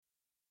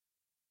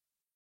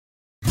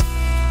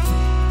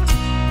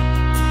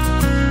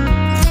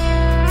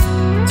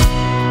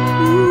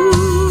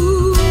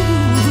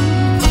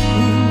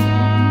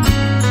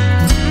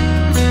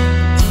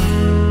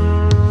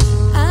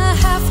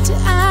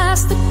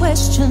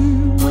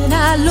question when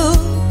I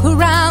look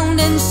around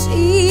and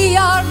see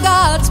our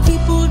God's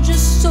people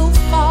just so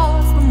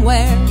far from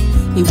where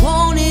He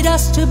wanted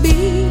us to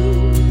be.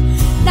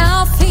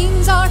 Now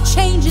things are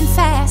changing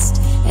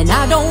fast and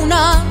I don't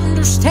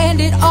understand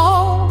it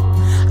all.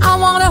 I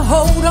want to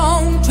hold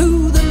on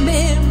to the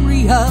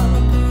memory of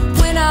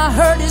when I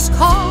heard His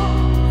call.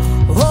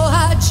 Oh,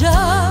 I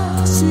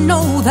just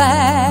know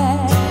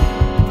that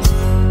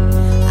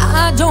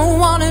I don't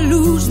want to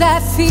lose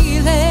that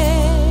feeling.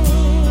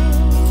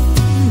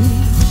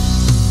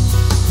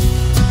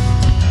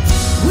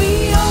 We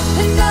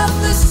opened up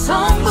the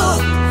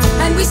songbook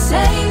and we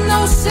sang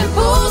those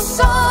simple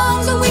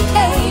songs, and we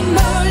came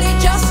early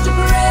just to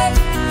pray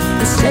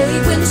and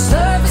stayed when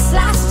service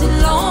lasted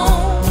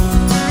long.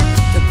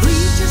 The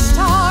preacher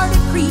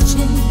started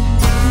preaching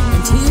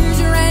and tears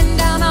ran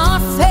down our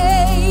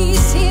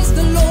faces.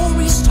 The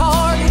glory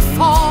started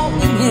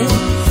falling in,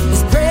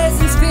 His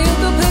presence filled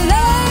the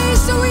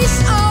place. So we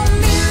saw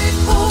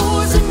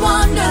miracles and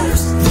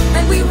wonders,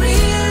 and we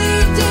really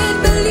did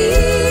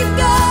believe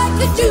God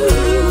could do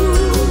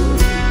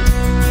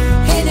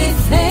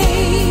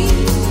anything.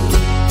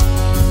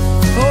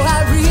 Oh, I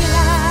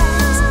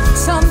realize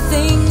some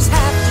things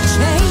have to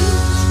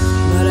change,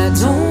 but I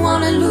don't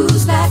want to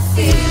lose that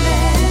feeling.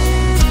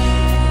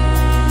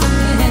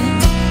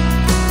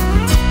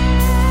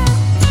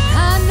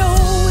 I know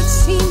it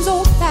seems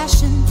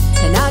old-fashioned,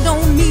 and I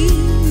don't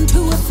mean to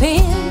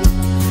offend,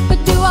 but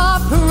do our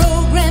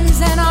programs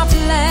and our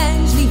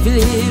plans leave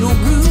little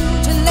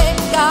room to let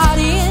God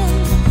in?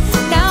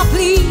 Now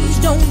please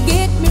don't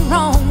get me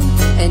wrong,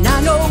 and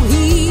I know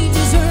He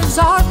deserves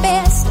our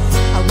best.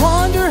 I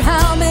wonder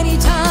how many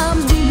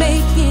times we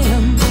make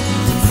Him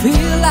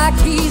feel like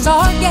He's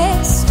our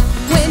guest.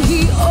 When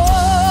He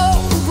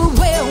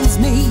overwhelms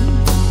me,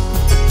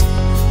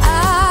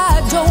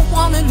 I don't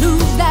want to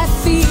lose that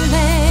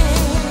feeling.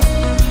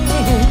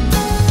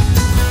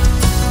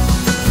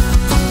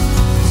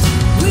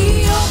 We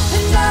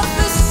opened up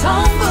the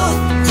songbook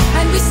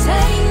and we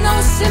sang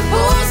those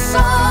simple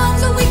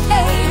songs, and we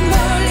came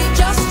early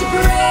just to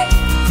pray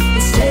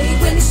and stayed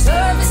when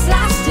service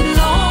lasted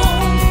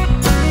long.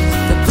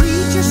 The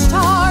preacher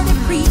started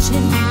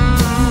preaching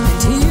and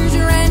tears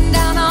ran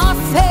down our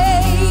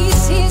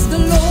faces. The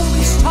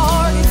glory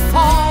started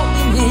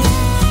falling in,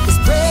 His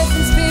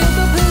presence filled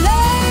the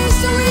place.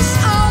 So we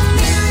saw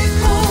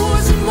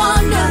miracles and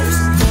wonders,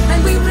 and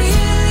we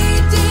really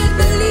did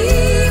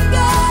believe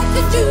God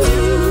could do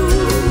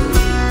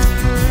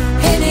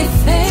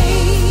anything.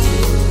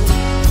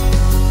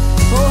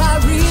 Oh, I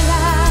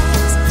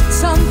realize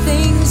some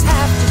things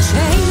have to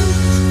change,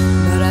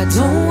 but I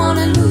don't want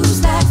to lose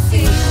that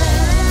feeling.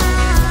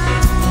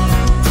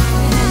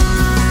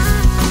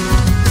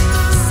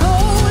 So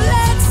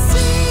let's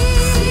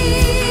sing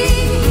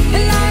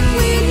like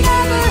we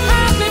never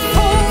have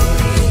before,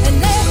 and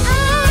let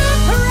our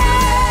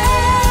praise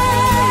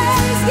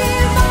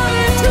give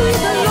honor to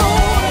the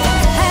Lord,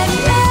 and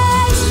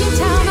let's get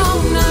down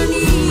on our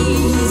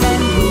knees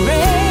and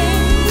pray,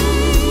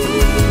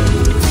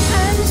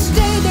 and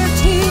stay there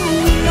till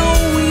we know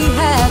we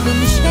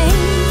haven't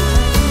changed,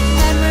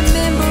 and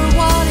remember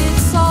what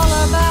it's all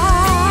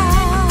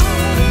about.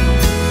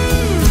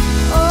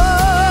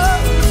 Oh,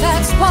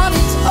 that's what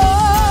it's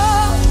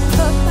all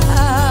about.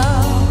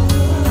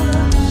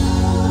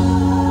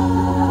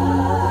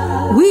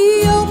 We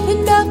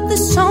opened up the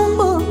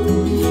songbook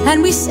and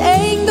we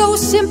sang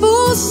those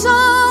simple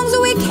songs,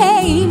 and we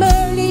came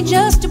early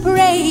just to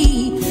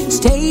pray,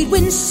 stayed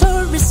when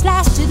service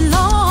lasted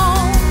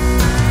long.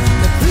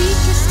 The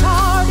preacher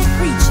started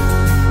preaching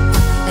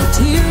and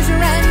tears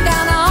ran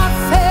down our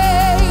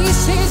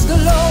faces. The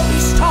glory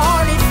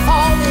started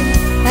falling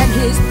and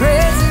His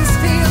presence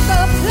filled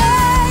the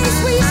place.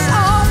 We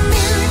saw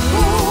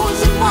miracles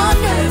and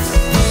wonders,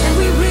 and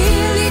we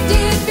really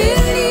did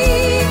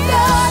believe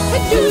God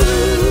could do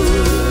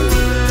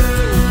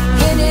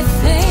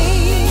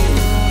anything.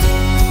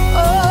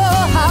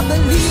 Oh, I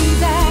believe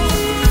that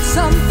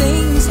some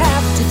things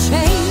have to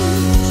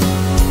change.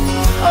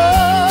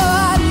 Oh,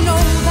 I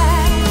know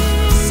that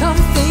some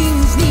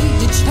things need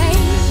to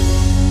change,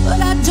 but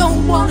I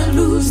don't want to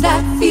lose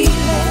that feeling.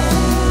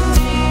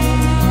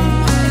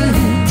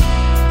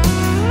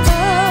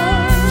 Oh,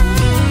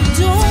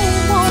 don't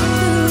want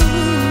to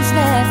lose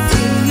that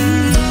feeling.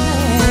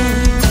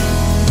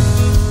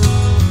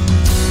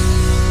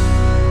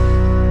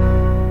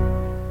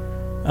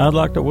 I'd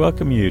like to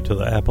welcome you to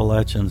the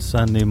Appalachian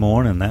Sunday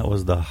morning. That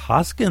was the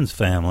Hoskins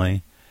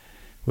family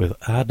with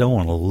I Don't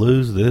Want to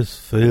Lose This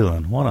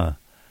Feeling. What a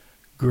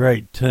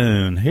great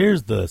tune.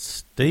 Here's the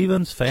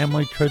Stevens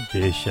family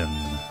tradition.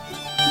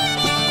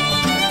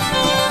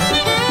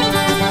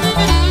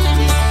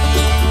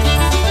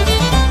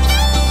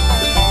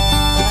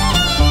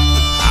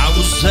 I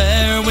was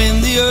there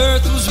when the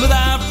earth was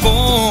without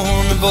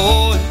form and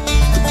void.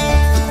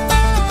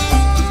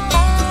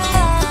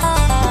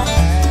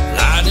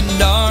 Light and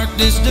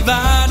darkness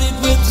divided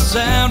with the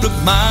sound of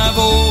my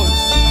voice.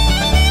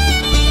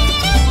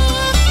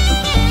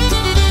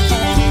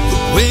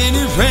 When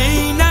it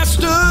rained, I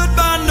stood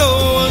by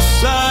Noah's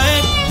side.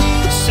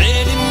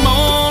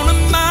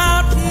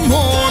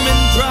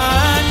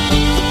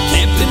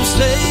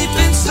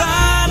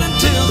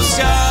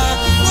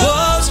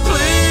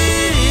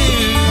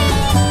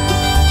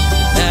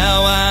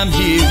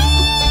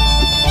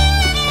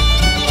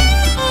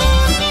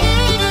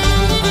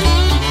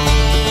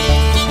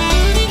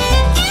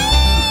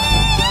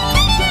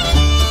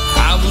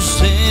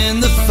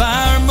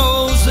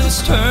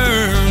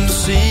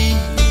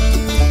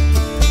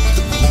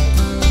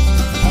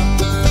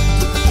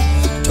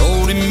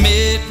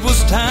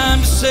 time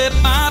to set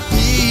my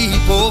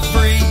people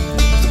free.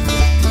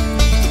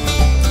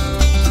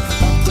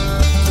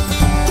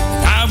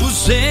 I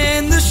was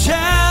in the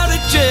shout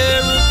at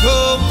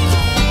Jericho,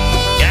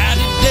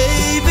 guided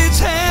David's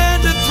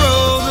hand to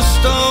throw the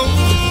stone,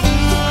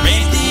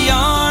 made the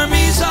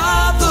armies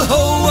of the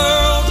whole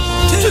world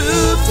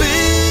to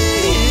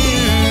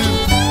fear.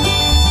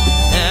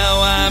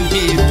 Now I'm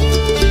here.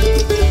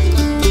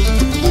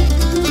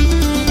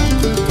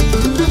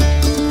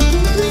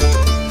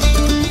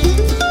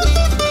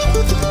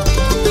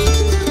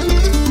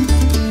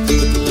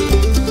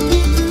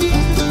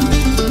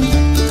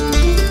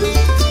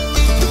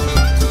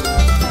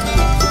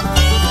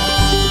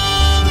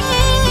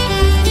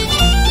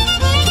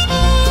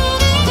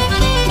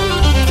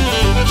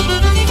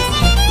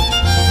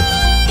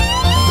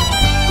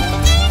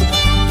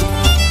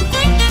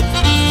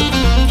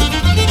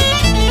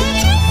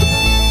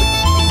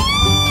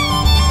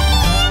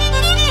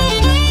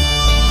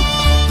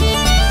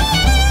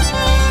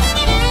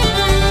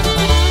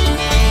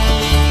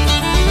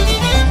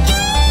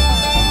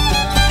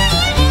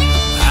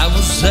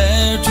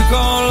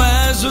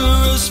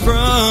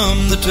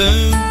 From the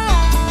tomb,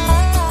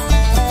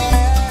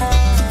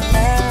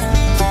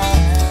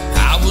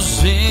 I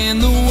was in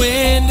the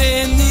wind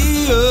in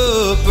the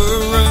upper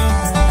room.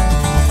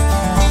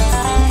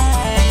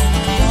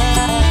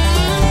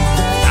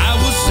 I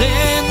was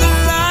in the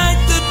light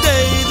the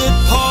day that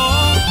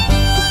Paul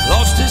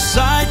lost his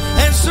sight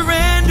and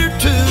surrendered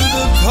to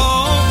the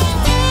cause.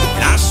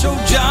 And I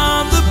showed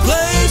John the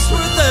place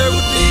where there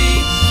would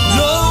be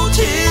no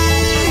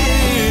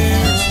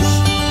tears.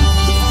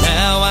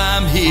 Now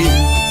I'm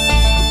here.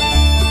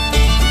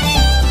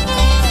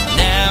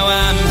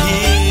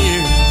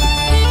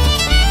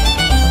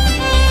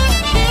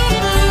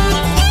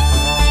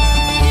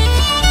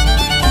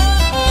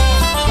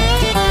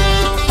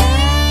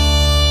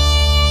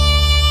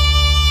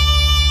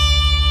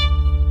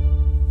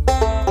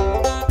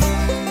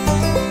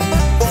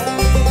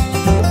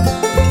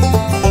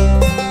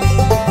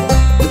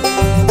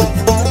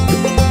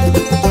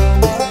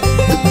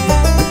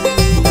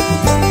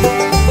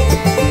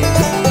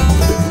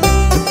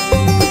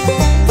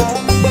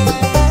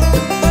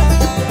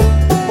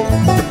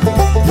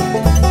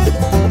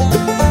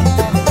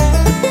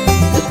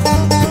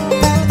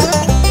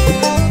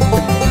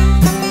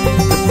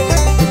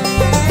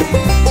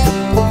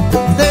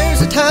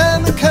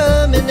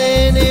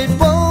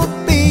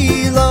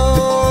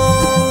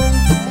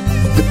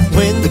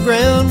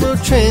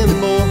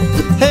 Tremble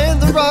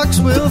and the rocks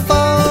will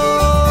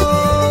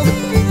fall.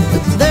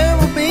 There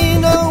will be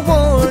no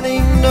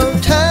warning, no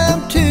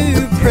time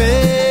to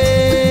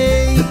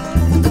pray.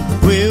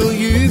 Will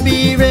you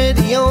be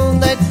ready on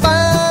that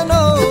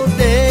final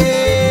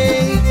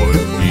day? Will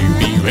you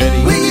be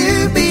ready? Will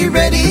you be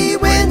ready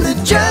when the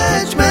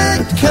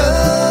judgment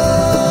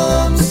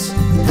comes?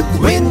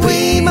 When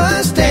we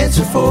must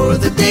answer for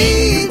the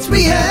deeds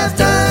we have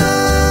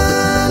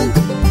done.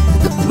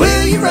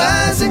 Will you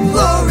rise in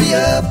glory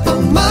up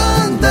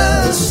among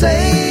the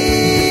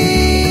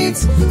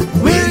saints?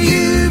 Will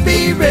you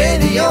be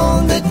ready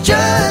on the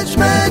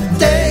judgment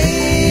day?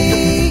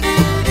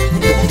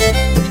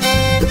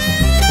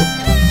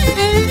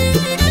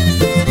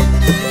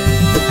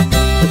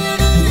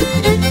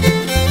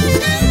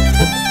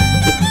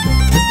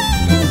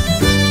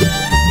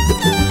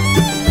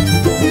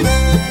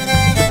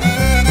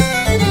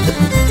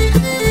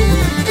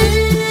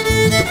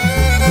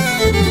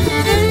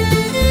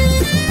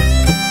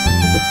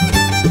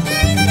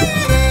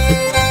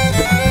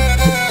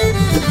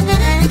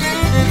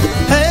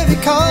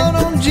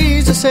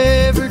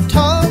 Ever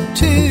talk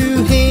to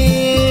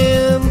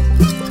him?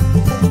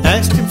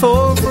 Ask him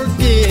for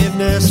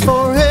forgiveness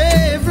for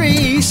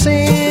every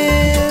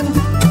sin.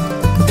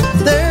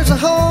 There's a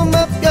home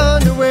up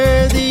yonder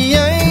where the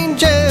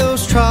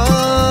angels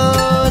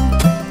trod.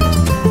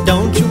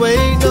 Don't you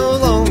wait no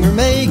longer,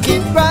 make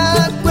it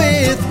right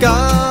with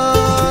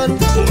God.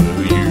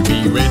 Will you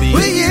be ready?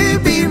 Will you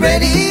be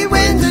ready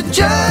when the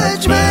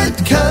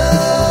judgment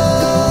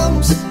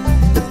comes?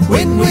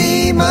 When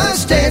we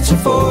must answer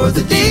for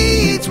the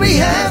deeds we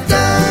have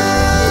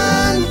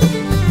done.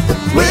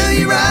 Will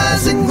you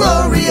rise in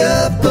glory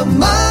up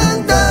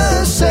among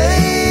the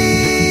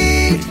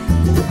saints?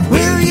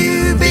 Will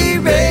you be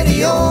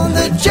ready on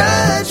the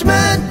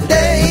judgment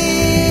day?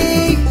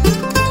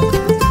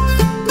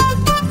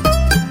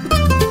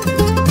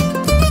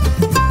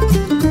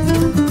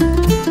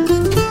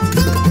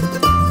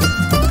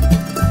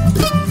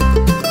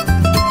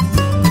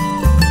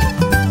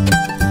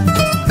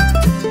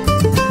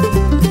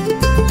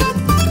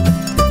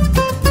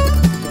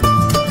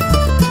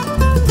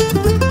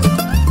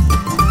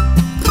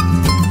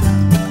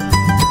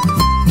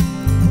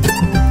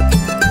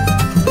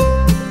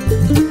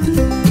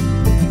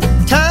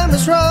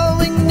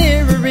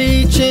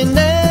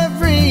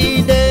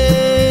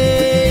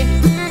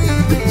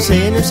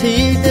 Sinners,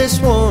 heed this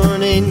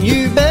warning,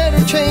 you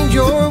better change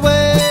your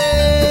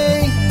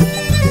way.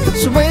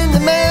 So when the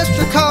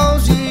Master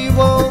calls, you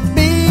won't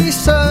be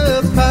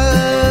surprised,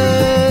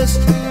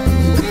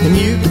 and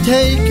you can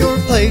take your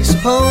place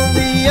upon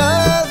the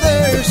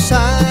other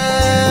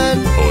side.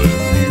 Will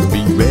you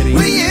be ready?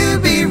 Will you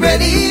be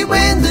ready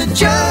when the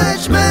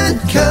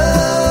judgment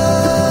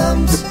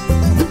comes?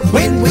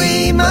 When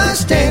we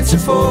must answer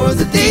for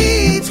the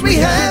deeds we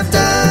have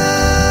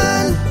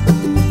done.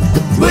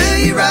 Will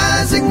you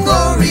rise in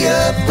glory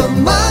up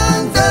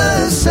among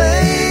the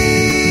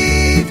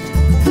saved?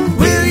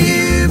 Will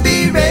you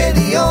be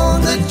ready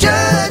on the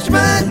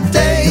judgment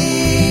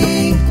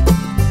day?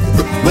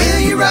 Will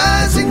you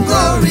rise in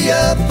glory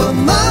up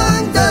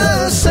among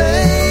the saved?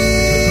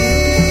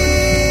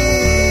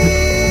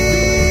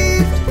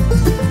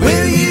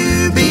 Will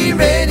you be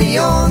ready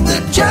on the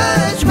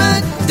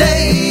judgment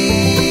day?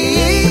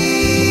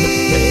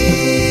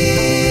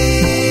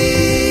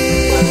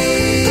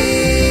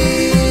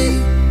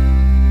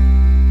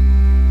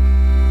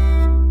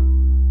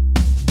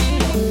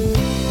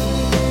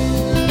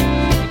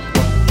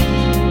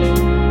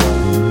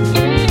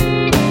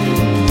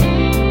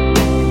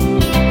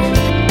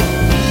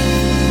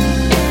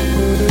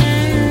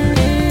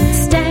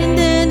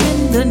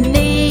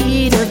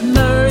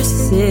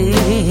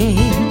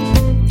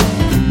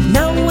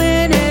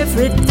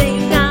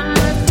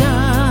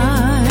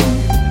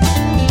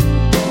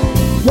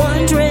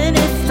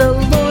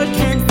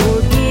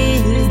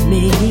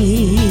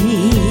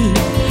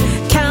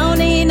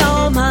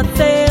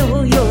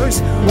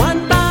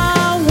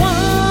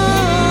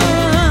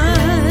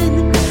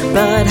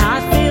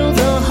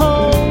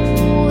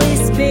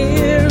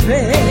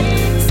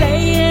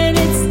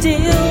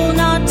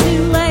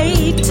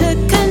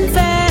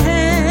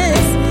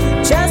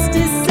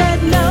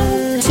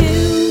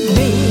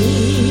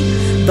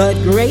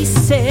 Grace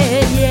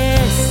said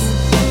yes.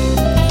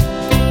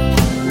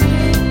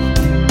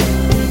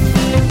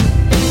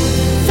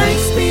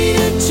 Thanks be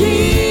to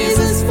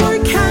Jesus for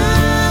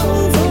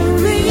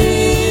Calvary,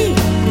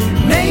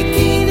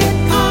 making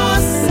it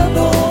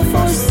possible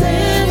for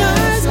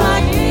sinners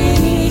like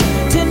me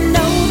to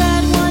know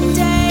that one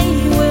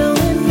day we'll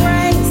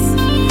embrace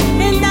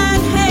in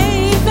that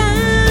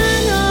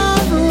haven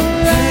of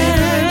rest.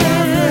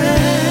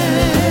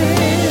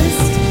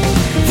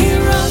 He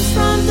rose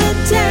from the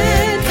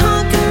dead,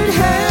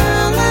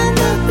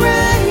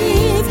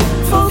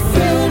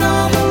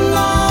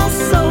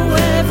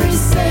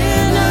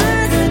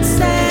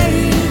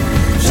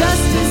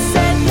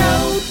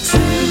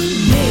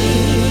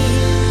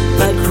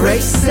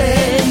 grace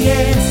said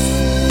yes.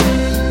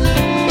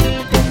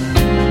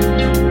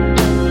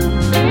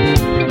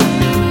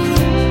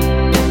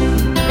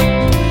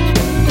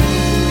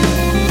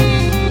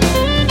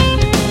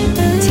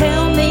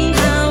 Tell me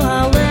how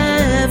I'll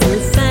ever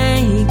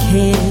thank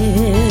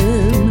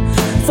him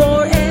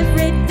for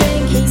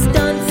everything he's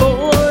done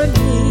for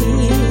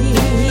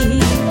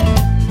me,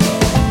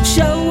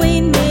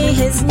 showing me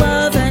his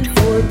love and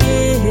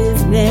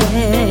forgiveness.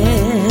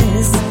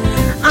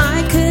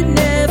 I could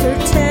never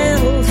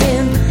tell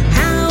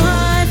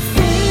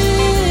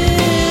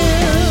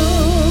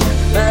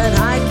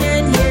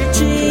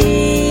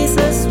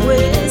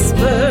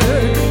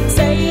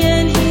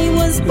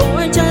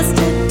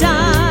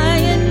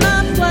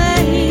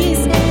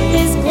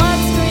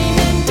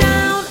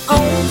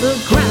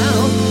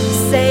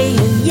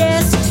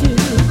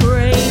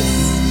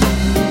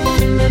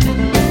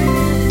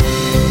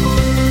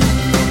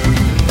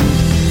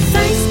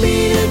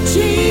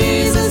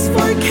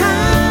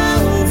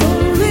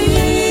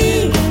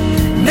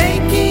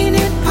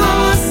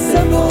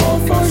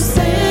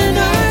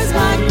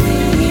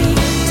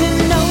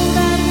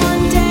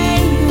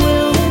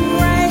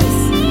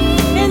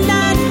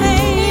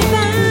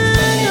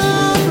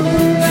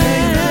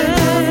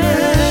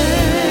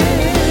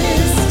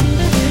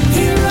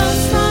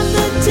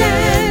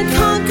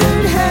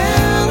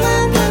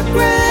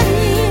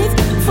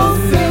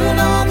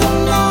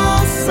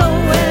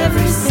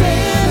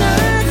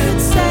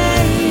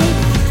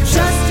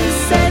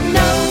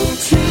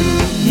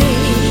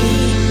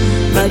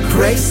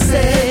grace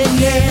said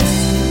yes.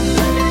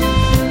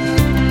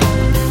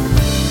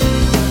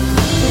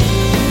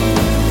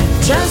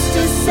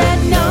 Justice said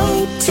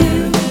no to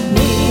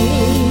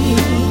me.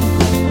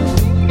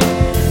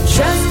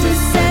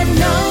 Justice said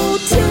no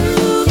to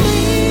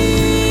me.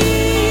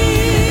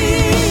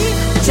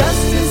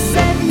 Justice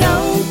said no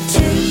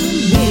to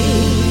me.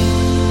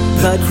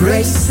 But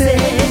grace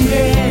said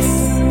yes.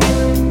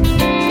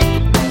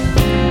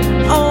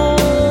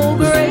 Oh,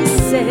 grace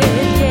said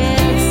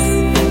yes.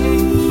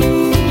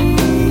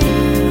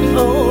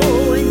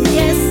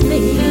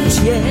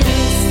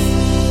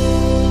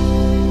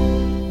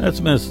 That's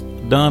Miss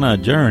Donna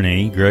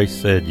Journey. Grace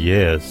said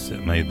yes.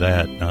 It made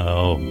that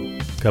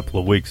a couple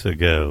of weeks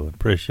ago.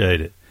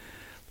 Appreciate it.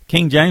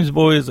 King James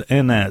Boys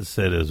and that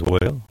said as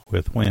well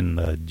with When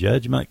the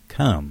Judgment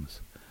Comes.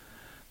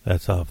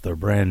 That's off their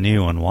brand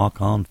new one,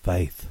 Walk on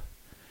Faith.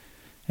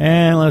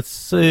 And let's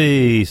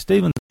see,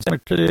 Stephen Center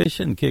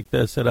Tradition kicked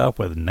that set off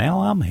with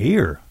Now I'm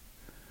Here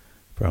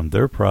from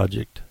their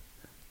project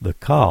The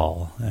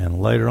Call.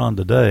 And later on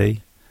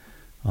today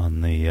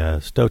on the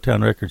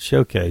Stowtown Records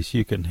Showcase,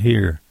 you can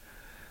hear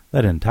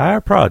that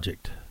entire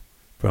project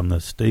from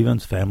the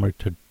Stevens family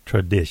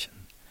tradition.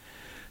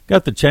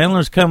 Got the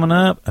Chandlers coming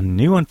up, a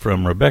new one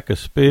from Rebecca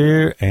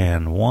Spear,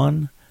 and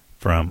one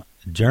from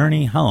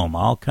Journey Home,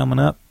 all coming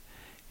up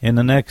in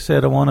the next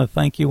set. I want to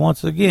thank you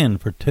once again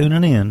for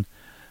tuning in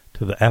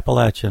to the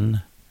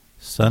Appalachian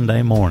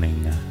Sunday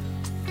Morning.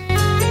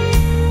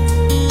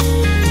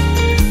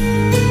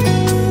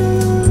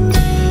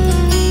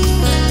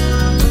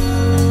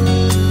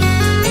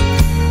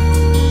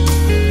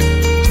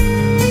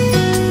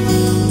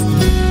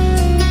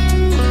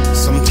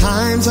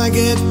 Sometimes I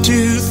get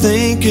to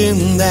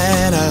thinking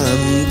that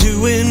I'm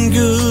doing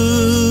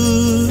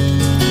good.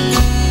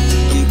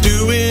 I'm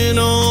doing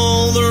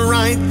all the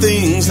right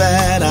things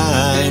that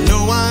I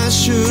know I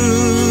should.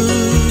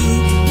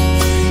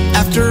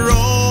 After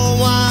all,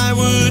 why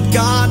would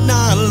God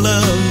not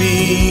love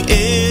me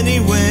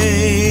anyway?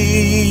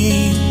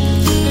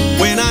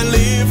 When I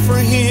live for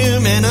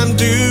Him and I'm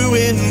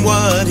doing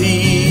what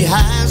He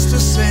has to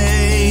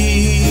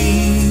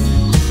say,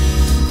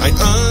 I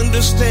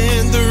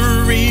understand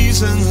the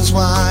reasons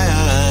why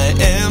I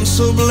am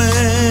so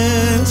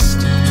blessed.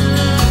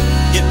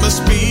 It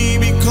must be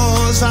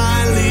because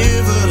I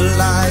live a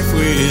life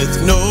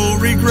with no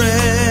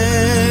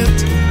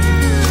regret.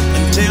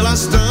 Until I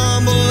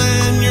stumble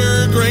and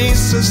your grace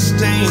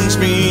sustains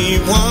me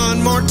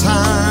one more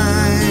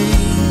time.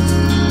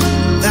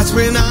 That's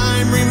when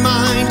I'm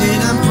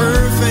reminded I'm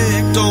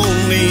perfect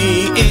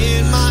only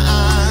in my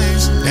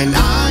eyes. And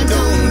I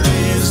don't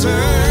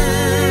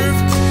deserve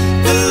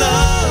the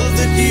love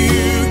that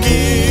you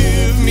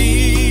give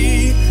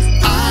me.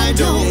 I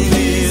don't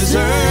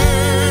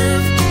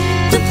deserve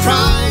the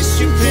price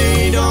you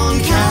paid on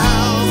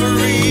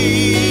Calvary.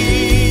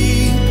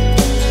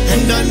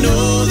 And I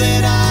know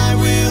that I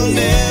will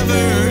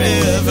never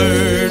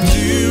ever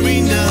do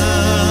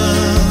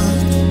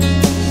enough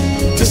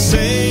to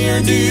say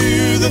or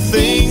do the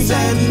things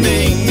that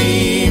make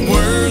me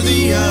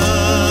worthy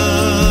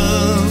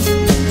of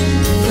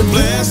the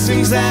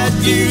blessings that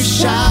you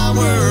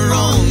shower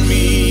on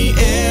me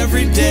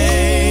every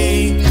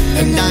day,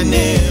 and I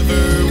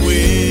never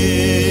will.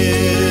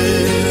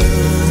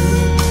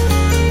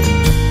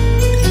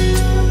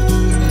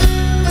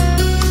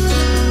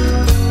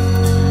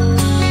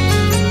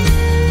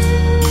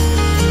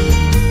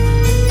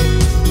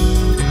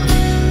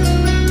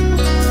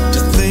 To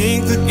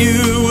think that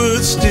you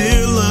would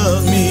still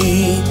love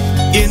me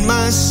in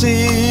my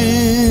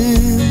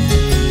sin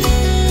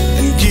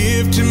and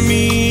give to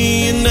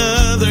me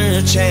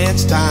another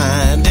chance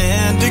time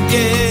and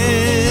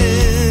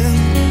again.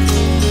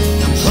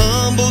 I'm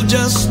humble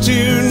just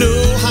to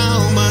know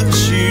how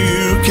much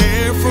you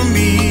care for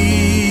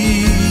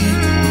me,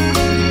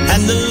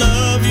 and the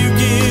love you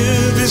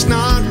give is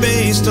not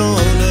based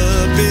on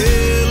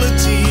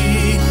ability.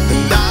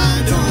 And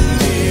I don't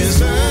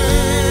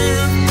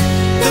deserve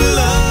the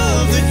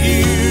love that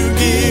you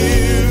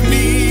give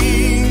me.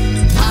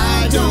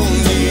 I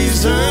don't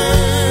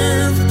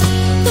deserve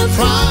the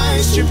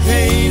price you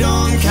paid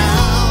on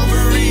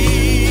Calvary.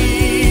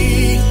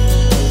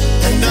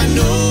 And I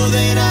know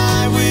that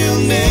I will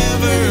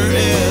never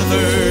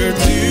ever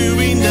do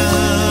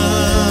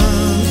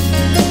enough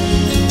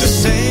to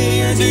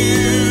say or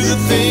do the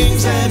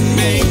things that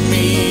make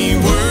me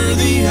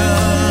worthy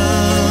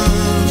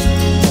of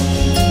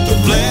the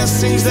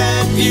blessings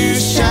that you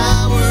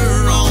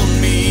shower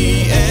on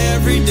me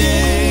every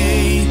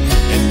day,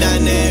 and I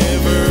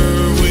never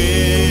will.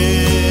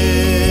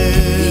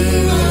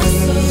 You are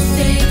so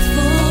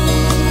faithful.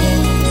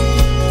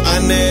 I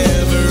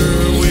never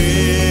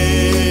will.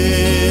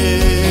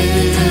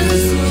 I'm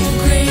so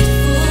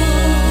grateful.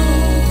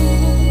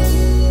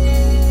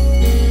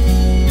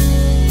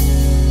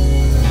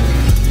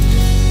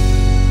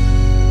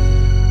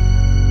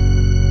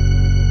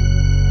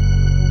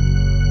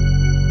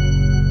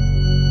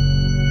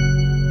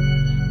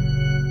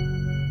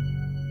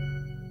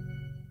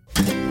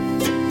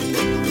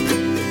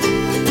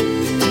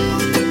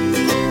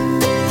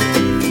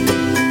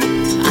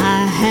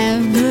 I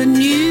have good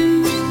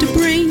news to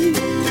bring,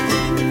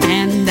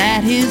 and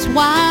that is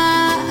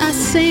why I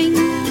sing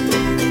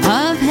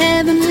of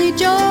heavenly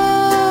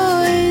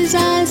joys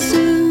I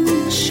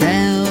soon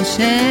shall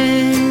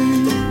share.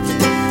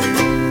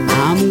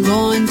 I'm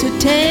going to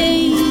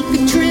take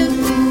a trip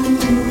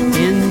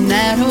in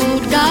that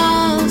old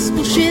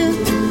gospel ship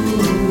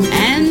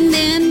and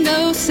then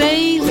go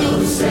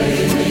sailing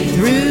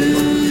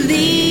through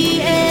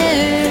the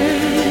air.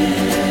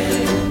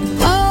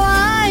 Oh,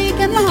 I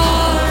can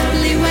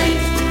hardly wait.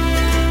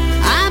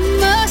 I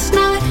must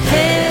not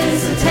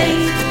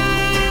hesitate.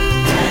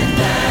 And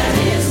that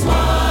is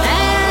why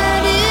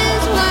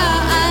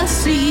I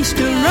cease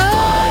to row.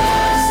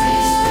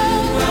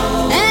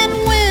 And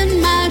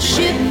when my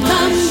ship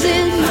comes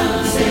in,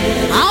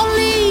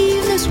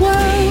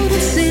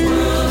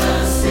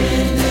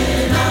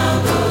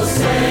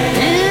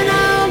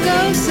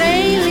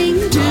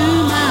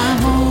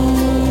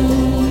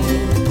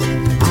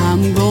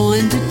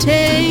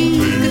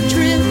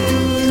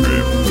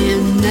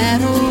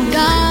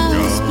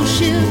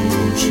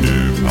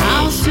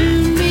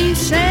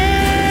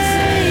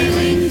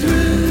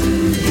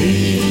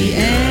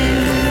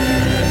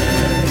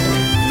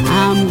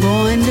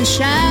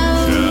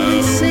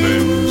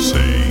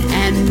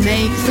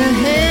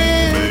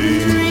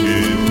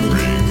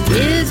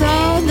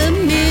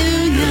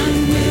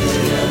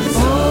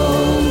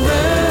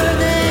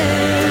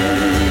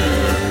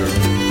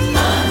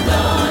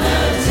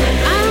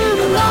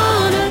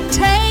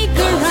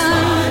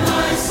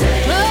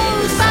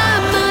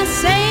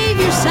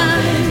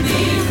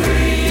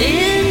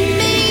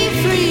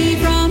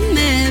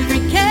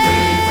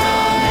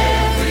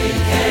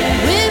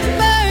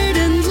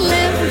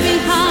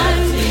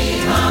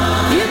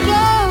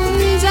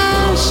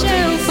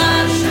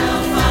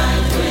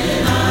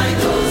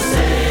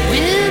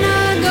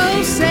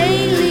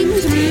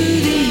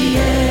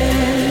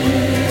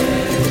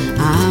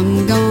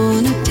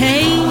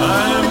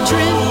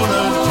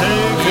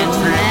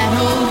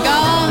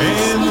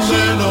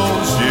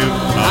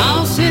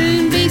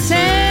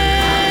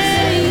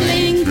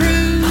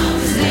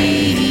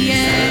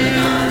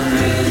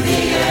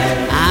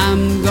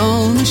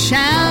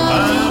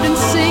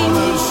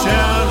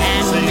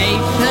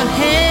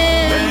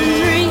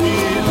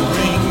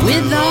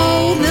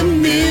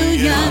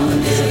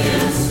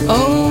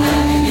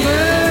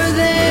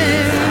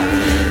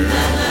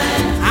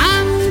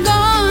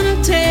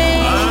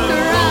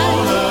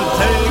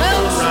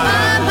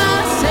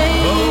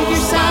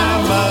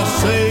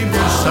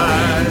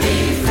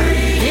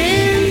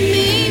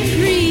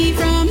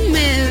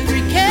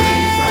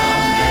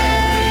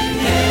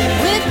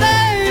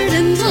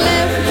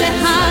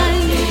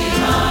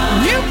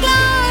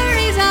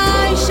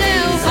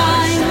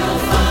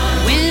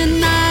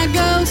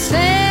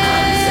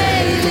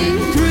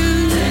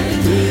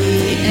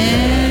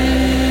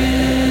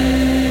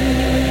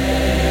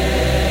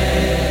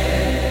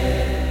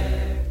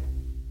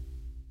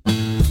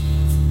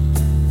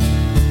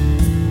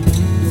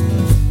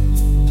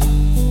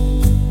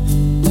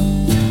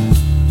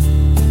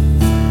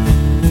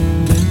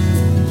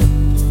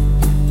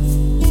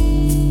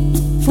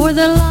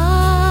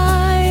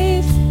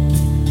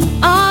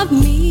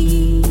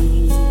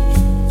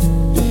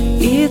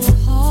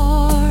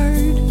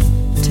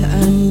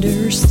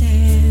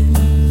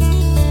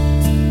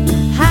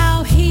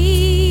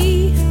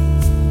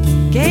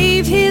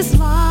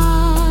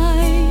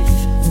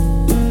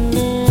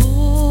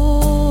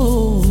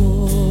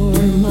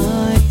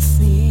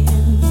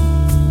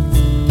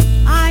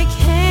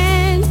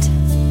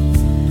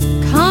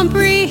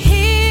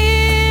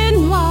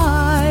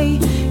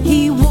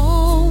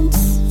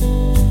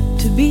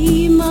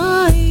 be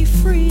my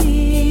friend.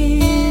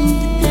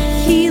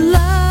 He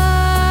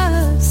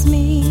loves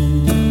me.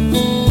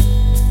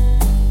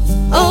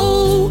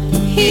 Oh,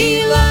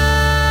 he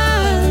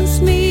loves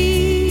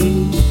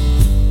me.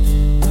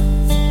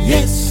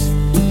 Yes,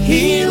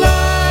 he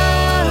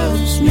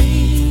loves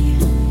me.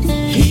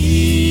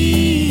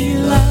 He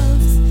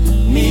loves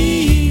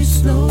me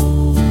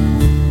so.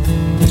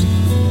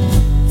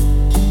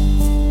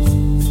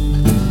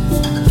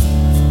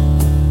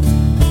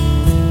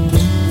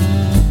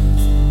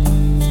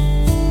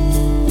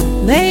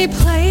 They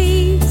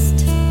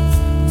placed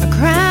a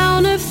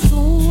crown of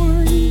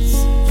thorns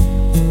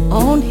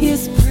on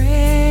his precious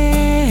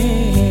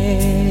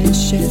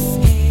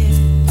head,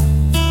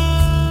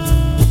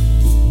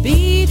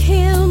 beat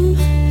him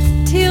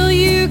till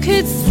you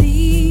could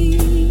see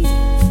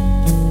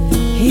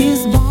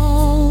his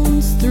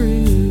bones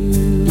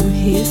through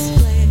his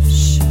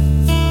flesh.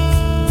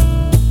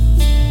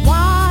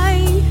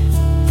 Why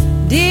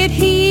did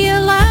he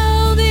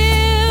allow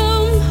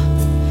them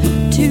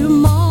to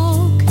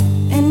mock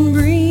and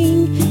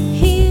bring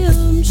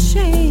him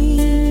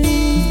shame?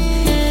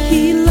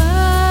 He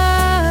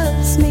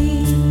loves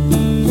me.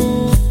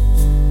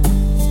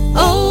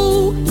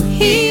 Oh,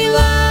 he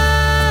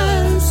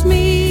loves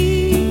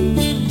me.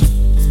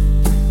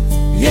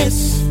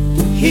 Yes,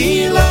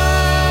 he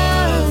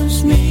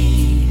loves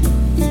me.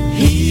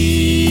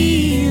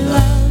 He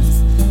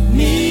loves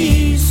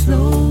me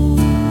so.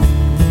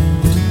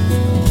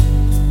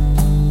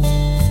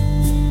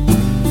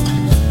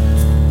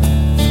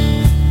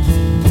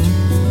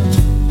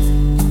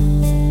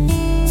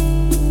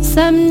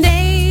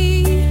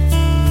 Someday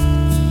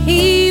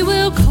he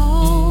will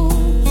call,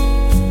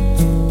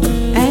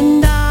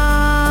 and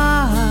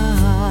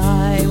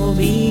I will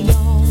be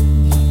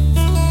gone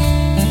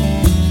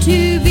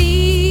to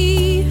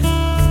be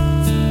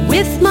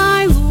with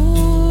my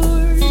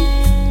Lord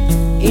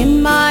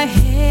in my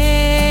heavenly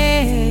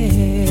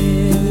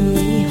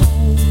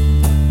home.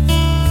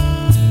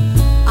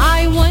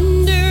 I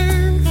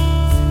wonder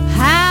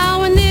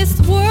how in this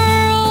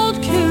world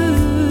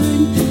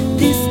could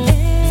this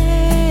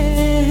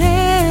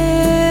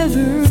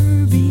ever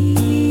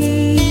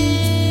be.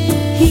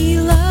 He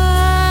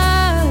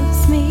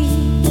loves me.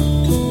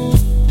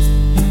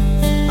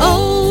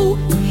 Oh,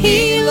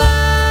 he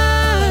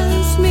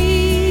loves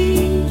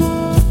me.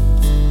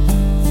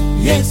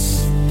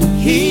 Yes,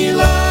 he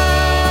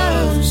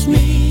loves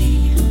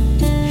me.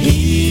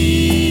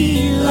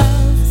 He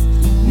loves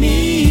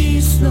me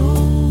so.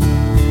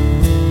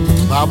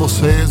 The Bible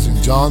says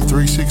in John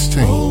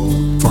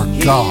 3:16, "For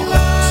God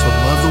so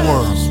loved the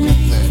world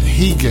that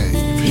he gave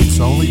his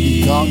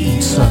only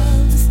begotten Son,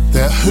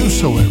 that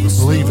whosoever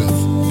believeth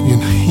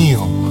in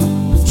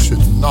him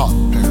should not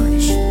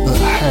perish, but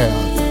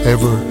have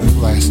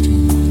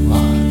everlasting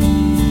life."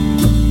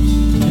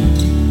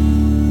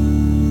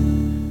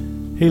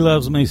 He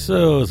Loves Me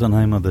So is the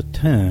name of the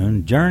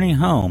tune. Journey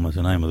Home is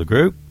the name of the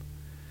group.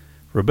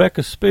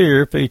 Rebecca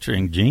Spear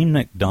featuring Gene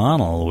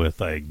McDonald with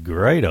a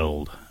great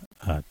old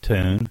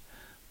tune,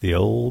 The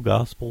Old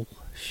Gospel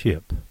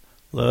Ship.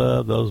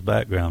 Love those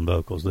background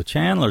vocals. The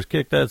Chandlers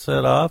kicked that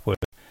set off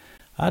with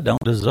I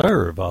Don't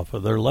Deserve off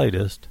of their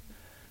latest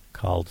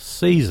called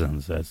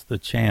Seasons. That's the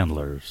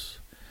Chandlers.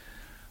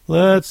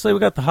 Let's see, we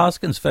got the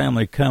Hoskins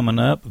family coming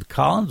up, the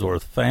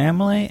Collinsworth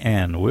family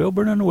and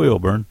Wilburn and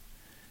Wilburn.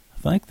 I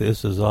think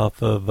this is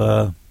off of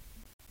one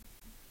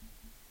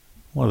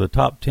of the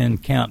top 10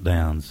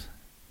 countdowns.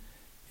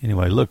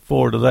 Anyway, look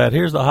forward to that.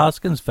 Here's the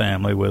Hoskins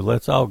family with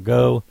Let's All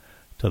Go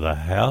to the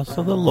House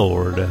of the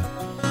Lord.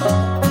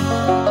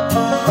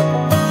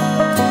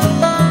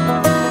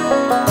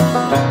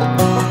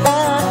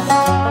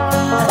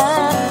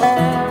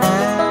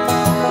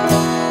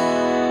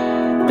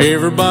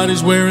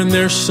 Everybody's wearing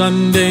their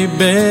Sunday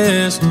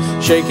best,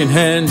 shaking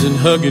hands and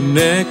hugging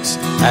necks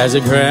as they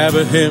grab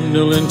a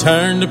hymnal and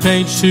turn to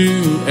page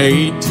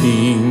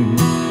 218.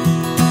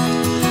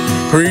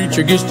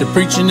 Preacher gets to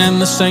preaching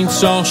and the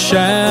saints all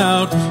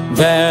shout.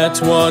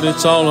 That's what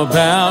it's all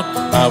about.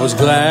 I was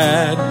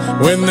glad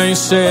when they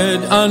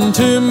said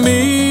unto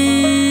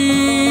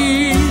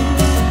me,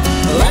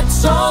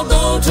 let's all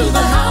go to the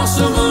house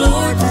of the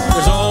Lord.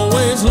 There's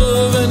always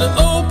love and an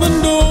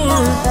open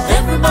door.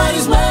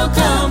 Everybody's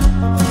welcome,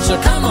 so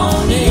come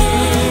on in.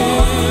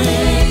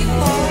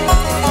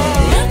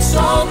 Let's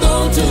all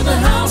go to the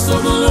house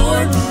of the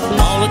Lord.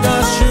 All of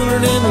God's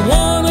children in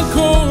one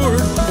accord.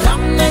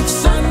 Come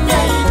next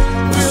Sunday,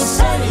 we'll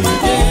say again.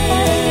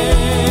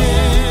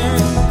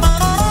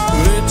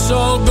 Let's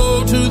all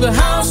go to the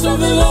house of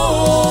the Lord.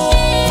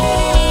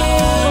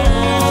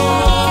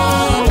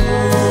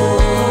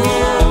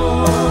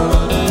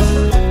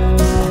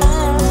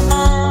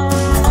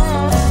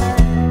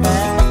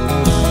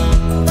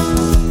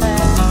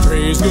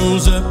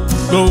 Goes up,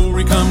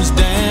 glory comes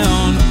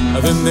down,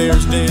 then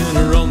there's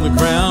dinner on the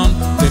ground,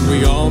 then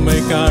we all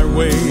make our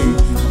way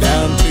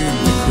down to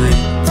the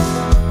creek.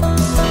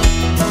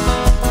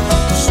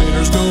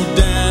 Sinners go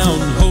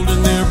down,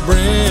 holding their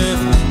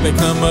breath, they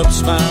come up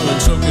smiling,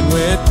 soaking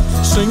wet,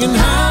 singing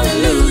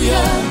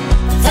hallelujah,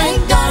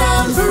 thank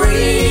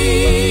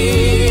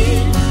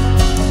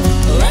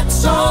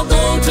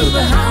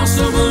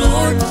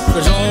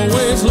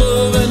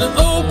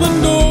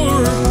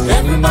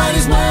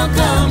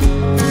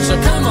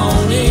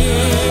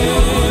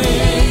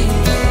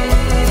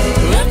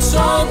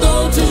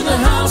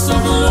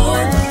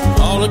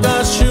all of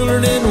God's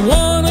children in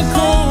one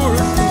accord.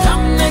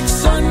 Come next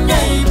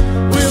Sunday,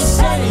 we'll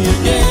say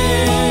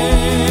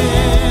again,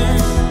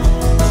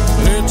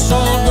 let's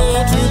all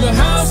go to the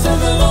house of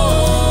the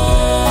Lord.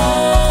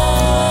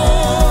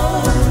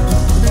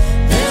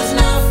 There's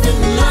nothing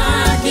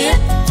like it,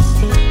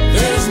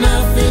 there's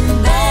nothing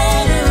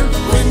better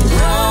when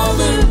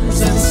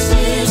brothers and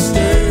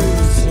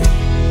sisters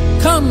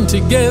come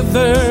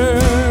together.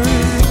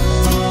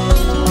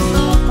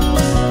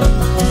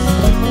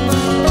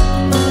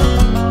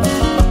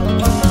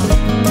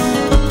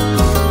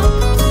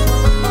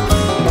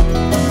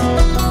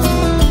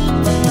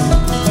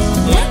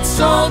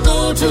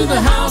 To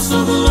the house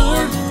of the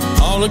Lord,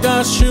 all of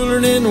God's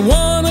children in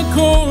one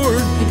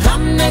accord.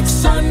 Come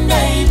next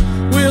Sunday,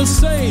 we'll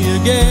say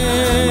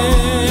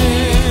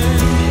again,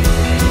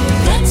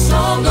 let's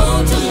all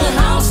go to the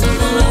house of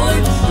the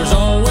Lord. There's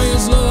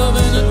always love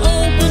and an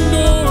open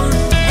door.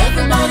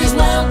 Everybody's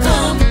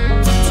welcome,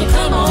 so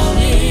come on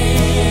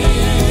in.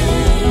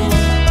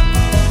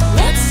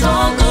 Let's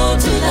all go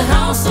to the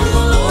house of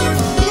the Lord,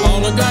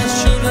 all of God's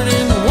children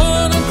in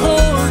one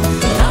accord.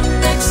 Come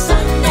next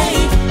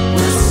Sunday,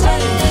 we'll say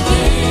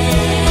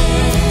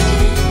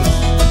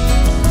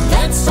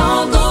let's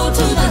all go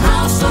to the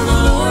house of the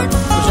Lord.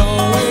 There's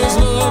always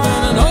love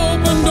and an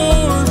open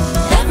door.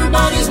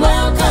 Everybody's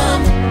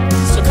welcome,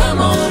 so come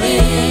on in.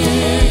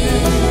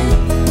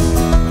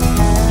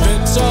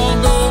 Let's all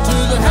go to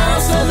the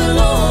house of the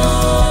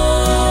Lord.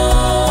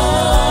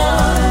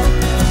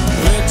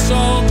 Let's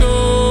all go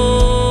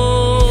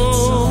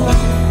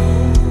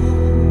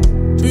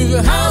to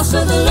the house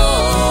of the Lord.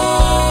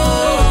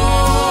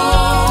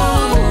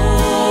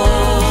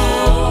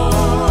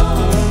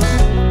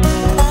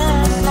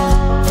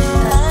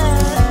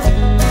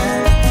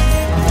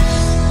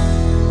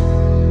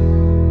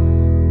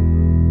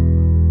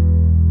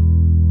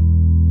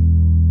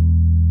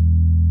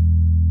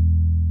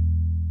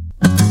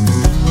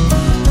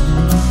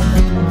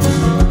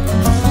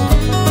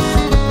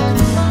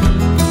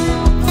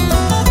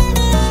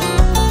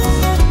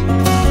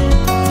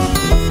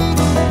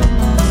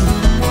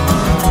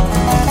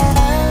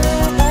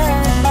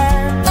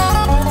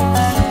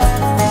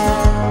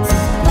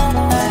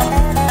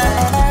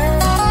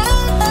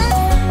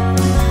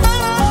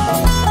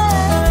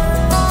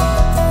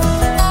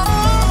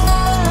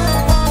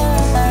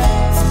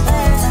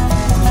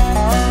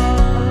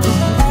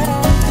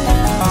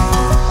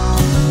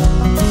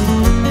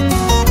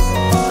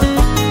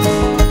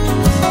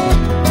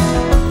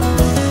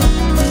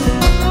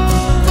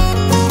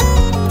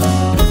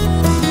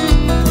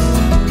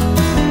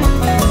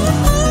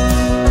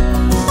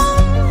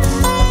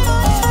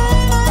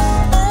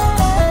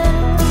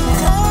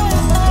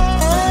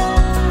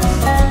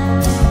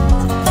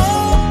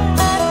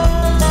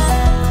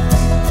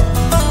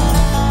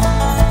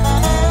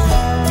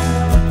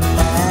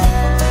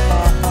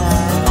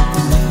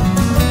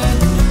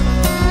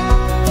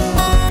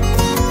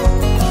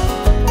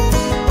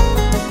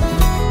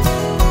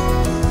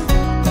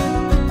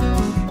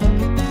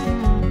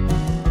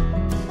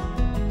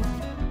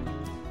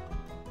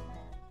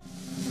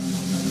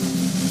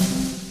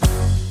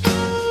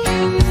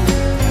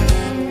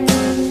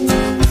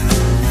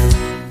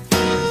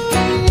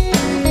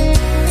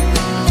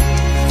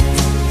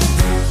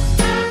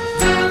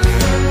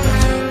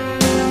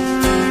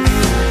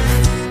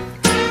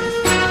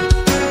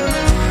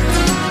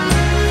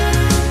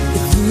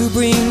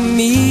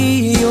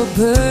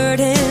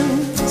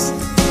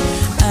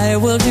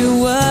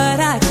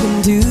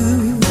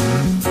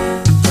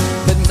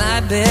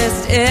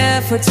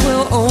 Efforts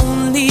will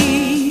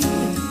only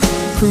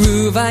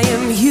prove I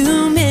am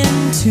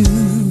human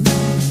too.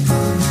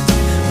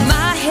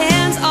 My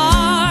hands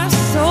are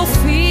so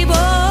feeble,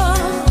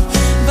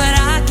 but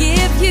I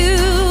give you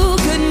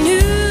good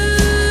news.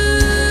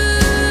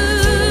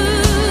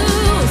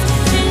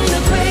 In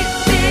the great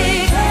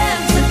big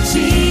hands of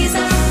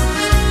Jesus,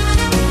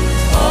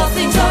 all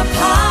things are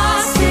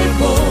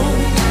possible.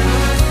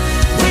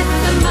 With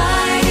the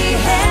mighty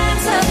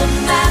hands of the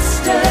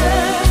Master,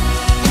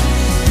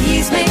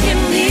 He's making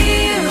miracles.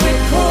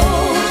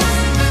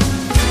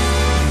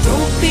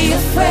 Don't be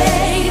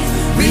afraid,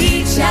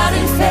 reach out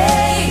in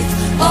faith.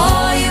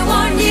 All you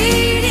are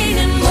needing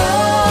and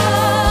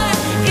more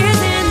is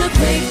in the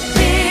great,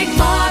 big,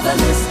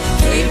 marvelous,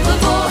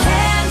 capable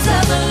hands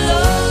of the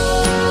Lord.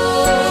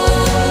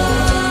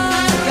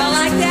 Y'all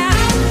like that?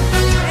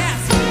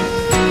 Yes.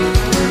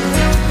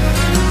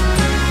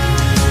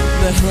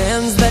 The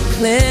hands that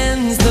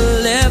cleanse the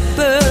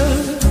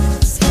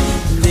lepers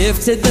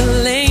lifted the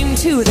lame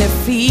to their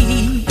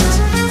feet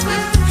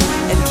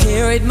and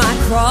carried my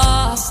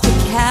cross to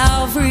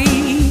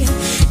Calvary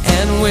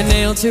and were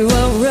nailed to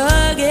a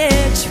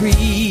rugged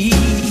tree.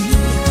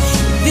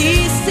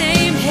 These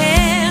same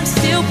hands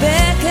still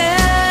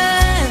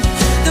beckon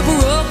the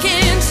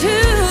broken to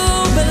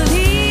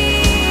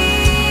believe.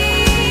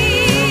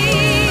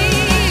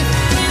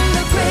 In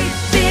the great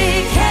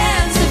big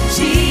hands of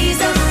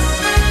Jesus,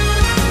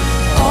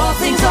 all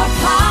things are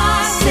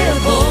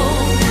possible.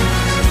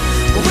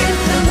 With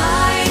the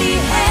mighty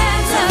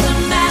hands of the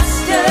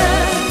Master,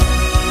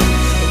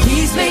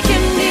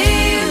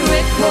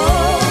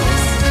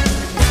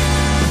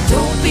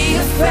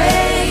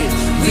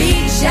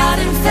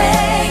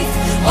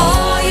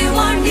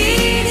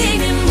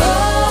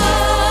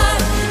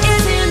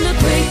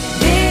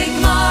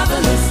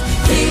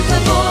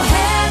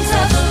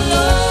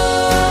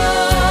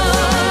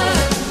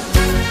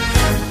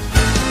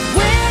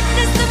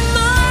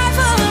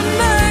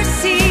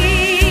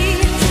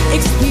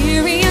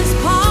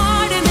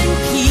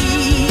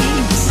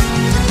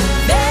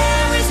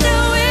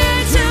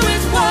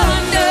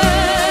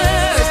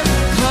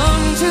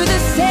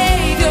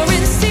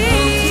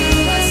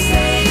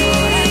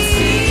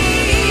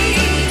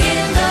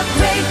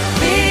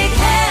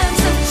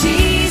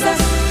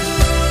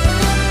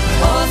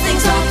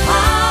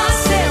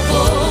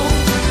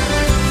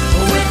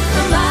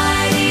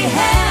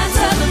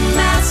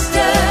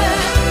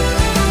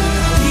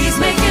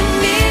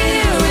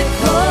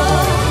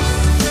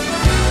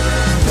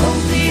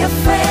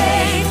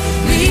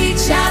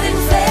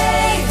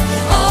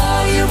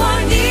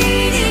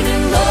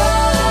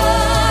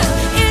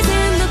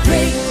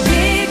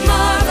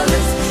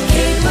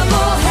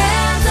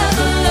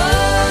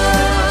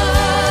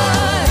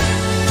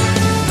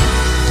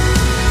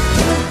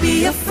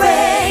 be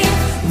afraid.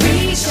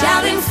 Reach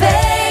out in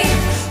faith.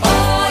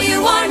 All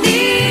you are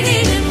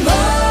needing and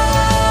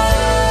more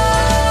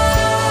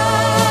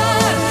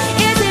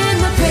is in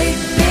the great,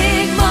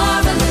 big,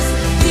 marvelous,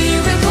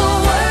 miracle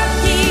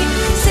working,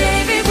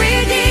 saving,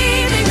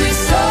 redeeming,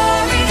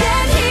 restoring,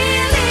 and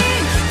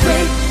healing.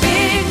 Great,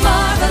 big,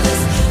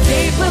 marvelous,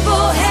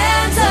 capable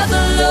hands of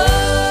the Lord.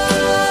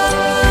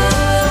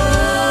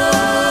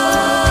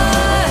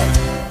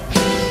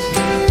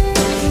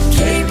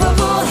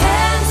 Capable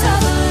hands of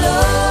the Lord.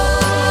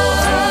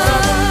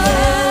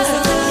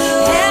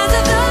 Hands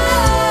of the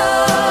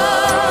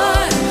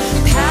Lord.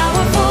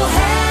 Powerful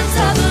hands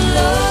of the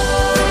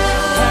Lord.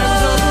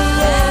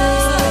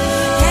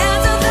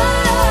 Hands of the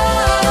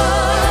Lord.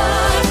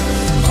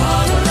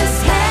 Marvelous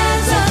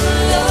hands of the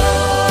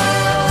Lord.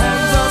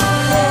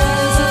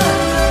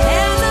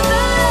 Hands of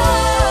the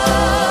Lord.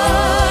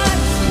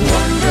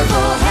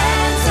 Wonderful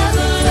hands of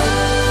the Lord.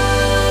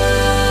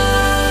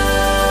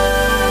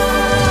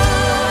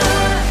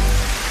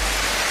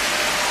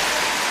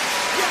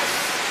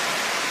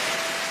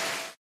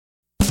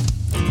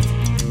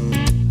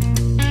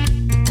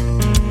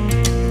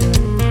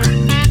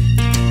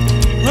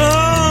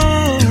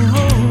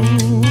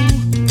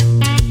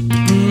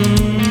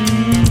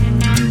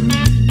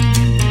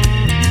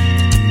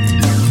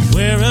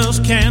 Where else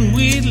can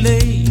we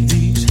lay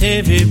these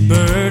heavy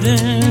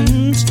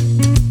burdens?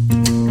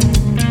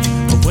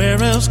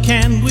 Where else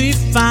can we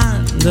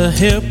find the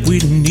help we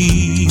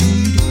need?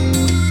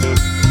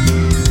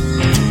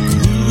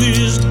 Who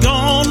is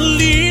gonna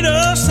lead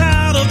us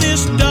out of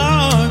this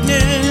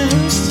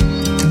darkness?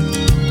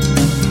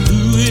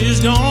 Who is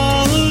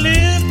gonna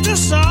lift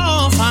us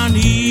off our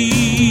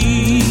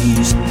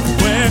knees?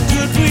 Where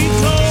could we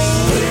go?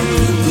 Where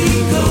could we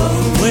go?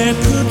 Where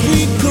could we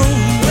go?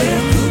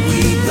 Where could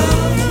we go?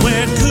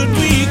 Where could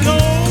we go?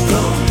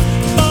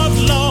 But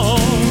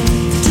Lord,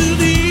 to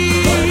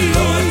Thee.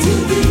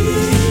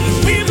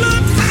 We've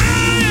looked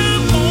high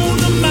up on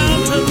the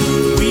mountain.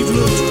 We've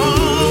looked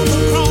far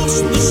across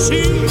the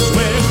seas.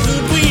 Where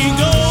could we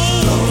go?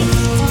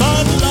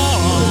 But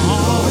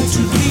Lord,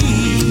 to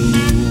Thee.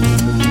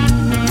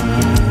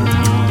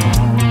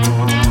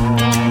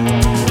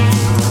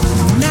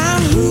 Now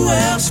who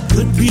else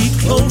could be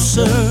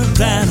closer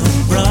than a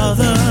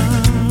brother?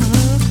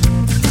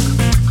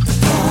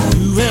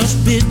 Who else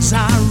bids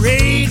our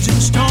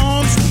raging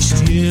storms be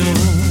still?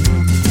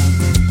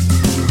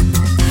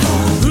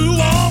 Who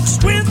walks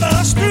with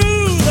us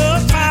through the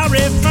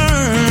fiery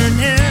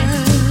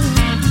furnace?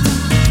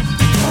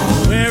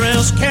 Where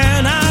else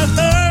can our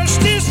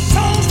thirsty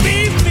souls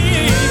be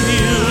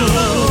filled?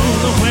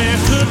 Where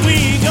could we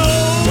go?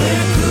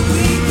 Where could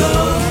we go?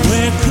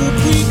 Where could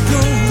we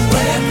go?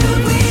 Where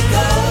could we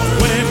go?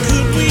 Where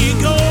could we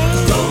go?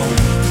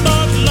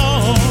 But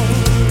Lord,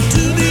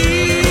 to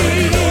Thee.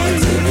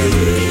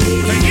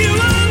 For You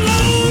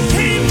alone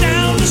came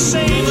down to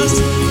save us.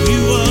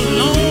 You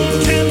alone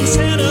can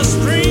set us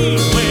free.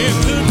 Where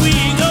could we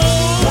go?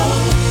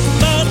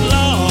 But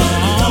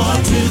Lord,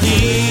 to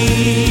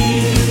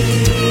Thee.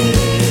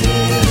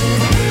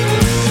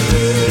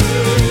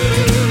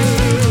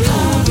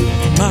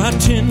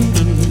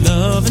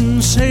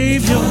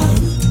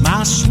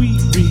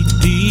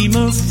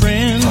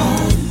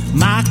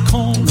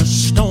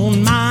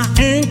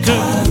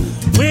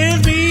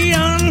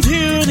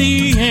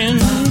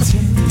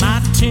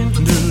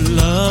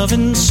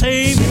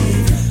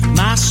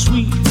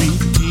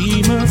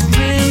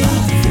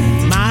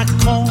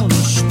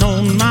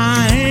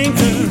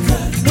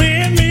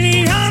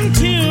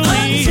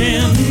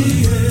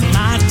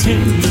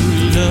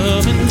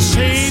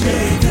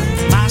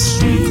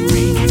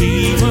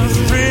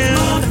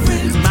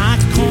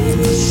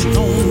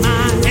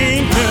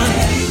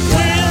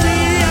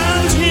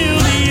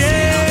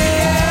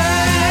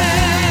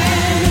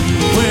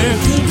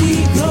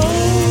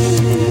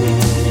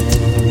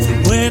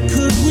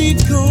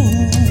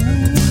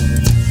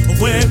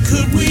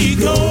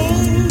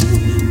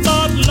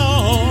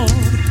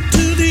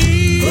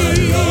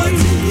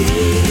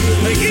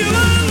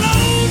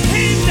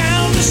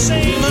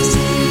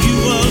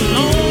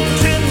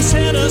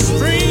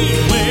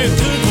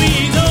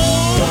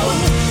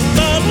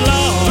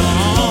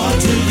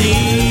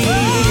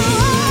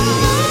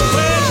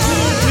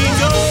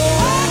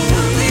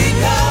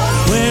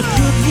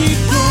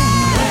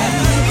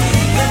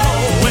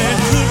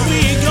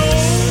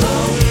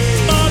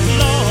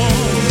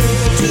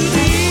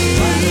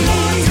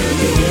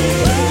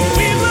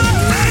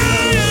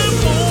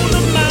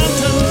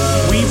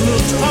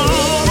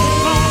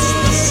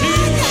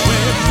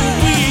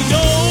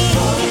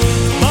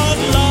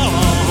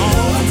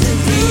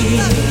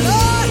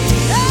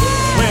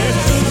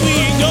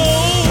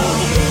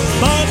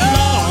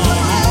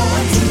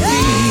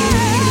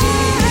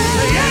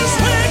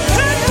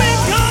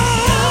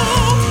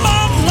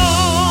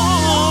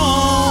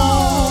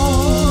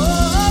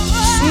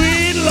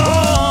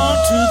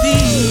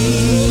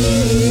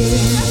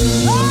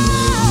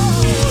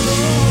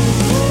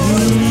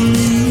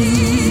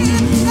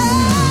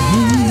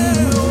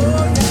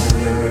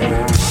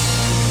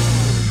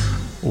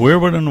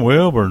 Wilburn and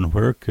Wilburn,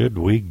 where could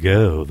we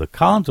go? The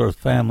Collinsworth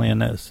family in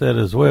that set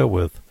as well,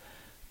 with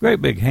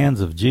Great Big Hands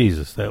of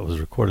Jesus, that was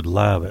recorded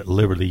live at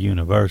Liberty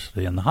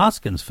University. And the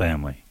Hoskins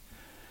family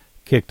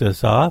kicked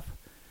us off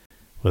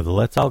with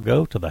Let's All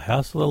Go to the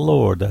House of the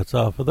Lord. That's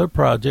off of their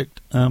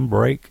project,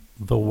 Unbreak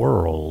the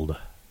World.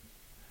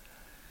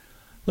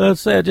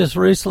 Let's say I just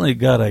recently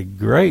got a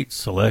great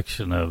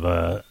selection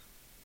of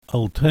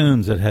old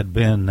tunes that had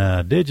been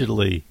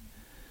digitally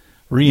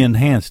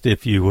re-enhanced,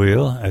 if you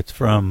will. It's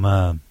from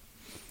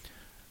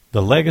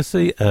The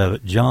Legacy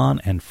of John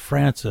and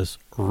Frances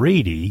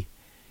Reedy.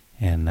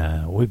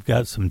 And we've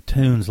got some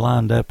tunes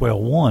lined up,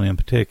 well, one in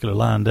particular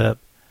lined up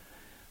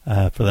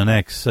for the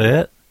next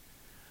set.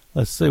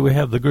 Let's see, we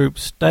have the group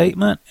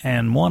Statement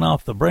and one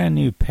off the brand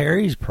new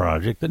Perry's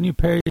project. The new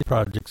Perry's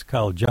project's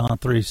called John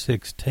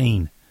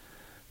 3:16.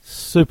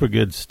 Super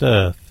good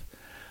stuff.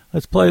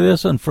 Let's play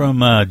this one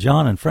from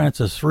John and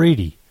Frances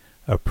Reedy.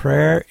 A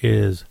prayer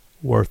is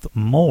worth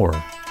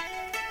more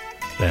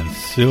than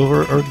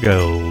silver or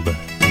gold.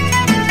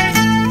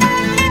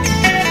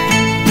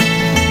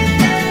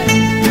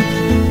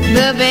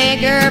 The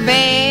beggar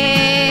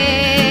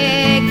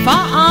begged for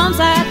alms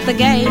at the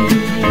gate.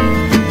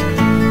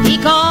 He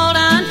called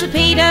unto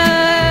Peter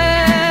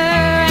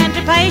and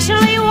to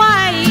patiently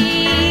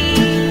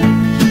wait.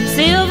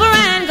 Silver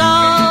and gold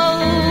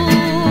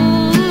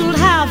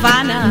have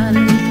I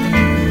none,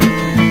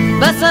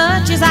 but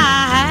such as I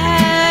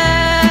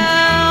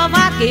have,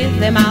 I give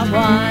them out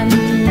one.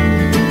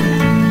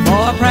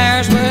 For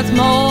prayer's worth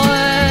more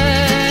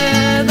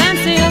than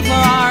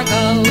silver or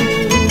gold.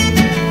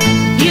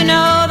 You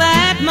know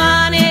that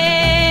money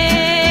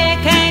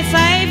can't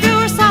save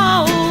your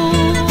soul.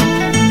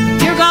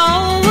 Your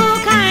gold will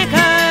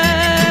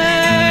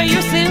canker,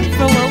 your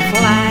silver will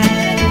fly,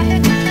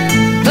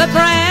 but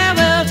prayer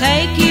will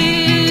take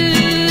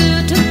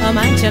you to a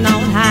mansion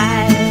on high.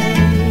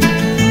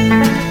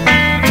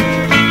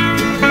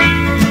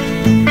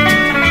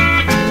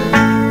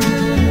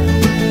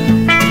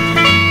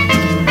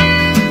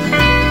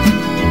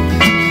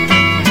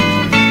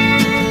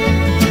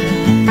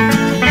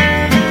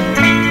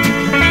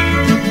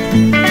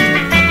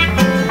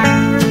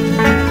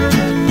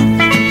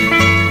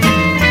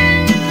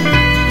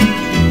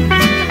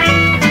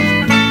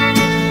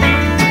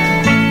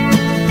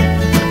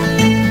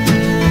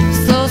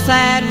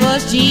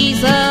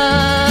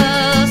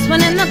 Jesus,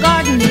 when in the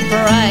garden he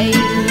prayed,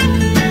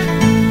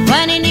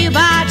 when he knew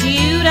by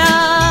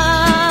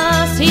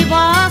Judas he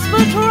was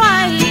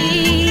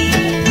betrayed,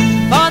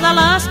 for the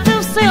lust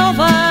of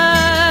silver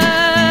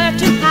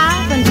to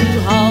have and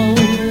to hold.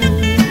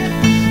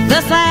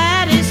 The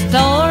saddest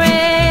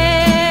story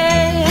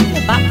in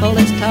the Bible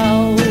is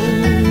told.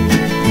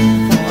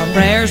 For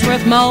prayer's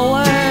worth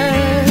more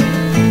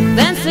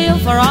than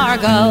silver or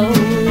gold.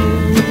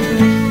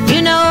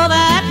 You know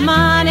that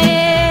money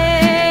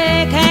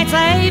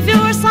save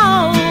your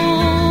soul.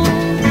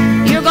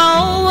 Your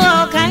gold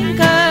will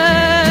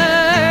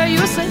canker,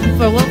 your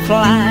silver will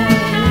fly,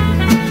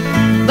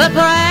 but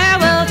prayer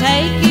will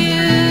take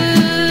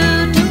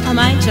you to a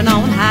mansion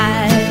on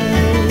high.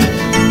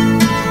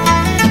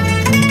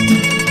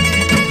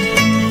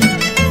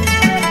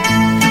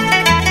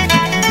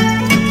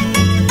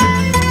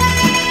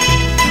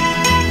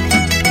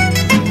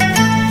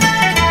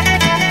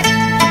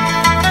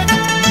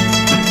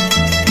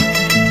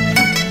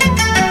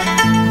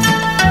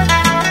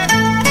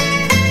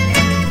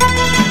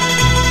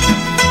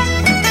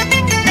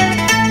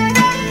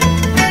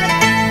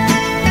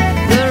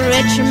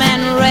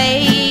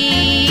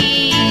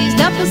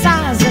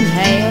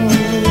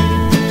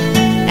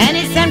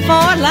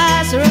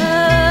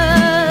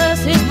 Lazarus,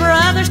 his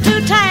brothers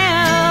to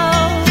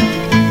tell,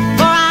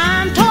 for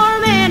I'm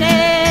tormented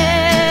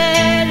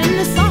in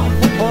this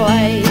awful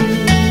place.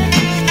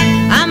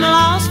 I'm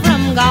lost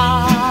from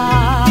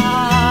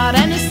God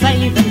and his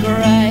saving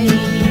grace.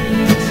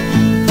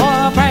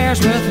 For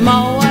prayer's worth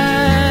more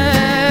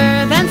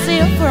than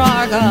silver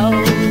or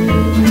gold.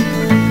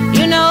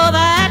 You know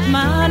that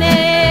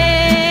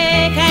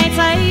money can't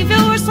save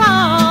your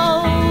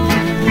soul.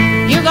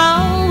 Your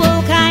gold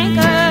will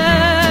canker,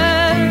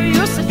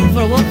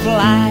 will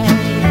fly,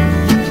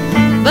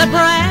 but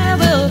prayer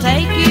will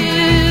take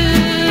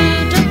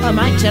you to a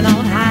mansion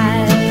on high.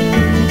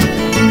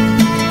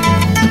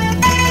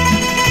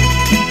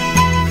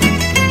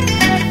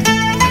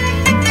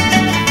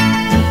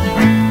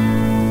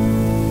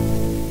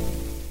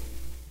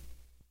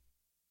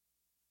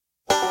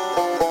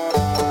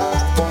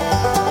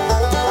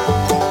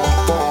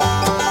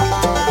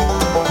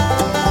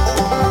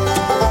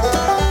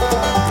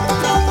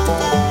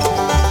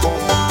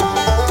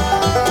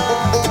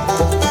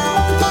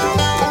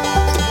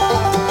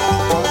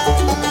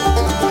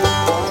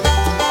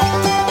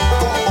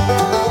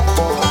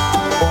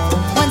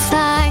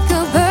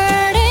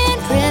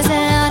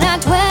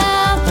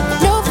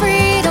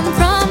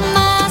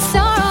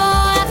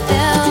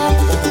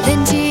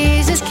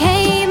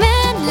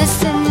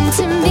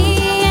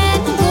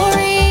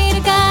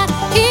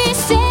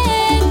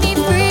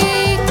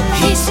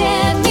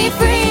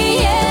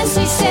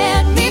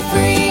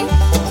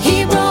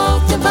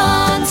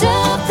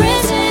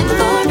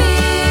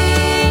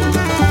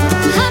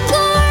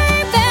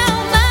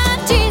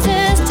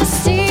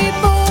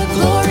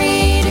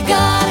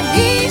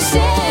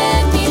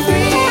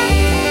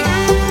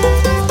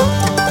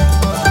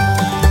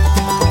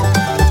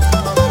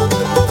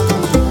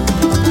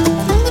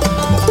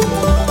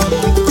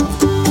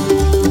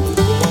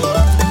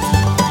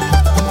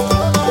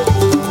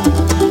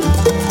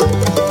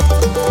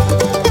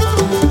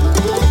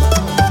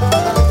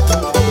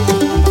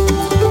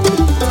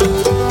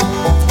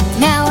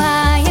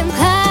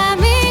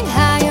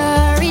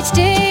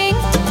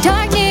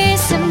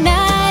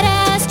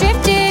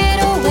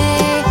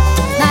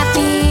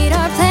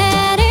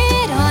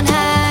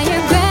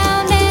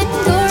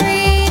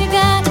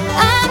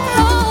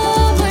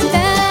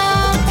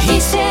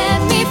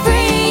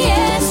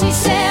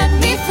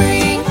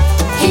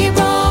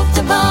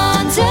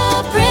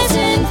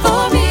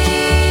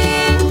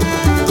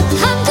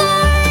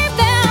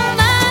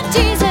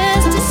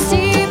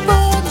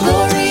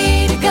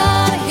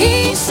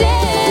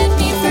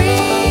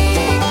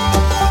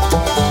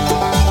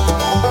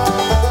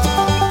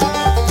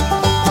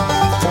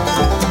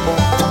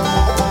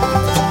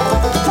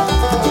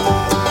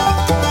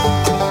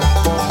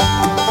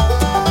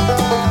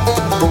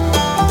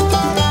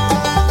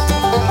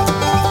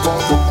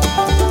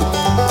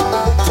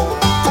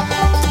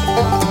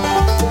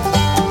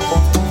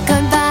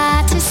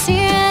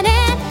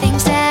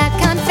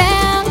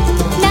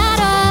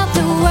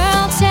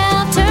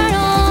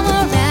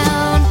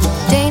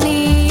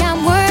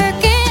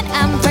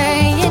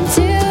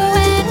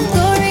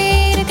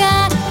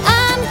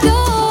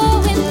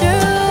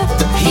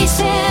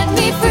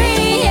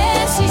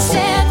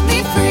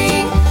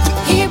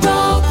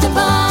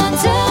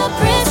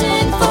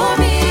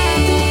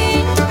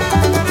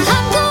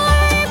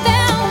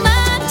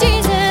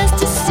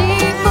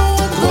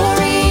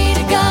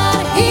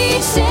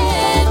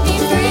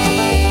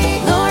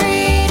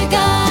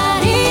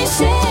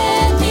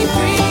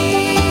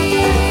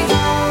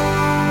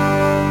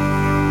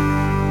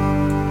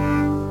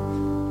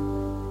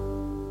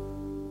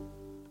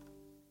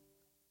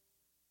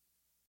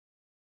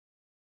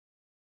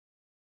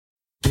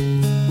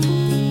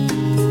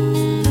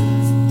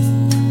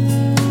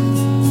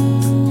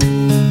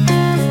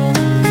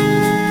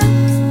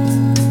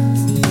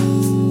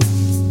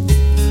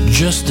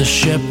 a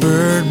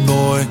shepherd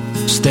boy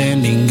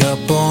standing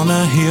up on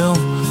a hill,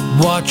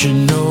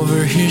 watching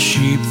over his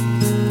sheep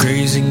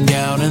grazing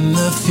out in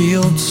the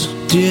fields.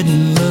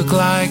 Didn't look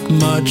like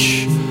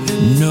much,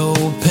 no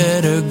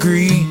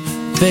pedigree,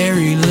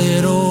 very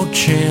little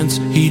chance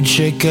he'd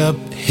shake up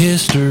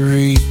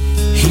history.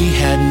 He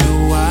had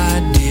no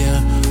idea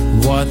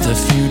what the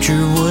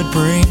future would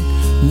bring.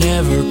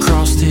 Never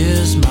crossed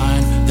his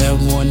mind that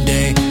one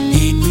day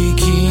he'd be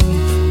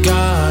king.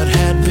 God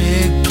had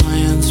big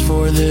plans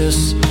for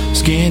this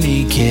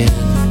skinny kid.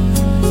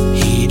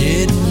 He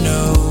didn't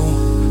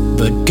know,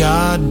 but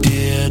God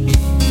did.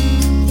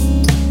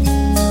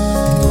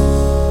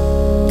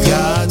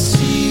 God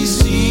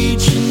sees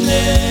each and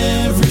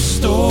every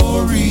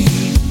story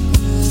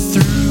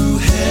through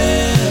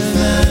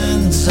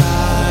heaven's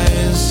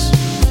eyes.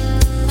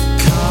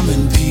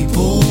 Common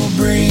people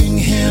bring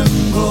him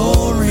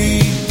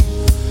glory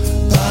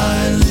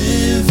by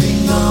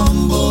living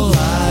humble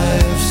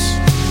lives.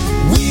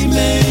 We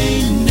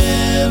may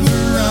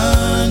never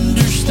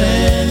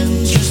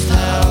understand just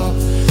how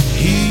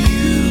he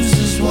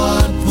uses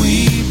what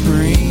we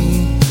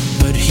bring,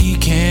 but he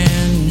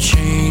can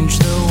change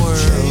the world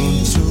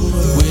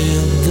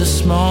with the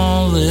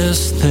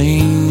smallest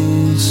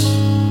things.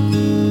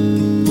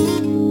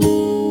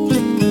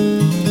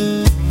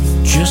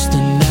 Just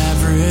an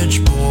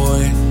average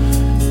boy,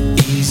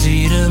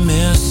 easy to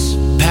miss.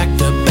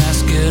 Packed a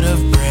basket of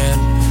bread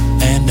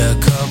and a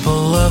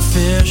couple of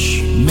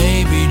fish,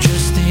 maybe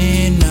just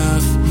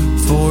enough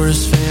for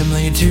his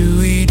family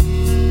to eat.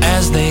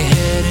 As they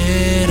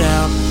headed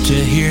out to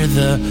hear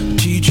the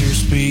teacher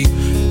speak,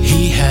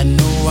 he had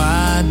no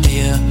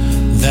idea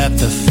that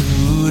the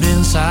food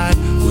inside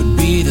would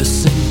be the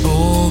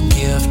simple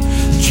gift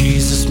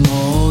Jesus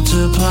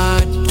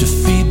multiplied to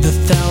feed the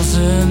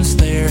thousands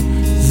there.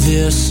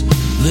 This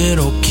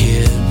little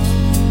kid,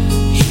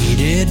 he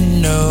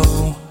didn't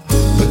know,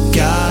 but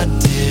God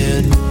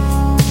did.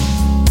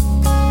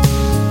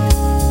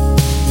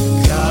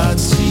 God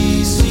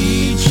sees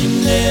each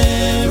and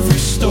every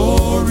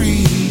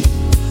story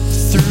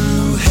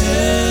through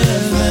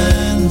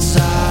heaven's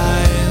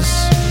eyes.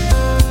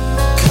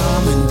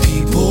 Common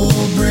people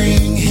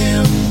bring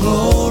him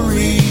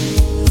glory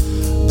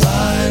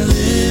by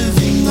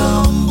living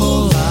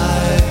humble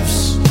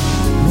lives.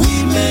 We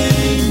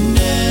may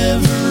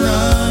never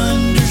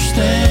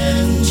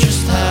understand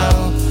just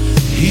how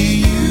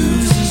he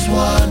uses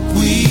what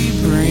we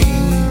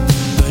bring,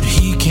 but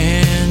he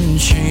can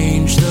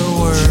change the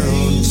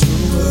world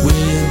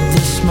with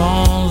the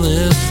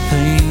smallest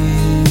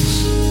things.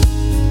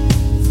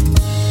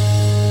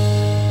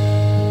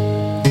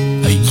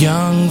 A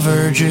young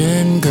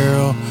virgin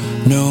girl,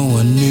 no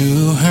one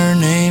knew her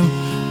name,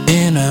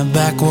 in a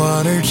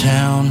backwater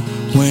town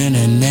when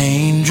an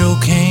angel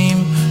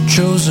came,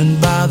 chosen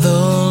by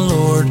the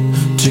Lord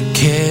to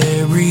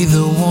carry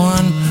the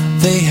one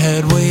they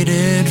had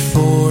waited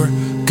for,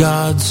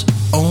 God's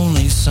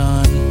only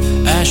son.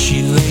 As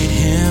she laid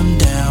him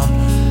down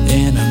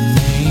in a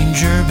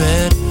manger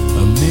bed,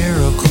 a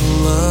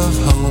miracle of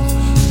hope,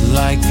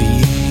 like the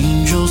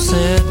angel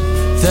said,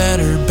 that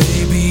her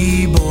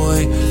baby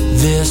boy,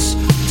 this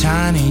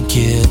tiny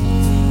kid,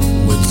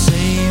 would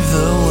save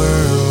the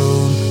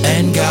world.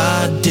 And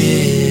God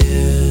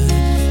did.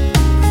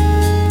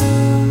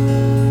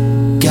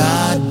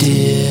 God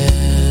did.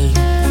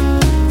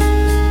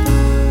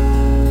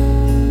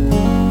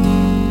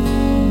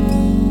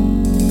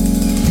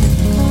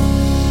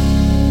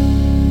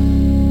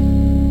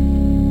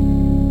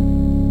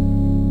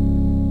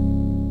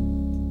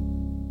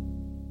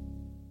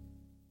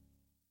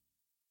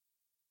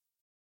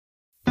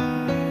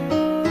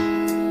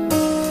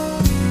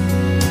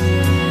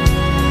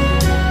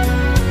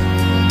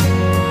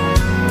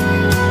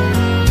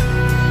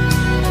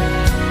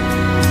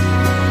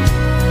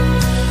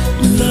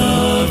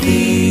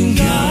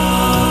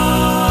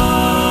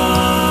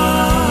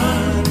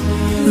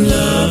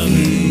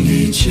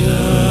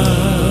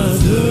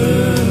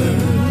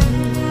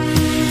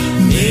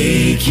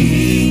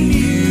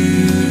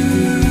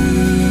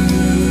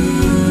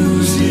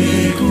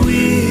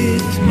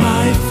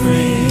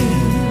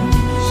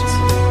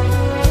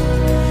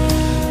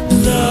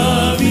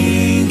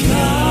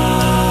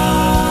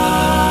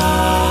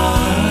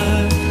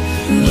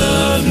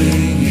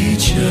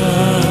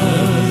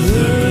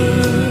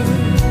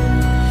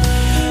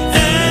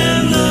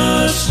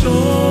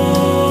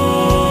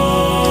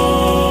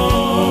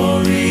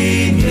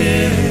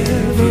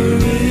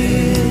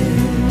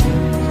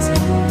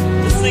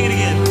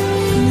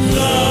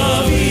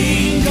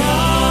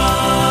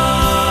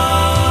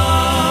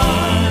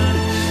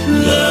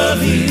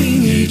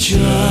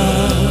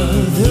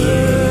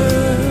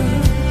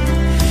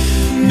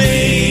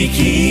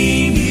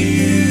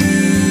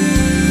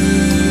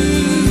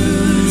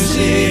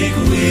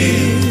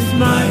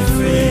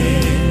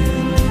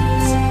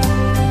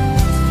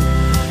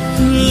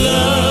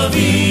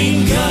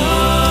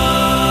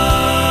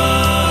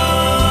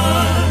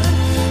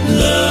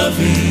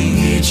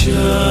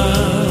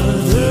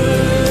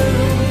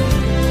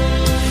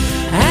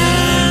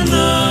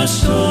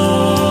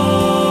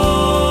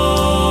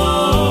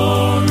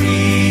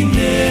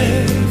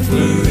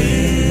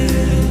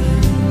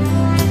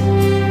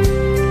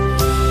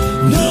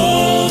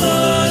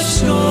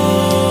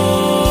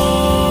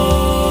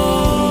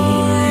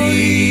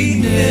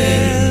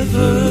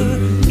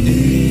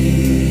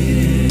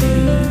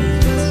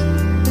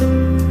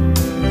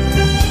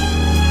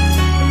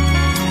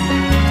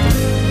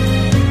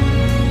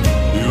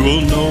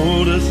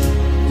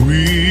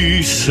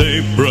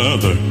 say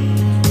brother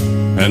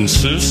and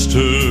sister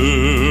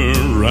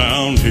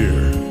round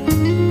here,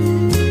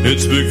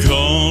 it's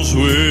because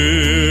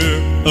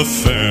we're a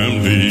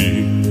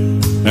family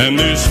and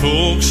these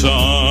folks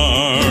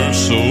are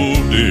so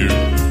dear.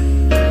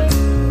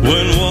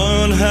 When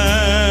one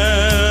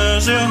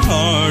has a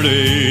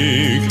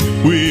heartache,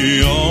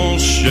 we all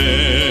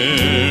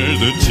share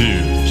the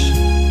tears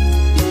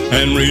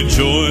and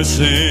rejoice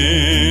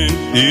in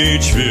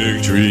each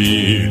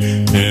victory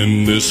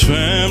in this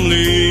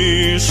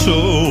family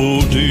so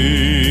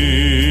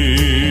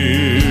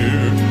dear.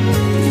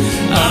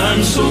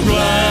 I'm so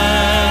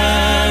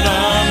glad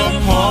I'm a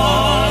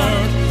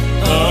part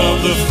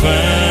of the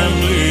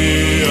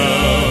family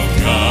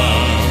of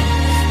God.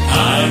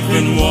 I've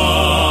been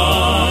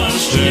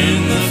washed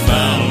in the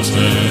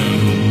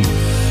fountain,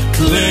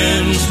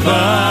 cleansed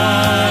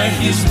by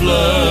His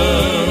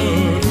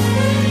blood,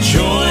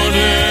 joined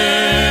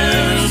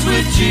heirs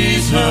with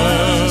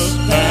Jesus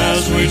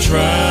as we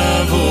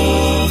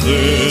travel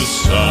this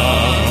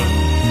side,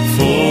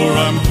 for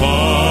I'm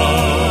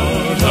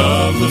part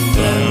of the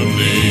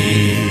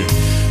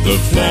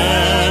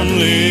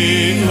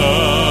family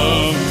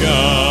of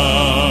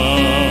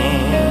God.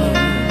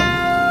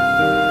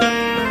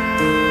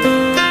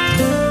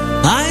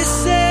 I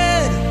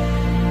said,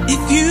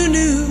 if you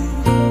knew,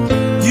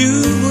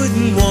 you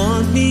wouldn't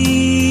want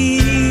me.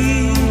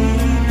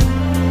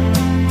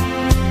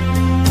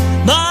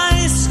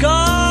 My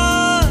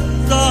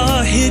scars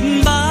are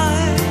hidden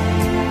by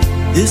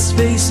this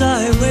face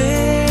I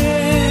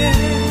wear.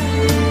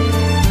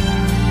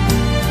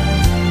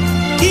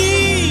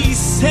 He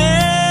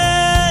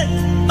said,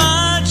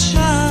 my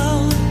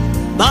child,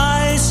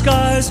 my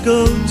scars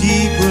go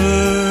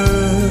deeper.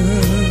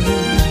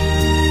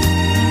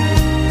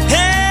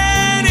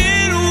 And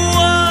it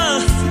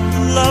was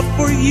love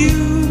for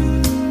you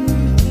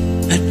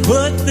that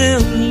put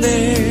them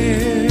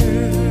there.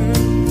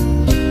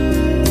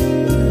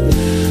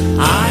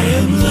 I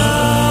am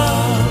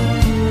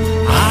loved,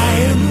 I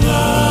am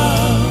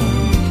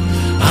loved,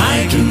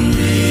 I can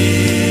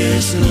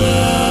risk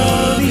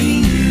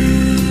loving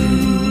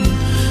you,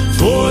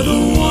 for the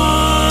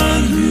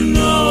one who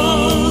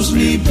knows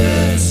me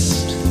best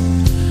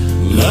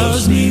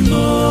loves me most.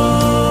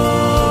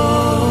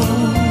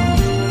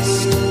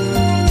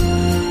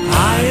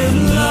 I am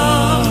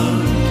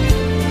loved,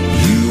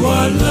 you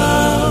are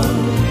loved,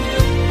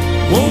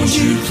 won't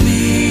you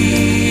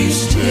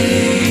please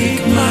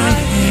take my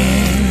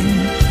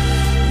hand?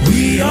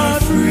 We are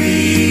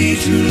free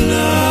to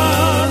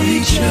love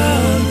each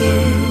other.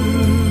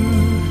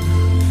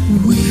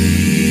 We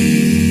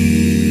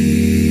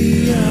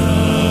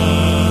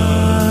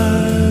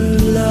are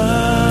loved.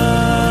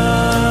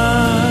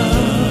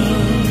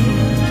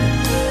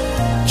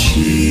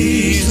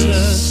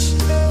 Jesus,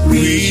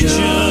 we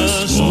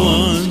just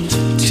want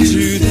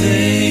to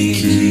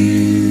thank you.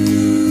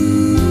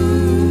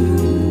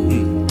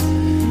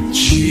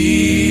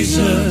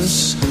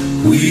 Jesus,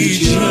 we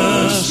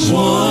just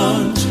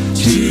want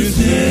to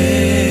thank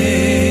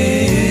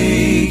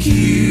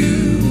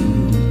you.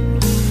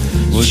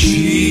 Well,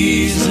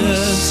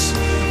 Jesus,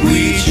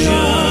 we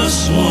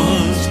just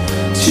want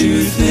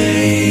to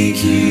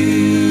thank you.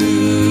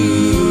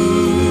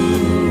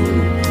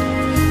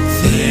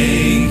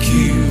 Thank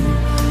you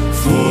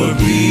for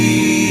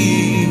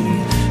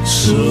being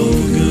so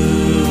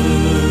good.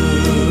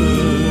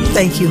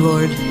 Thank you,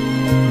 Lord.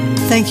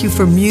 Thank you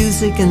for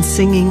music and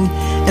singing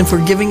and for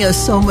giving us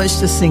so much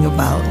to sing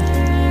about.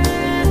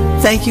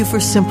 Thank you for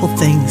simple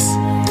things.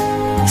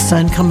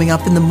 Sun coming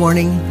up in the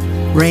morning,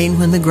 rain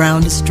when the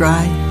ground is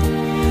dry,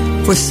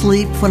 for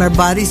sleep when our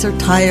bodies are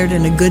tired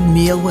and a good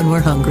meal when we're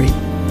hungry.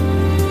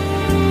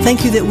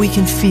 Thank you that we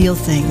can feel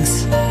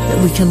things, that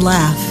we can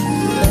laugh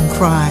and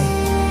cry.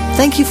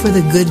 Thank you for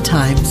the good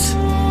times,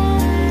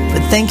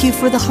 but thank you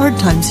for the hard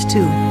times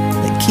too,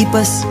 that keep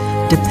us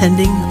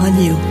depending on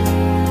you.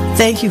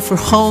 Thank you for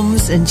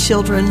homes and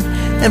children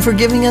and for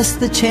giving us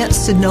the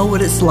chance to know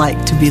what it's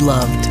like to be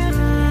loved.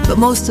 But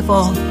most of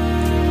all,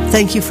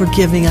 thank you for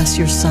giving us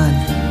your Son.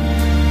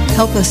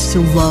 Help us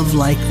to love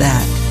like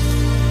that.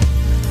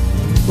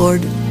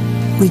 Lord,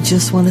 we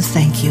just want to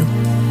thank you.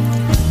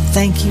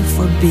 Thank you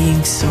for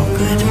being so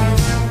good.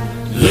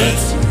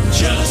 Let's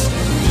just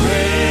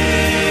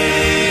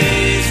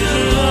praise the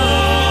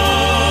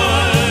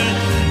Lord.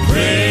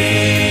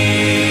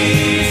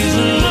 Praise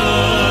the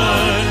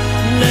Lord.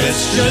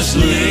 Let's just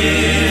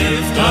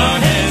lift our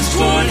hands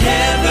toward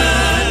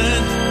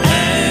heaven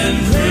and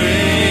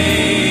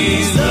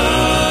praise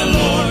the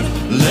Lord.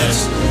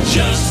 Let's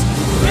just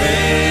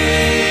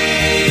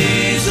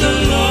praise the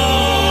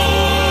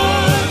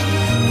Lord.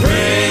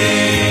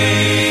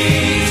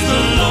 Praise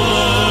the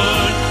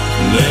Lord.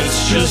 Let's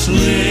just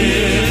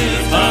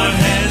lift our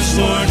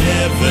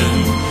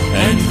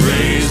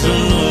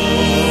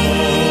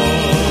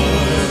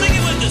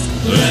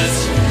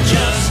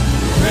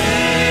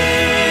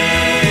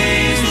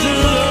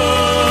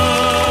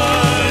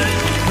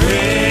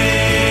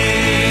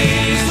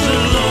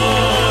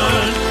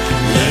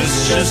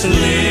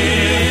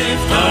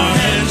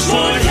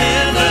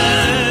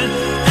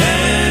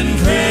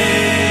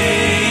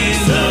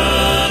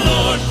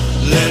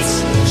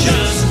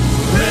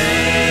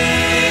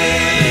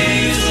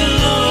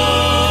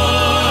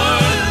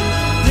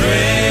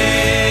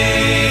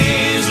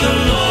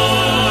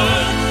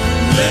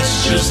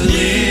just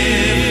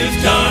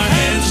lift our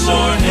hands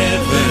toward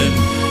heaven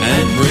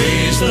and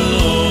praise the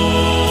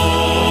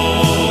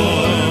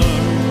Lord.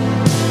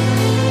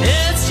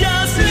 It's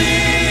just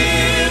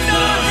lift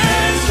our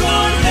hands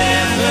toward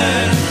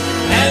heaven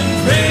and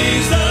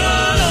praise the Lord.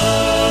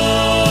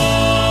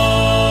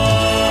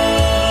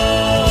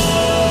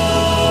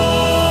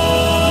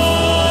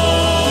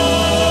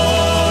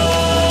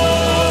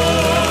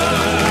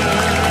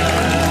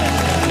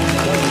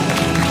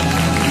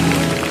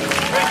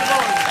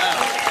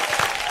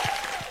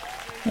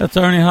 That's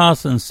Ernie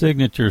Hossen's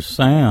signature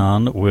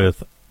sound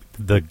with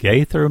the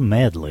Gaither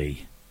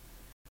Medley.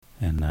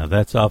 And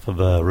that's off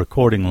of a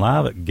recording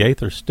live at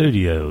Gaither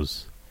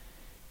Studios.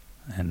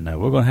 And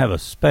we're going to have a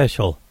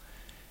special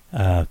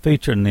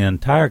featuring the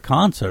entire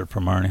concert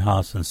from Ernie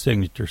Hossen's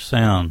signature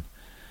sound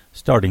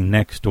starting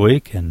next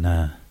week.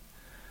 And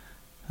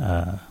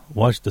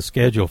watch the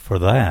schedule for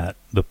that.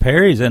 The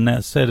Perrys in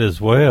that set as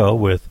well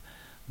with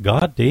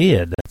God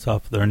Did. That's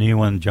off their new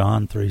one,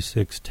 John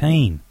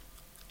 3:16.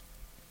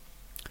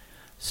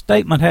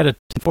 Statement had a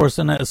for us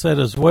in that set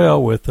as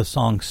well with the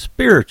song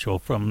Spiritual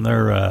from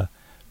their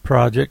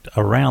project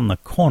Around the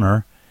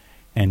Corner.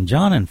 And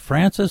John and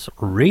Francis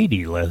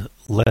Reedy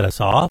led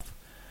us off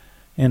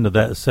into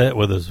that set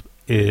with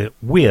A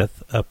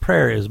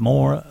Prayer Is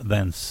More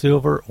Than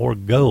Silver or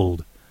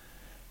Gold.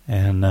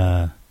 And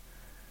I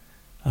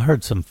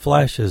heard some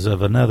flashes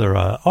of another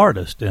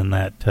artist in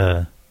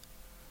that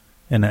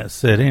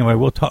set. Anyway,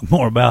 we'll talk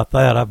more about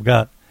that. I've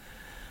got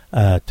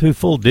 2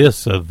 full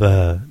discs of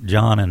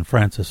John and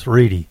Francis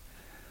Reedy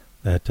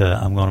that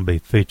I'm going to be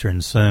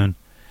featuring soon.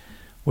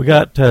 We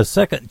got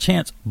Second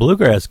Chance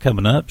Bluegrass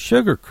coming up,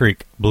 Sugar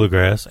Creek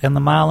Bluegrass, and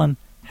the Milan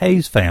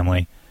Hayes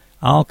family,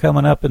 all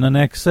coming up in the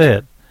next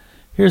set.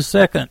 Here's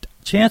Second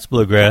Chance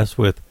Bluegrass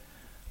with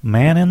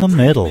Man in the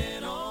Middle.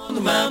 On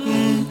the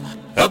mountain,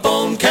 up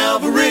on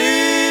Calvary,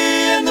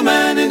 and the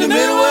man in the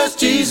middle was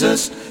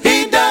Jesus.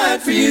 He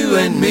died for you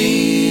and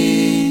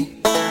me.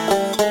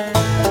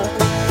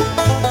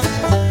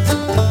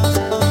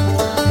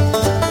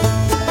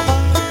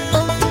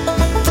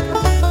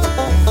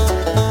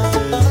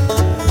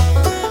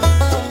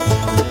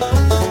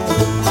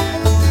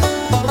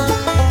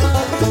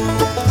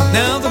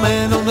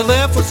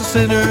 Was a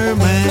sinner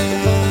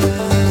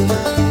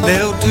man,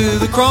 nailed to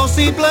the cross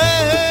he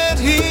bled.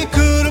 He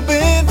could have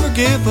been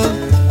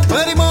forgiven,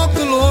 but he mocked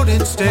the Lord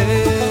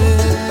instead.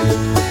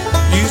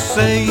 You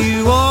say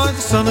you are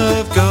the Son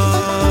of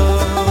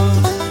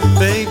God,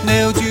 they've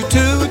nailed you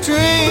to a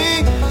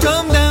tree.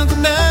 Come down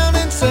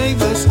and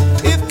save us,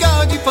 if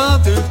God your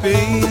Father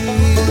be.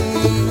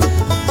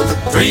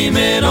 3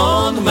 men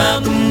on the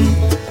mountain,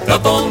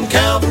 up on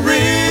Calvary,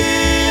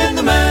 and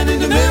the man in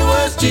the middle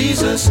was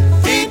Jesus.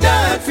 He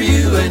died for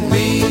you and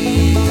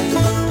me.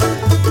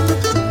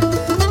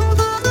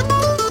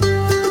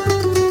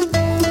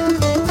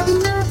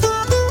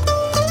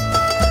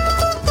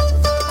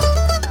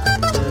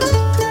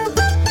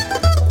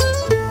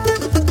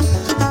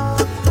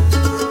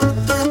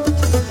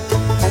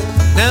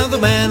 Now the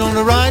man on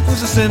the right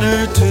was a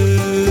sinner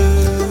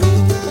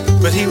too,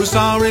 but he was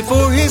sorry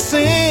for his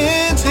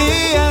sins.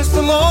 He asked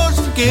the Lord's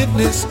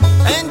forgiveness,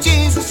 and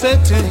Jesus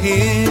said to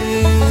him,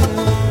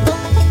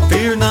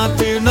 fear not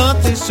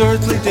this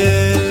earthly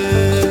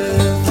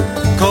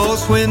death,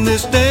 'cause when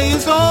this day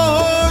is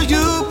o'er,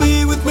 you'll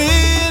be with me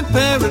in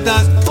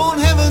paradise on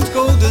heaven's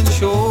golden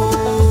shore.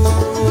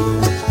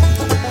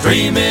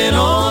 3 men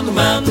on the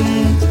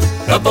mountain,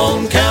 up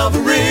on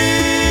Calvary,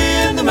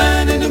 and the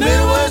man in the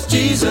middle was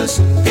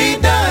Jesus. He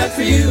died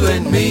for you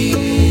and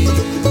me.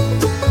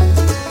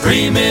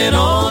 3 men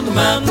on the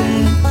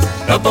mountain,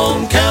 up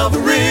on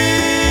Calvary,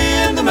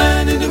 and the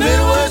man in the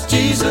middle was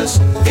Jesus.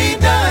 He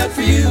died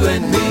for you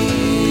and me.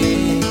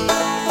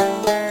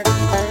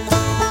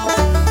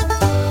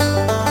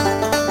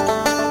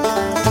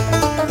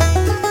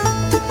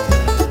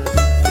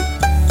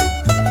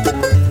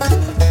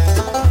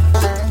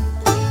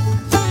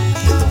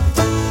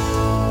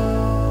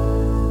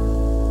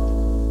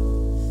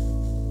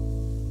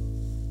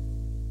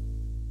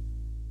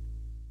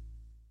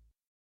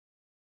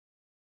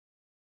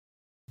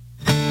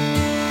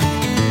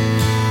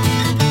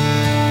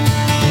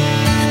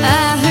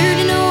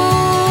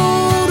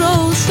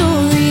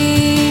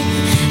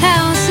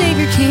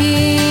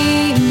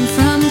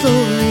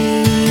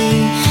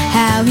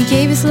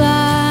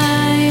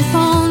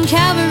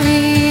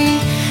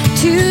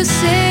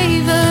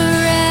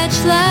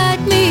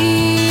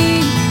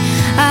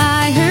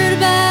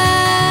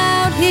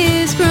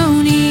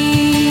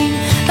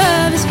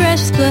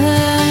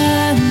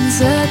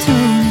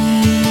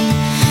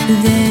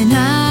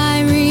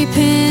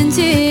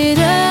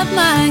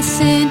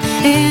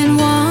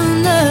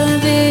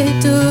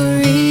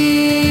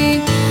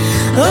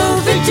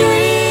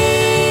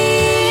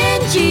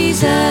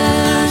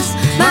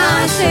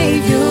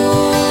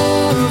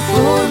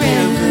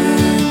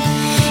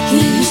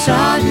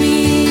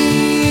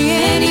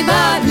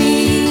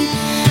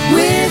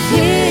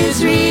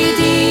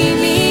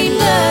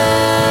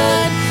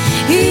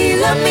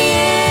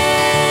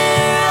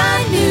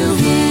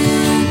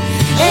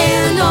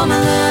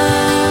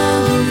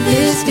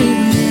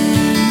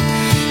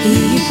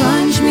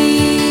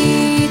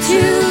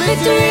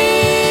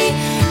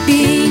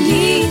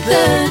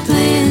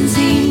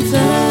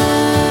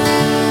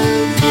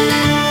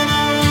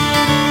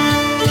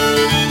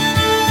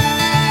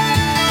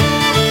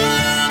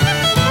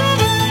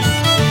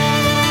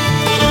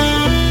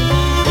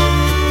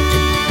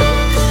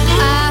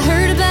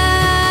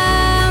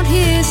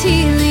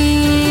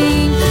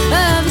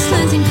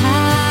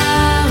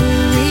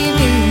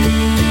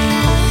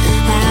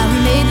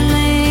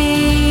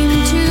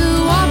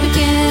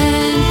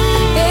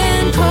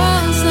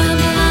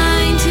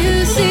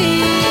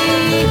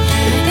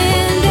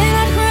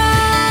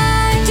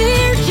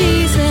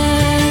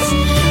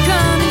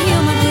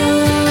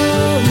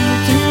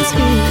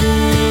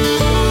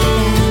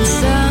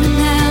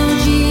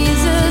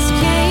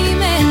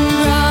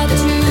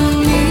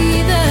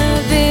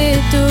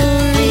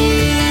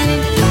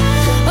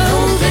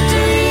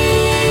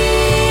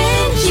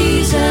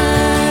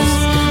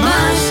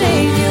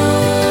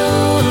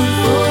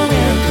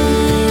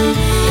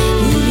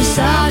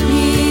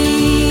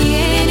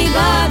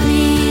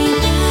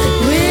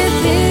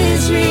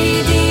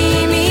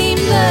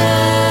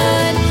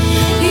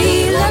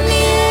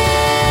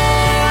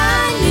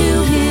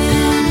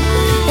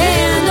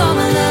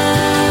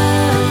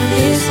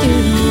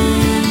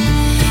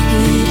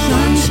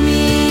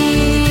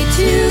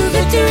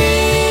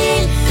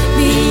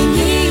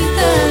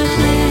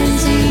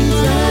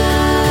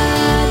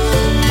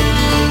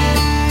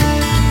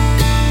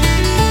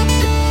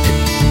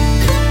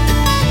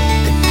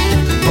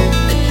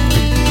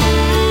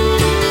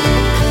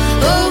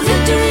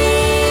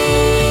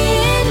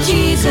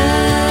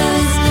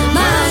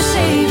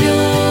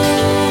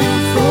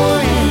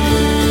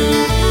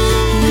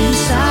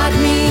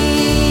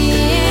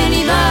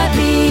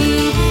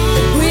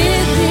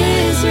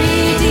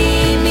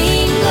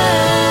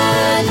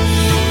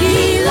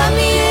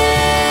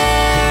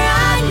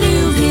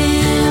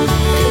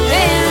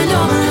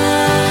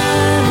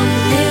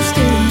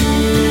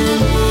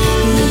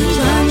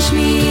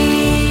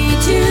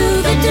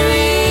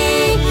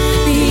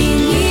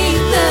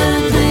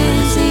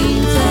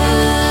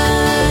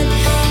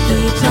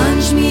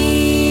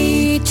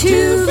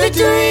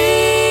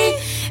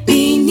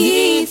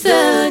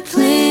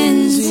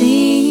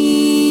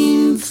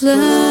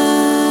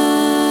 flood.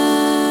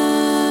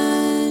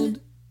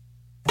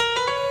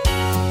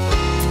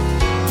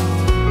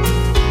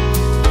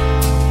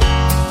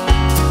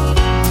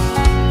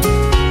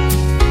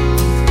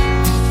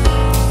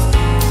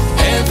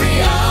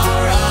 Every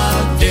hour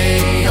of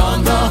day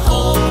on the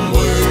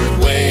homeward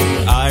way,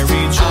 I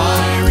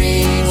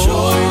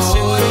rejoice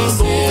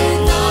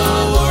in the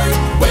Lord.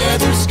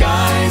 Whether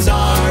skies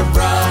are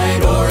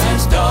bright or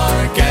as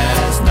dark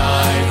as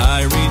night,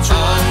 I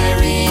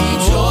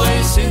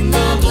rejoice in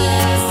the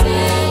blessed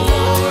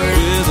Lord.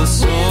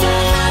 With a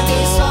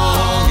happy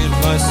song in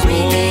my soul,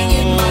 ringing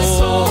in my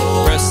soul,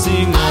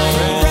 pressing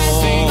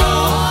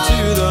on to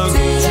the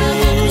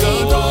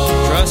goal,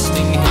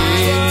 trusting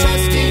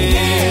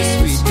His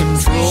sweet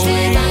control.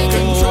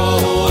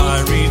 I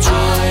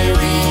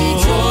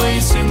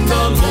rejoice in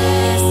the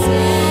blessed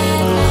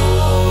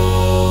Lord.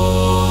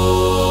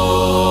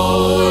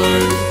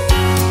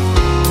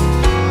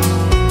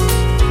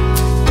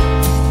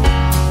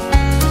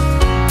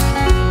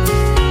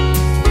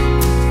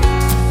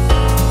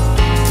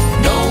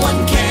 No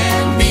one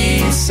can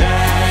be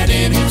sad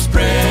in His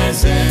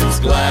presence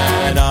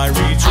glad. I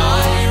rejoice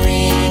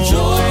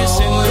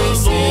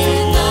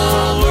in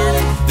the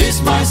Lord.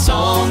 This my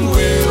song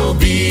will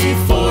be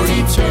for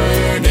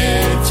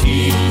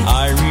eternity.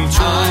 I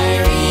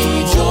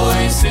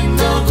rejoice in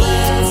the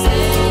blessed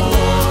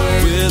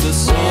Lord. With a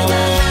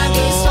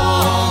happy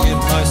song in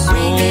my soul,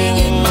 ringing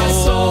in my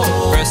soul,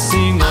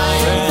 pressing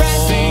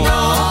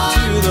on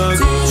to the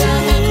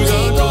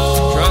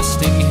goal,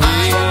 trusting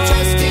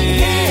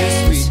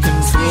His sweet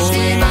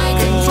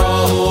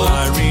control. I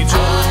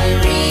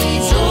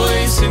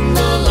rejoice in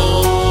the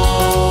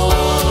Lord.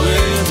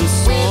 With a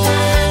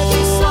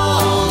happy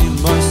song in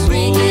my soul,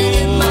 ringing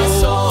in my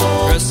soul,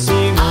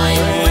 pressing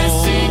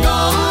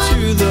on to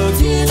the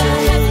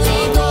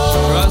goal,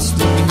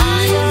 trusting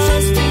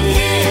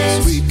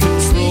His sweet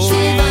control.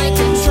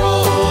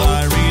 I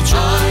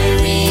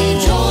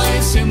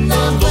rejoice in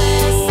the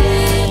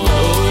blessed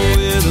Lord.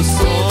 With a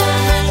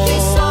happy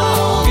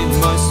song in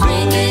my soul,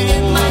 ringing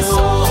in my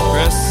soul,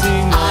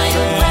 pressing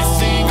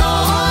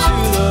on to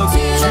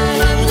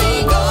the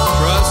goal,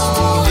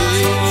 trusting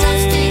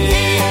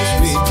His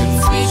sweet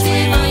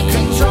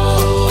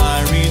control.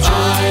 I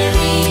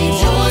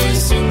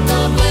rejoice in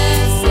the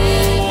blessed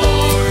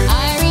Lord.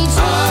 I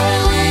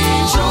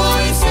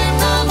rejoice in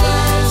the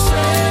blessed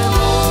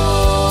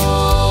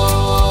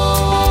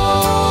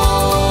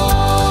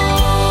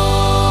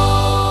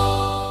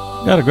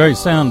Lord. Got a great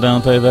sound,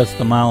 don't they? That's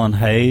the Mylan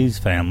Hayes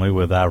family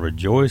with I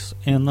Rejoice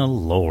in the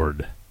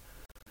Lord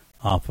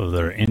off of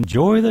their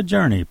Enjoy the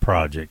Journey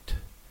project.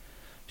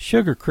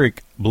 Sugar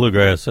Creek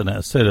Bluegrass in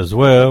that set as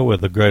well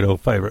with the great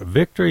old favorite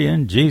Victory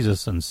in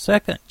Jesus, and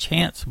Second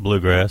Chance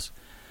Bluegrass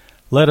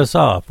led us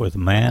off with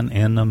Man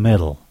in the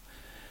Middle.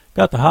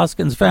 Got the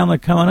Hoskins family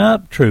coming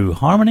up, True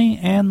Harmony,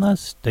 and the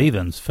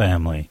Stevens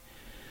family.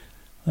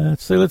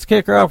 Let's see, let's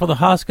kick her off with the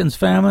Hoskins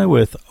family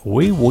with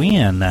We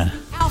Win.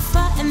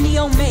 Alpha and the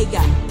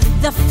Omega,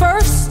 the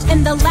first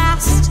and the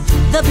last,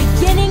 the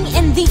beginning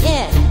and the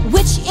end,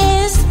 which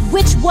is,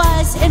 which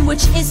was, and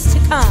which is to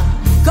come.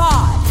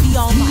 God the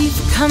Almighty.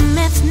 He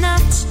cometh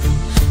not,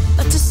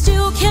 but to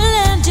steal, kill,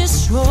 and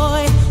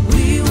destroy.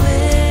 We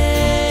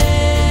win.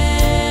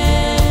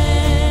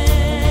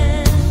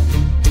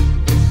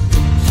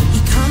 He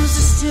comes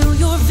to steal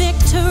your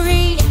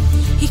victory.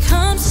 He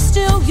comes to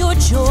steal your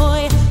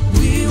joy.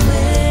 We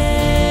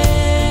win.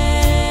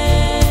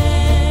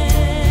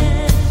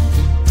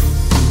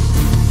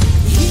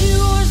 He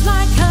roars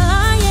like a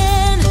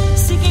lion,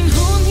 seeking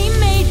whom he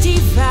may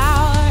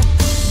devour.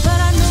 But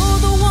I know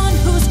the one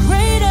who's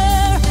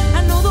greater.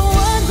 I know the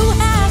one who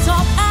has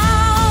all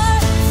power.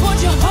 For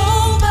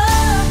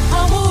Jehovah,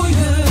 our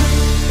warrior,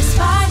 is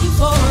fighting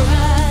for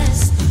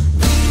us.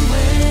 We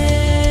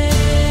win.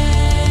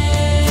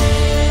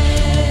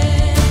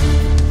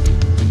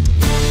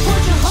 For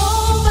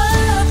Jehovah,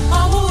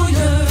 our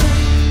warrior,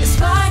 is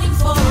fighting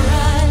for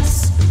us.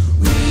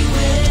 We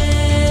win.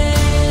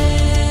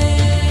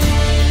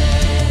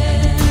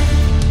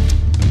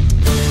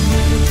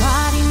 Your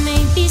body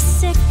may be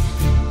sick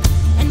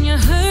and you're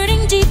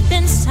hurting deep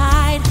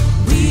inside.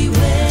 We win.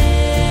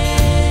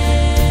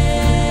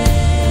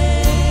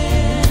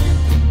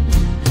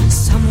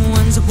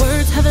 Someone's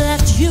words have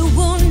left you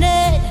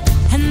wounded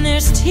and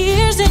there's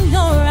tears in your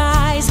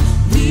eyes.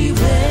 We win.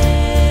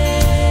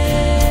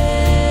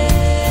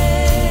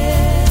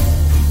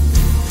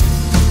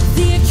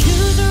 The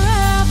accuser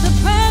of the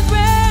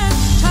brethren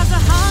tries to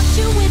haunt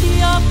you with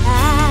your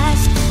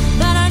past,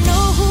 but I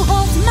know who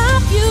holds my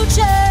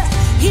future.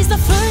 He's the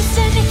first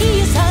and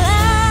he's the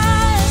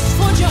last.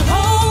 For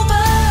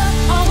Jehovah,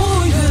 our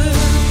warrior,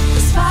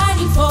 is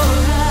fighting for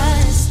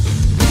us.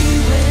 We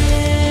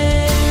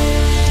win.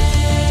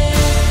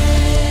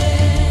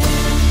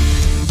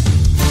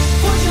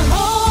 For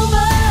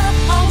Jehovah,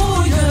 our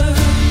warrior,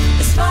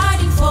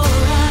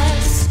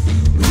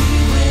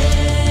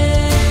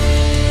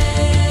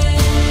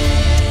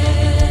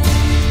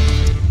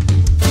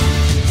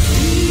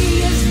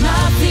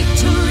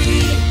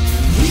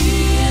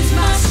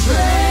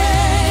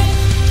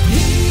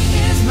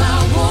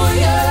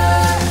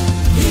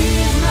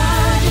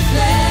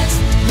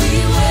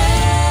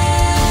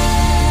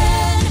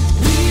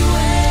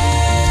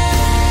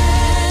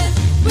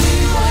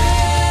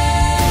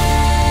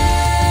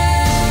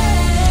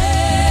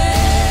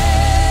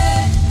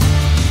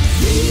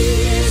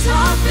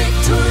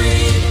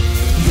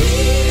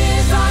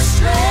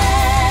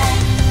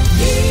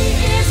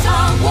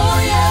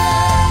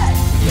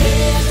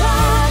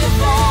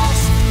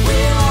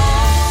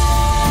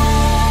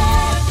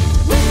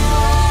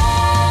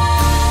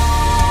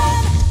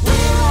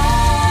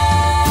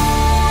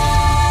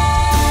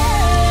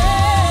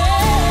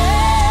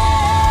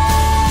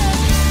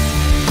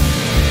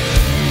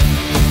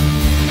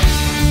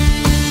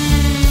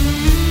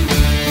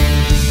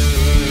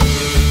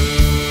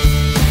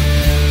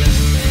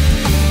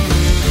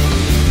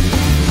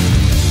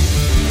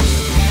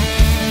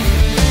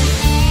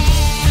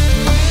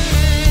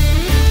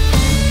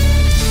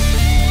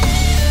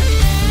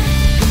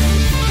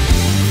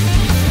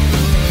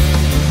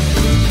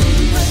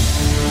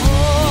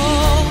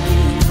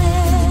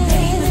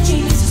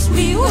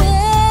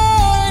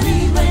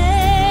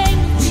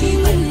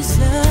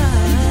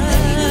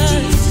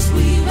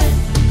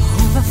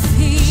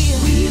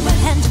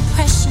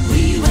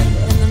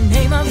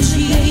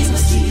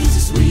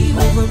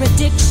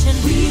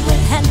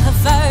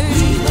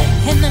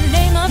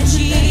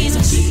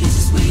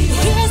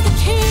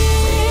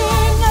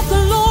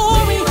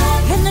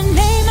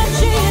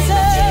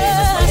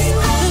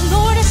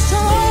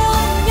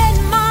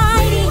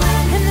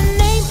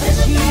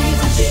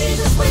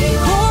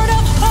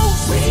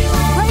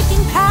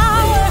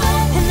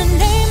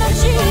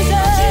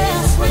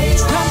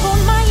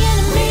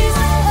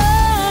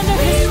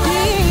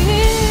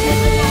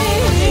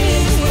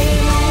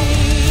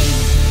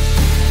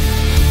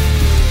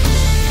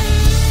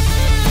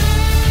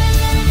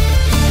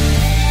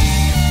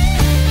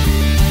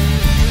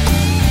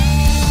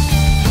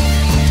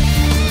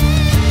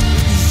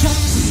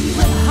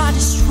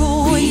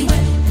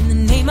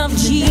 of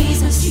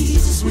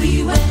Jesus,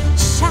 we will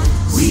shout.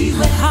 We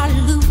will are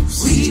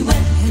loose. We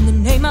will in the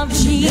name of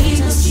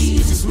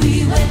Jesus,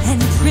 we will.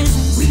 And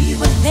prisons, we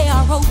will. They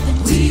are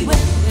open. We will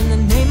in the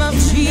name of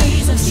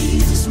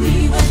Jesus,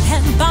 we will.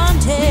 And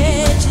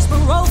bondage is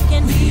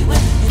broken. We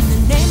will in the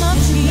name of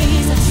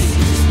Jesus.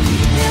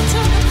 Nailed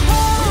to the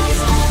cross,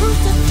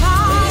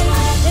 crucified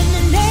in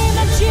the name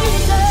of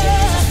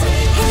Jesus.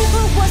 He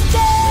who was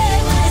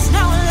dead is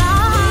now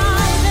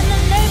alive in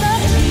the name of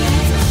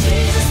Jesus.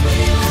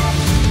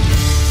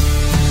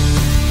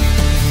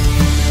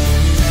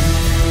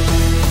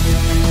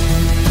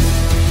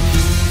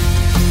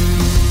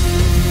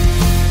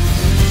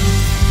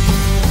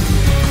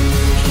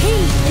 He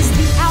is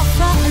the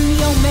Alpha and the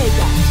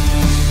Omega,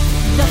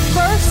 the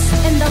first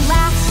and the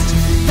last,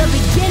 the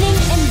beginning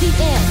and the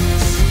end,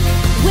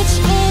 which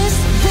is,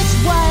 which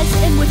was,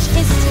 and which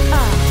is to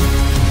come.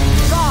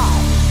 God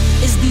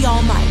is the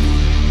Almighty.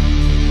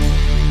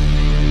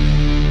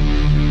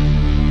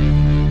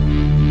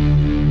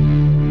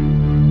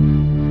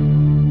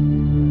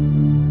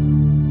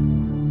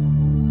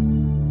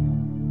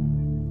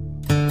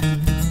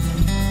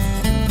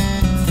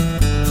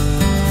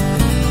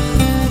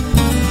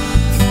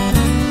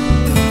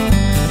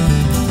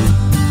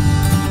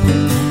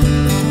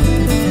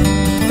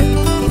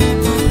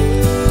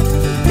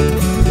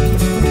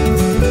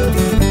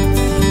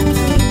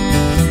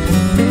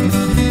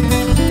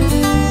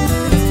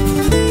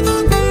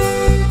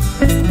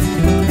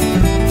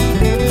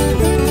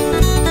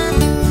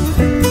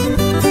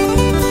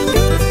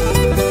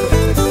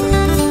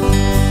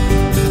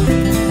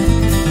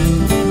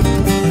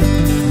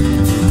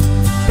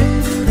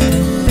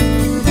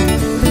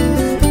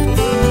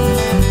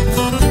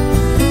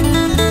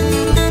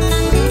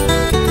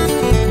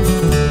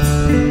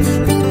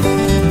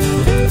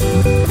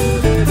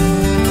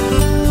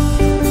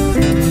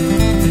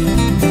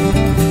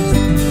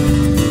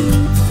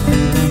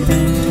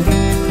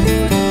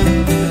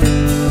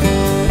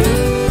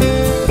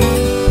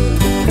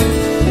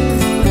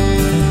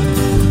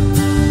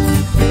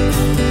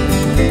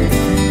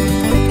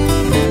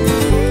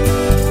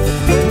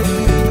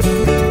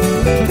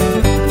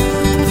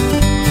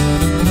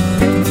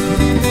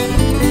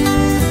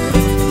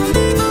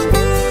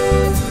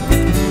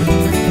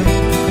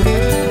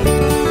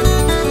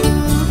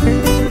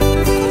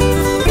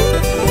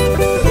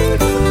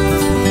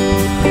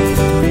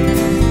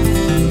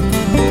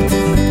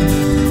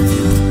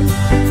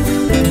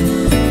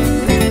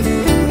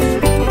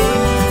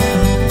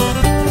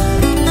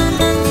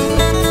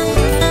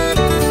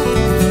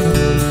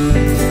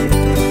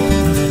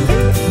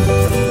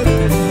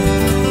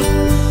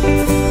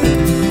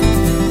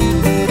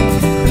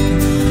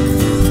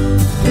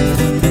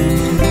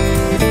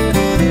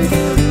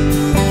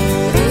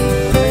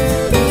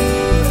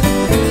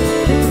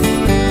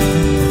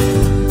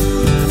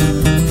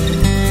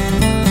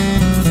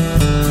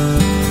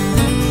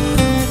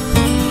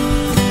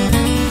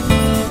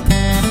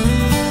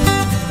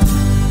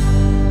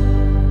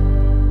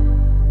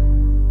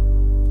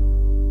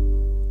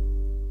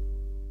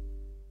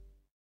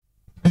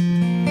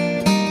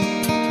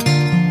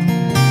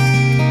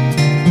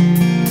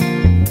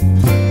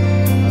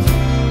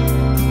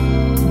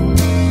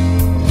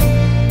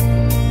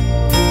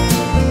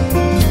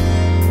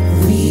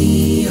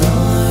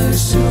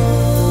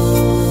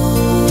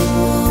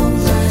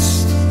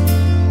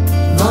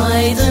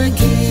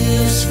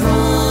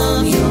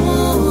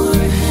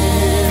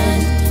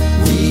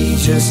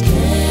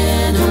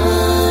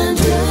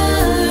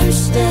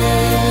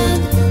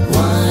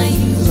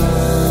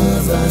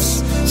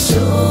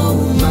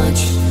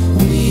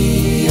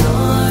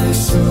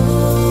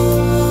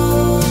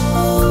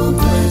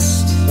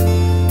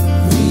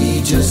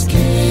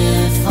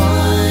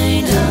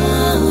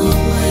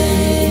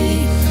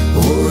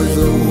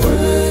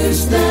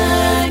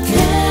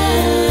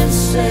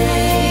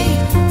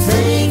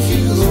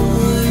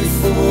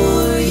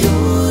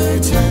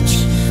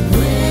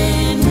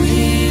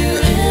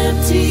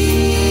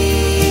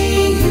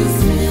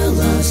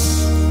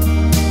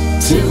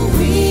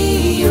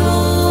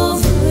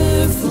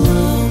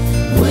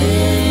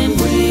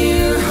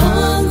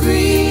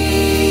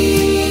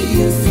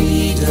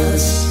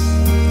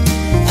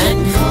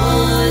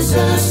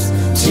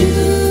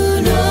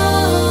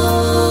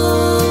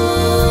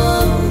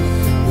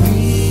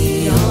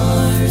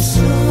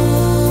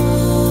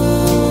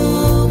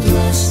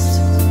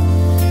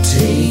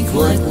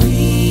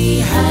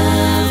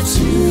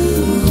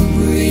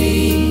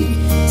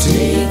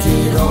 Take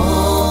it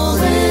all,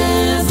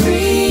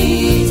 everything.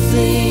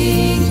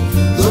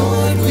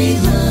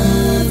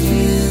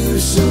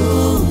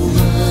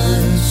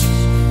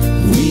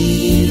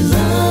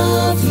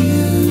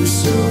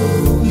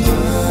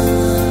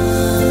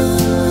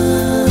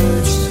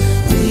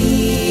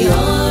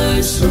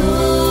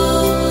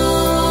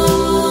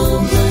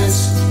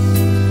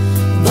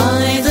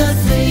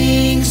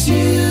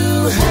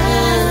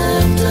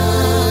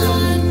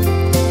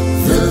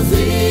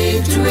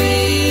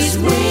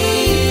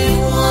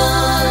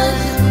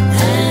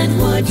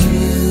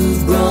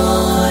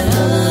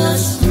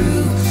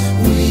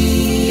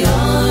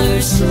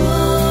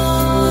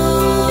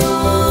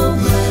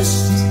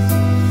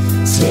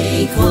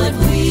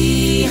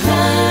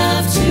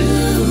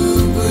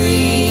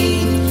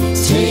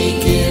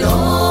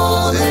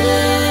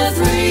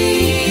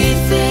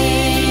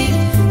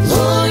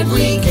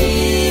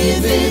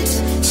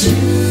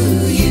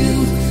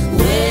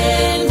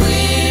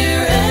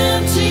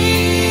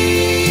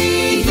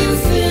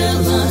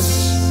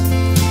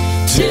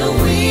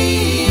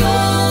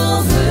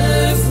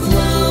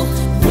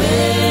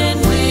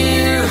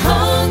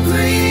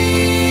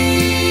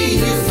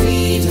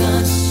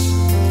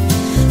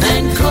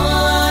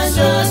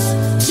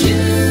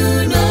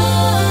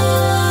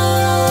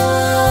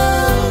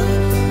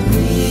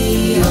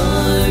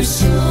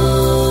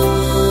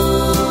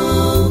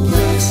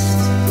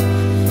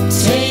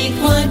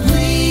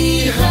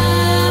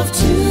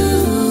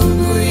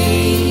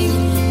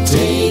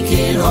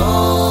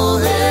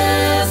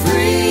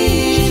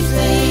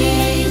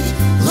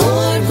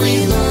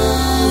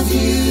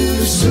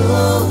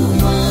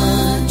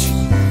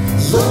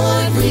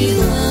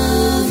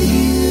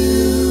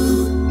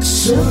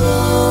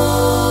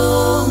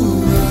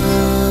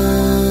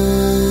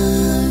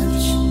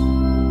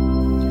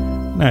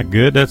 that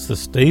good? That's the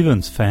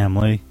Stevens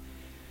family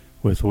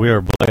with We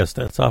Are Blessed.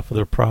 That's off of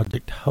their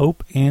project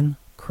Hope in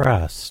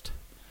Christ.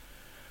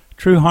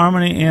 True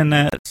Harmony in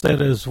that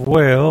set as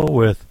well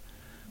with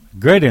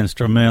great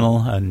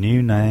instrumental, A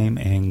New Name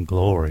and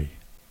Glory.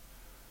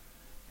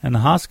 And the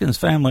Hoskins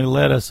family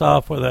led us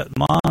off with that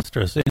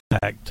monstrous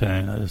impact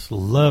tune. I just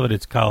love it.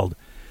 It's called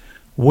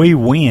We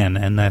Win,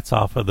 and that's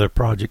off of their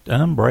project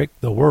Unbreak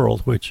the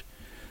World, which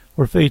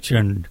we're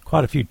featuring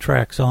quite a few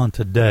tracks on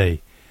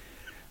today.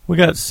 We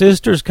got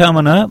Sisters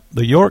coming up,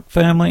 the York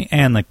family,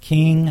 and the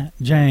King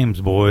James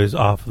Boys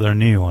off their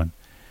new one.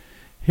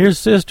 Here's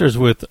Sisters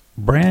with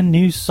Brand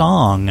New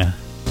Song.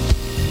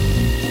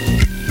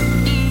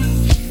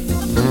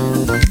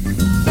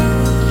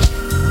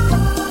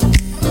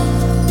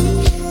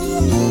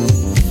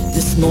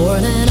 This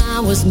morning I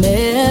was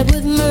met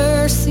with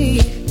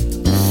mercy,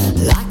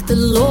 like the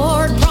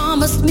Lord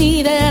promised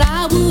me that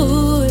I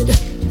would.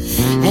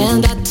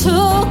 And I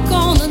took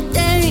on the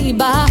day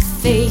by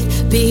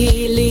faith,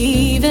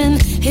 believing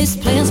His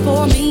plans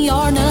for me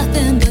are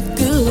nothing but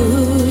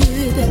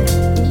good.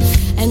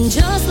 And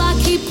just like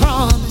He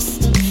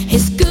promised,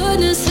 His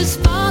goodness has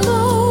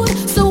followed.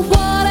 So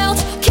what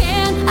else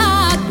can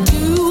I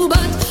do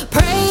but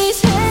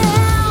praise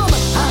Him?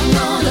 I'm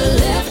gonna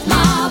lift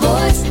my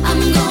voice,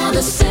 I'm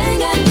gonna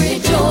sing and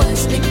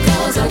rejoice,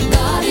 because our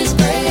God is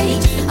great.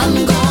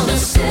 I'm gonna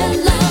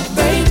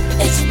celebrate,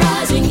 it's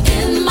rising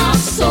in my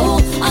soul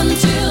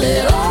until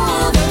it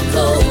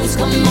overflows.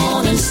 Come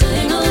on and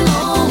sing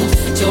along,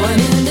 join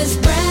in this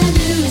brand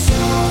new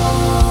song.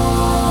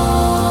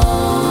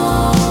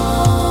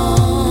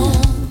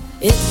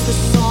 It's the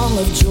song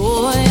of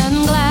joy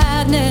and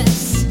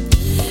gladness,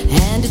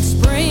 and it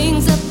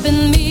springs up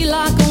in me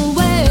like a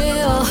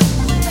well.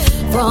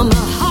 From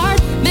a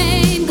heart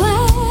made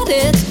glad,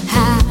 it's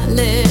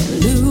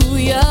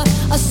hallelujah,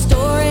 a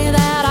story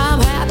that I'm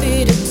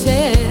happy to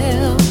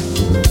tell.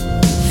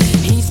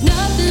 He's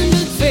nothing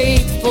but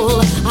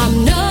faithful,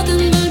 I'm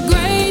nothing but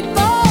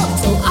grateful,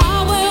 so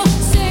I will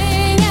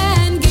sing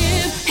and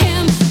give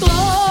Him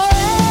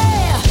glory.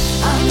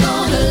 I'm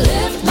gonna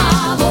lift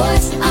my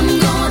voice, I'm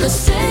gonna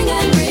sing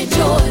and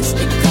rejoice,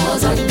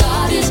 because our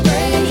God is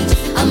great.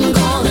 I'm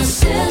gonna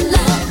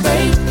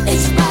celebrate,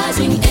 it's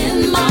rising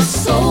in my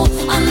soul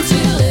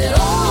until it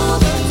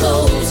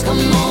overflows.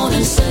 Come on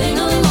and sing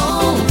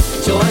along,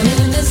 join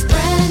in this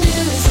brand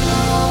new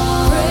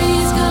song.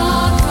 Praise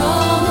God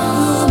from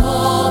whom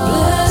all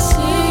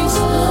blessings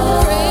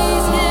flow.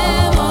 Praise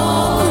Him,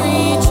 all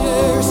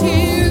creatures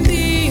here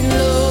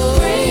below.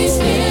 Praise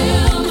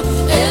Him,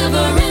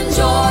 ever in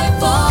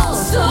joyful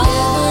song.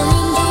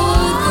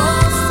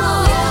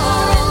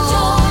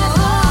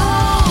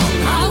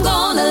 I'm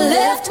gonna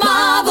lift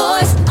my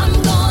voice, I'm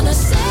gonna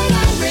sing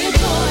and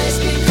rejoice,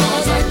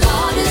 because our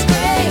God is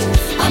great.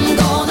 I'm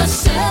gonna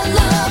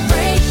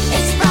celebrate,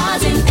 it's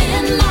rising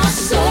in my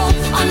soul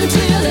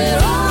until it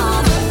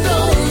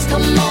overflows.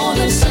 Come on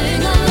and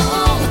sing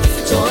along,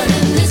 join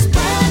in this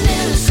brand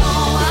new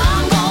song.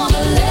 I'm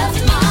gonna lift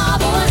my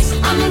voice,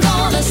 I'm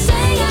gonna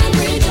sing and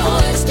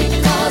rejoice,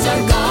 because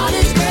our God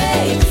is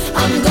great.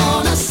 I'm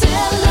gonna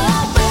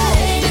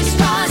celebrate, it's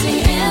rising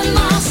in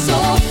my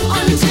soul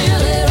until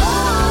it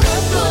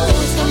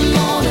overflows. Come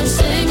on and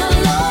sing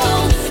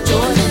along,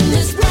 join in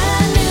this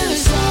brand new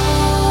song.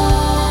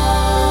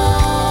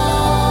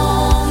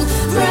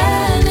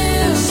 Brand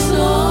new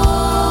song.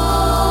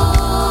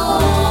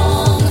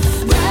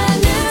 Brand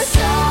new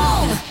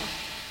song.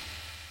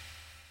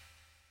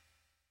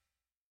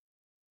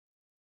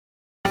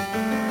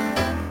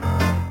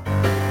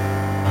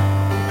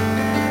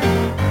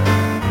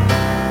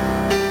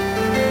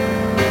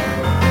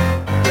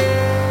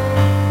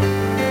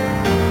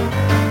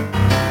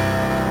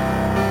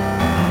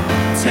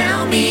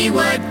 Tell me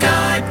what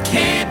God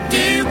can't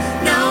do.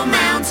 No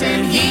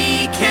mountain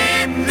He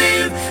can't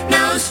move.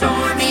 No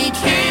storm He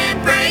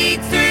can't break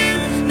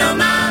through. No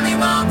mountain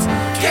won't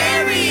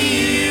carry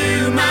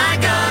you. My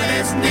God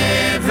has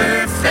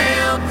never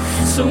failed.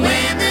 So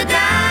when the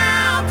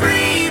doubt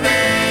prevails,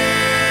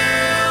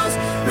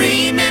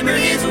 remember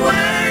His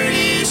word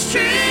is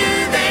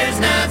true. There's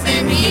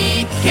nothing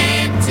He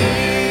can't do.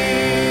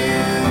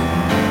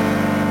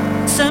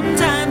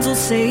 Sometimes old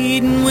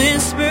Satan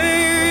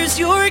whispers,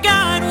 your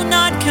God will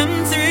not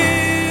come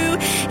through.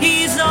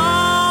 He's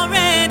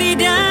already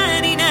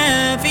done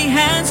enough. He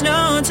has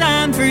no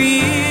time for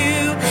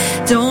you.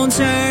 Don't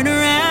turn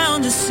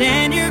around, just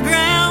stand your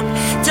ground.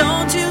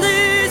 Don't you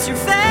lose your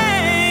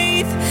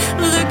faith.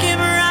 Look Him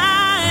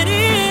right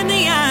in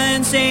the eye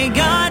and say,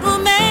 God will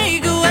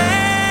make a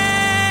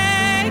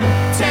way.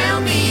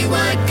 Tell me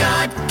what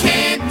God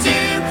can't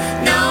do.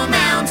 No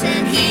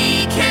mountain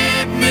He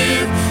can't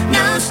move.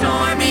 No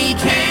storm He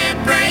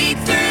can't break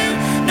through.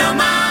 No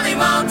mile He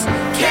won't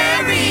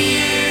carry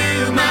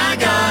you. My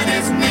God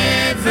has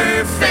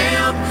never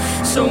failed.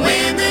 So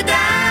when the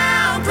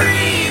doubt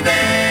prevails,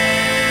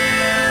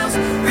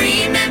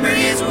 remember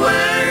His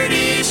word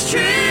is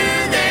true.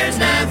 There's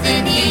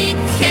nothing He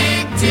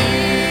can't do.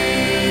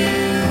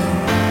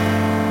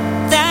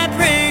 That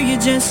prayer you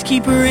just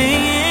keep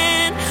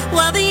praying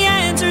while the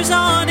answer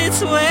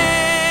this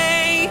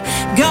way.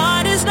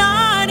 God is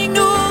not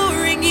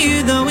ignoring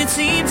you, though it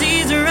seems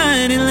He's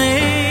running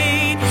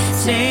late.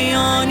 Stay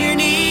on your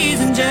knees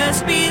and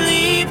just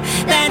believe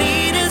that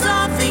He does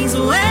all things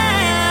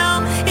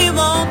well. It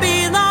won't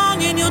be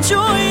long and you'll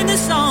join the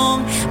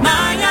song.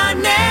 My God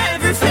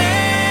never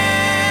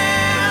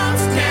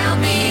fails. Tell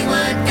me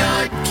what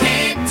God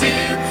can't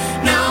do.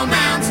 No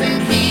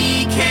mountain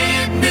He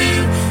can't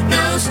move.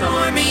 No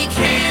storm He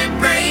can't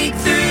break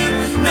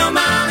through. No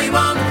mile He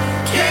won't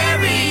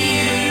carry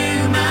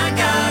you. My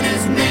God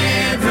has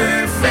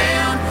never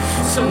failed.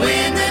 So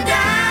when the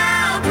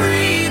doubt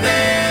prevails,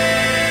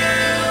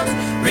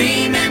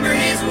 remember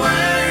His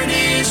word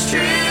is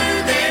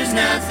true. There's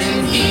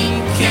nothing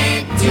He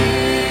can't do.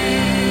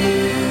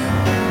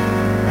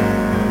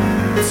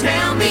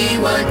 Tell me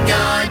what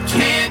God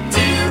can't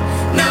do.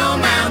 No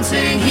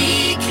mountain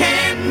He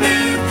can't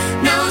move.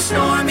 No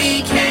storm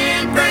He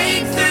can't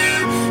break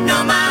through.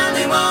 No mile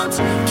He won't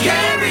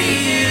carry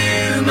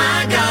you.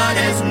 My God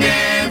has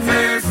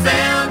never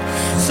failed.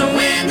 So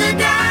when the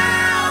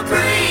doubt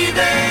prevails,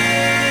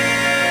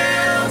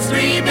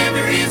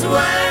 remember His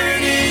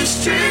word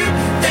is true.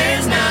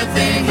 There's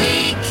nothing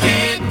He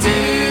can't do.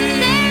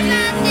 There's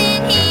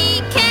nothing He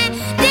can't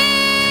do.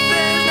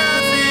 There's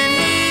nothing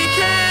He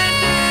can't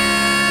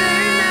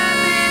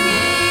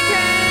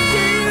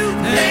do.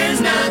 There's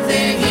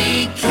nothing He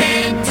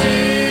can't do.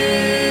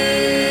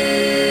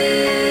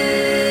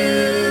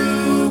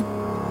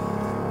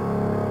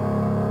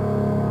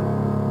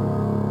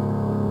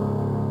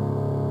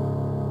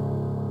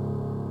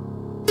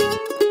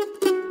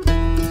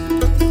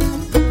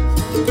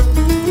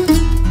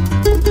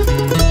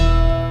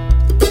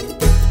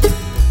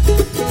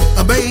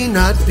 I may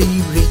not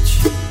be rich,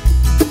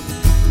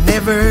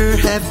 never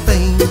have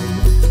fame,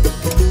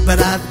 but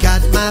I've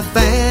got my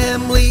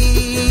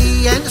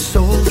family and a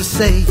soul to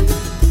save.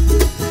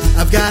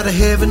 I've got a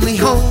heavenly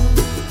home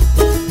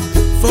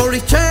for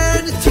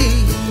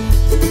eternity.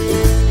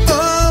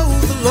 Oh,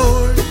 the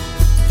Lord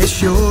has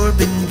sure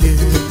been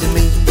good to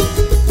me.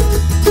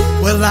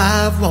 Well,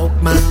 I've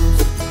walked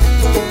miles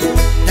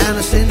down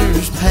a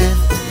sinner's path.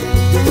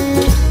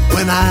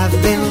 When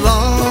I've been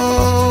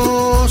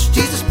lost,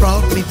 Jesus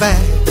brought me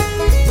back.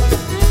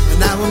 And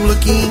now I'm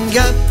looking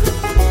up,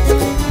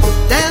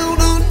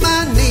 down on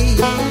my knees.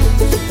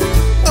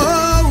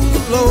 Oh,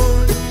 the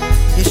Lord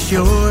has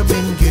sure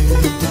been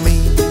good to me.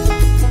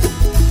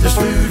 There's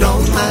food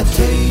on my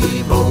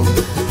table,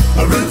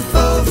 a roof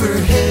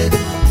overhead.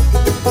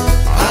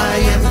 I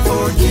am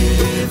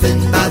forgiven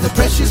by the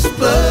precious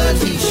blood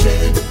He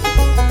shed.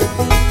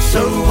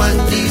 So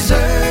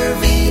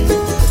undeserving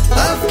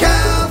of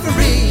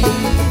Calvary.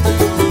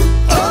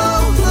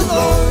 Oh, the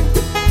Lord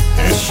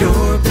has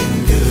sure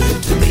been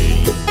good to me.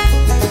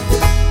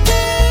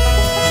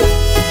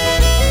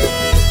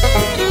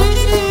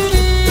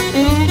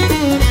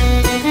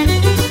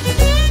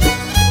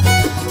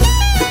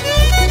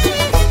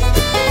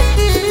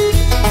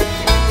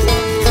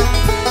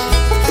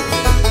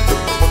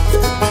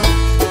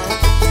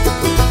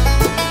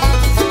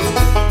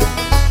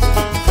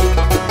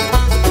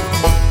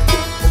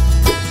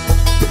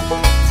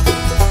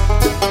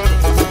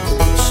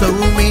 So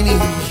many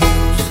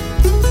hills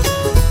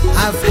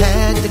I've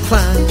had to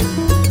climb.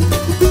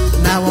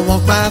 Now I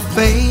walk by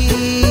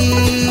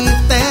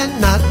faith and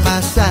not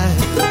by sight.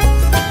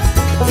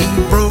 He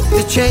broke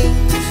the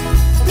chains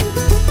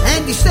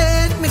and He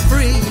set me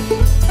free.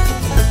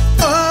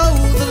 Oh,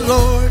 the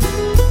Lord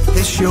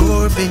has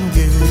sure been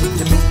good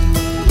to me.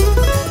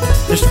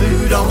 There's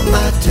food on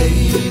my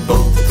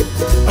table,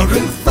 a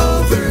roof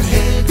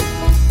overhead.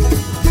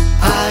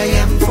 I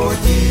am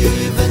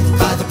forgiven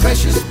by the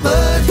precious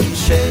blood He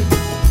shed.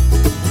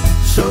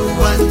 So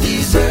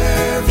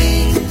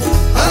undeserving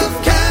of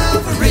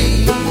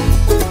Calvary.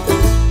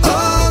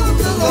 Oh,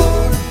 the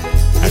Lord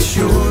has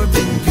sure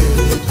been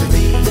good to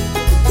me.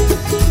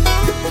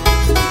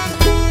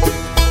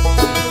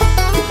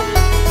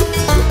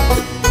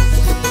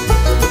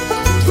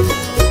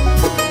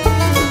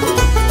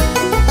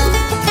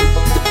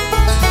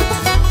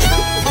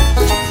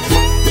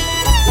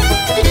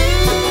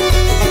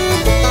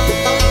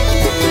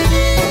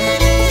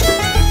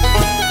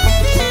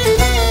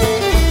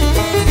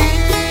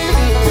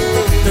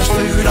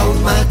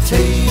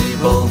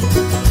 Table,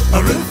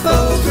 a roof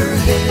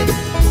overhead.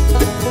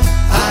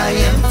 I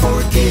am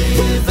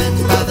forgiven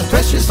by the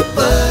precious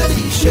blood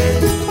He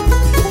shed.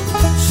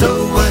 So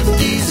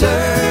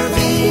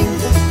undeserving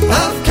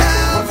of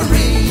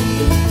Calvary.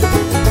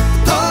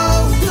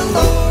 Oh, the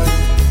Lord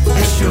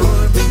has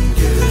sure been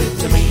good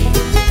to me.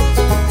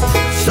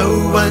 So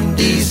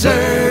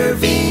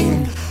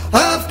undeserving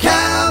of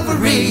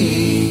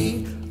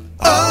Calvary.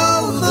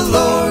 Oh, the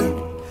Lord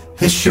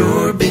has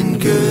sure been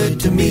good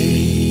to me.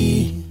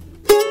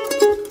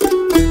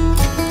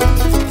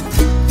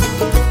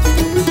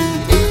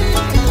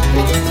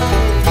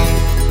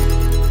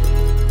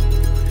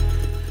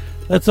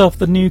 That's off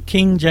the new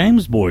King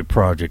James Boy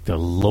project. The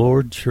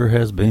Lord sure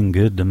has been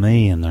good to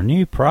me, and their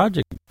new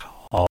project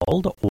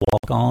called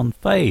Walk on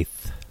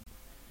Faith.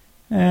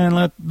 And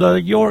let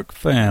the York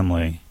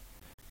family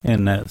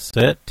In that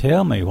set,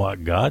 Tell Me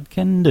What God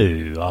Can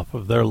Do, off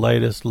of their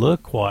latest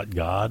Look What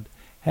God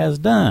Has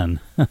Done.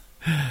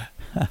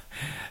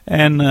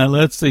 And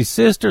let's see,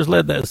 Sisters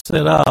led that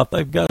set off.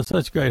 They've got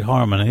such great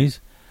harmonies.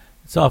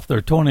 It's off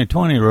their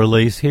 2020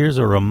 release, Here's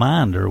a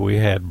Reminder. We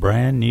had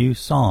Brand New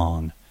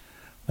Song.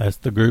 That's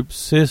the group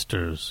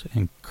Sisters.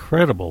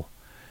 Incredible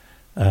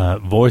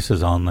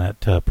voices on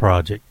that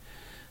project.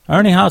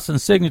 Ernie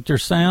Hawson's Signature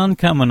Sound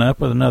coming up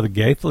with another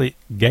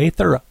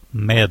Gaither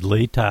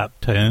medley type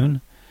tune.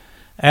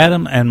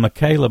 Adam and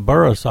Michaela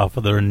Burris off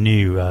of their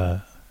new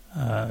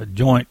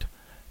joint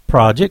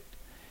project.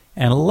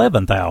 And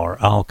 11th Hour,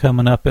 all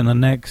coming up in the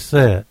next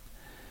set.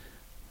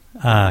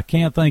 I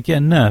can't thank you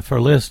enough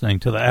for listening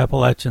to the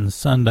Appalachian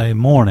Sunday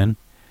Morning.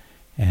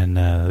 And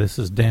this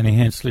is Danny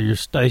Hensley, your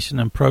station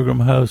and program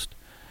host.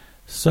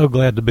 So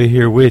glad to be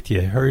here with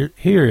you.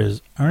 Here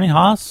is Ernie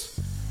Haas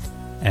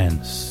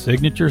and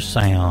Signature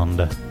Sound.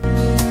 The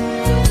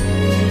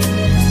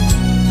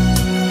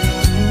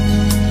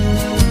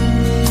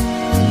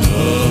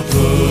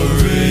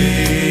parade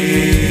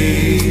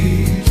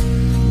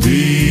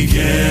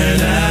began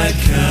at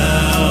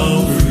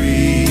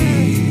Calvary.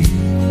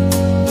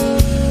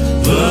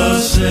 The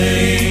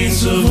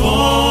saints of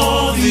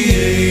all the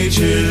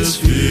ages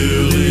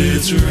fill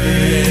its race.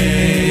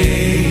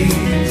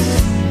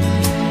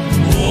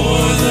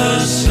 O'er the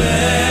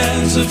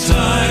sands of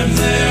time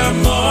they're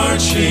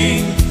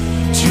marching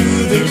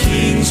to the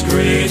King's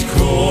great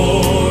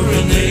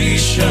coronation.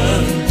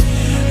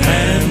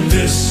 And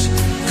this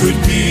could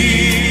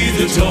be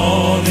the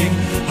dawning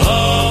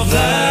of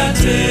that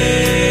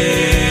day.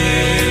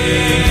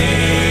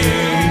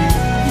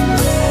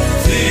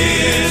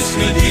 This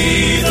could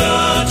be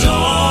the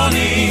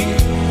dawning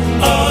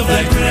of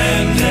that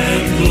grand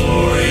and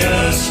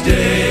glorious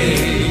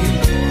day,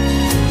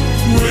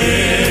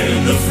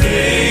 when the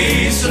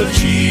face of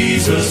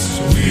Jesus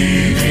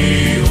we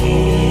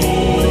behold.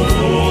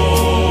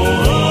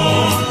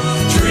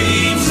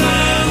 Dreams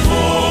and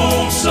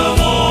hopes of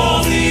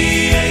all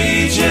the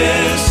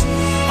ages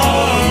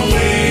are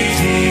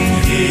waiting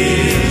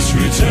His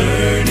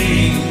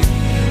returning,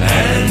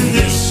 and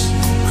this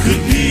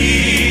could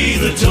be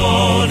the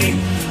dawning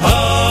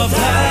of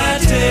that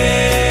day.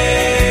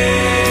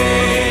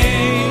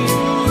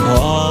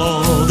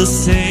 All the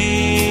saints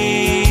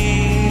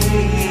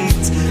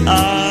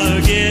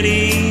are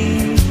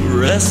getting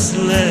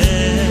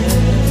restless.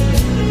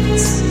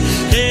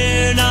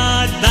 They're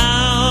not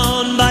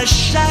bound by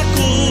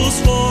shackles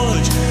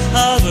forged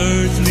of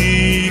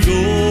earthly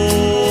gold.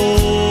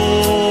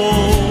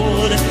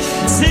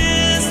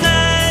 Since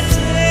that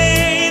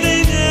day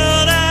they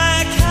knelt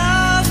at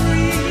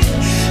Calvary,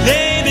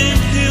 they've been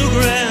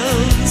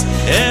pilgrims,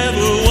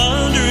 ever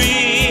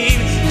wandering,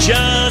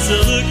 just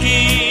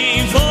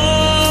looking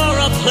for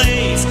a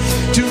place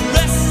to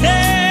rest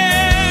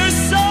their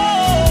soul.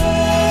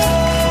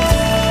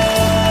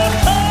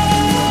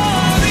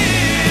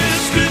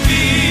 This could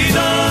be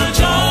the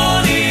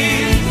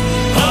dawning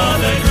of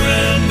that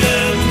grand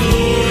and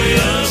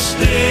glorious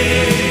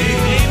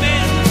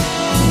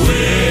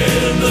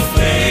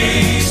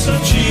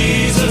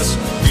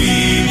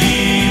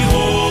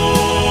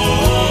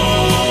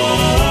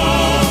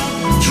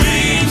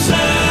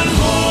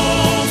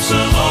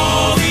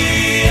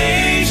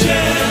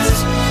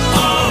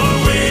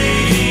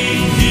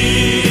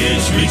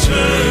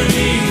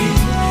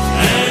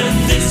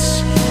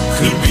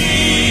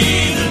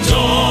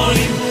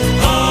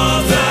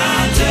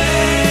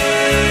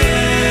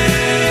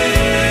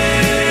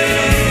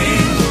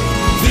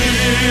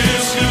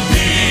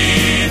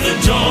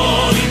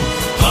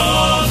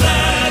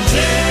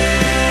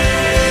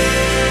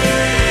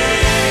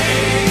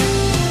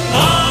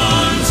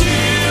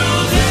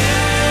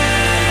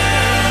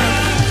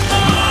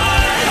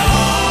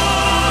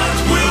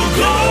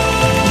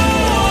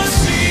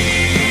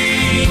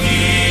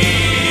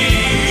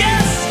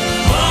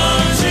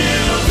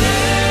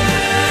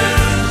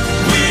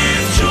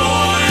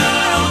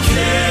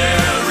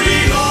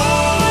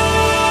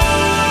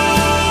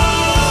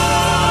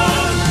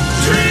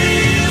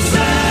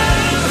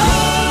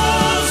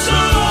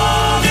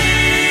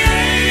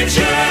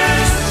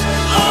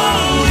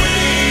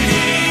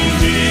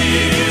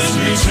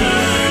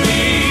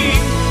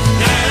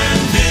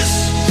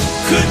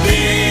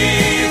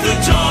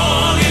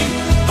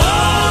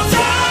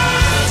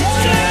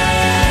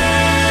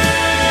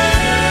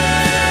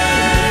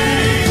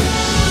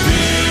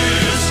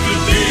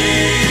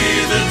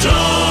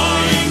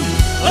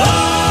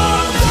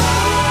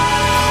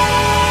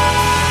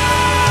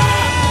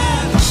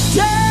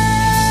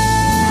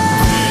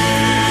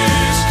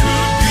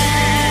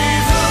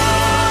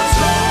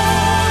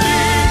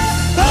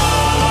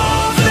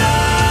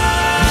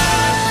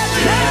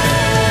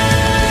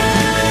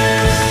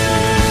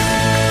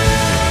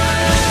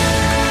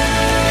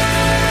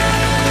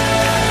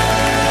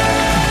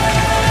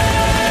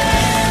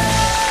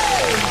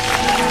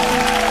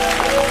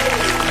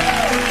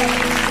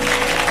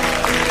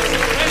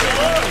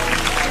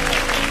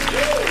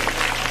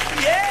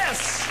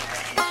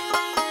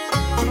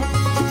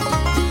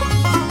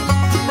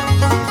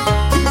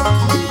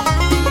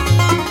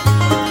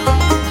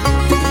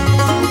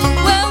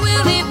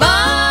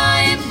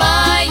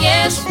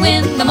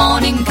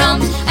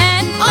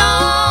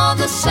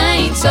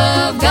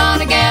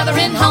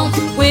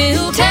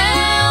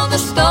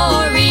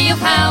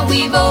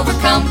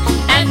overcome,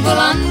 and we'll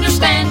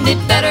understand it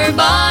better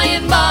by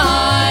and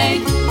by.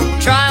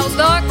 Trials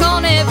dark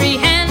on every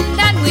hand,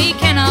 and we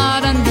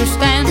cannot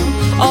understand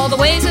all the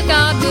ways that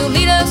God will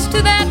lead us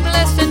to that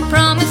blessed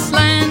promised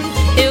land.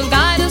 He'll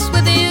guide us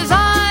with his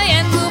eye,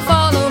 and we'll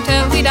follow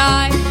till we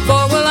die,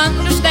 for we'll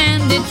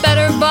understand it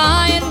better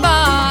by and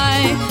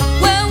by.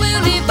 Well,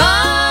 we'll live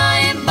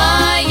by and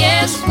by,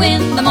 yes,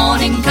 when the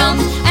morning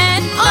comes,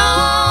 and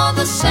all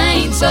the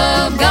saints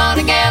of God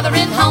are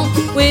gathering home.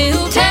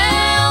 We'll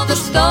tell the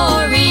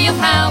story of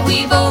how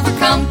we've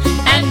overcome,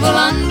 and we'll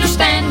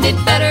understand it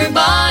better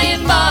by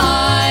and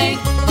by.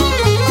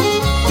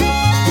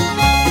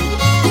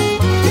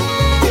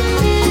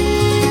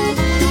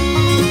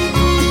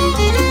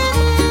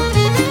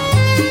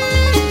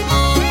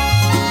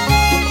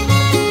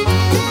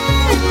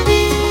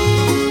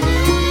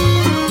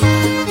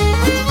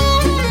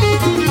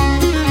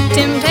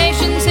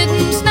 Temptations,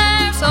 hidden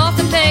snares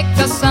often take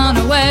us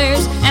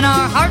unawares, and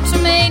our hearts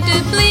are made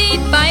to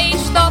bleed by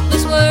each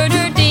thoughtless word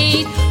or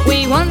deed.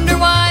 We wonder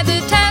why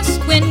the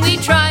test when we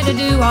try to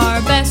do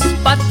our best,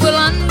 but we'll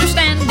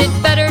understand it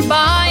better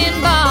by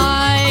and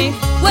by.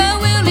 Well,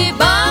 we'll live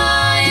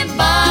by and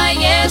by,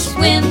 yes,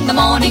 when the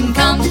morning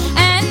comes,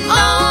 and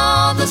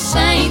all the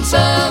saints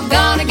of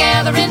God are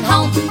gathering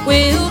home.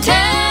 We'll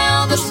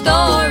tell the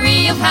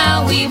story of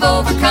how we've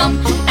overcome,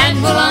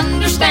 and we'll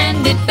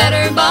understand it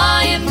better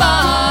by and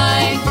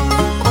by.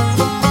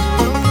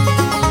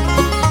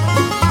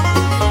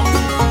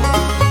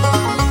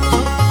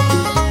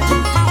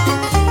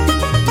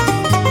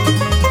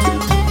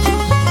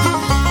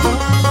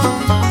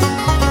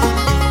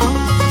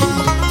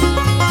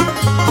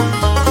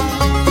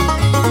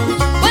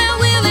 Well,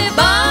 we'll live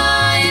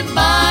by and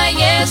by,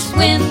 yes,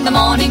 when the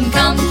morning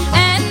comes,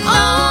 and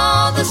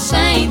all the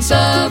saints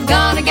of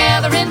God are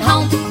gathering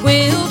home.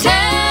 We'll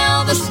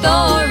tell the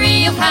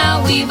story of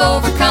how we've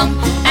overcome,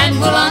 and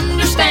we'll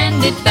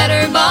understand it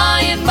better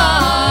by and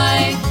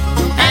by,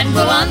 and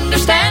we'll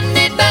understand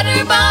it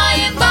better by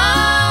and by.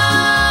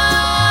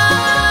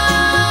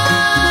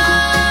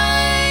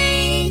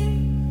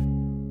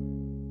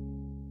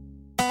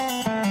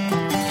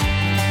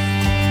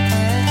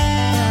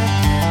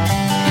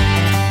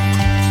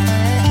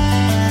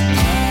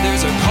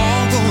 There's a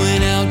call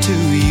going out to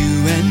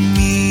you and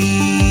me,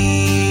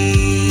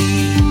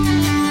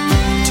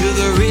 to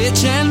the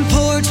rich and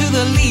poor, to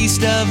the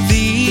least of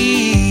these,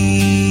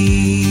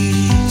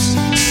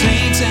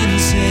 saints and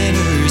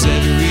sinners,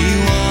 everyone,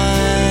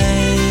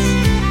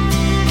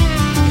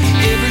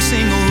 every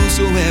single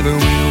whosoever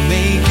will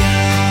make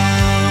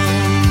out.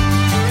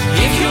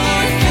 If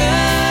you're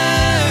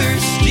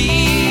thirsty,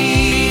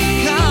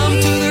 come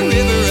to the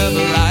river of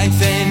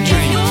life and drink.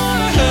 If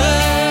you're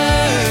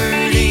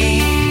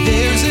hurting,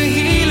 there's a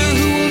healer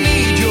who will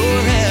meet your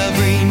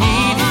every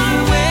need.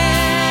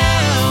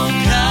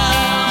 Welcome,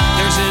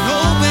 there's an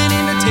open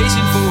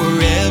invitation for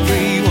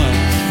everyone.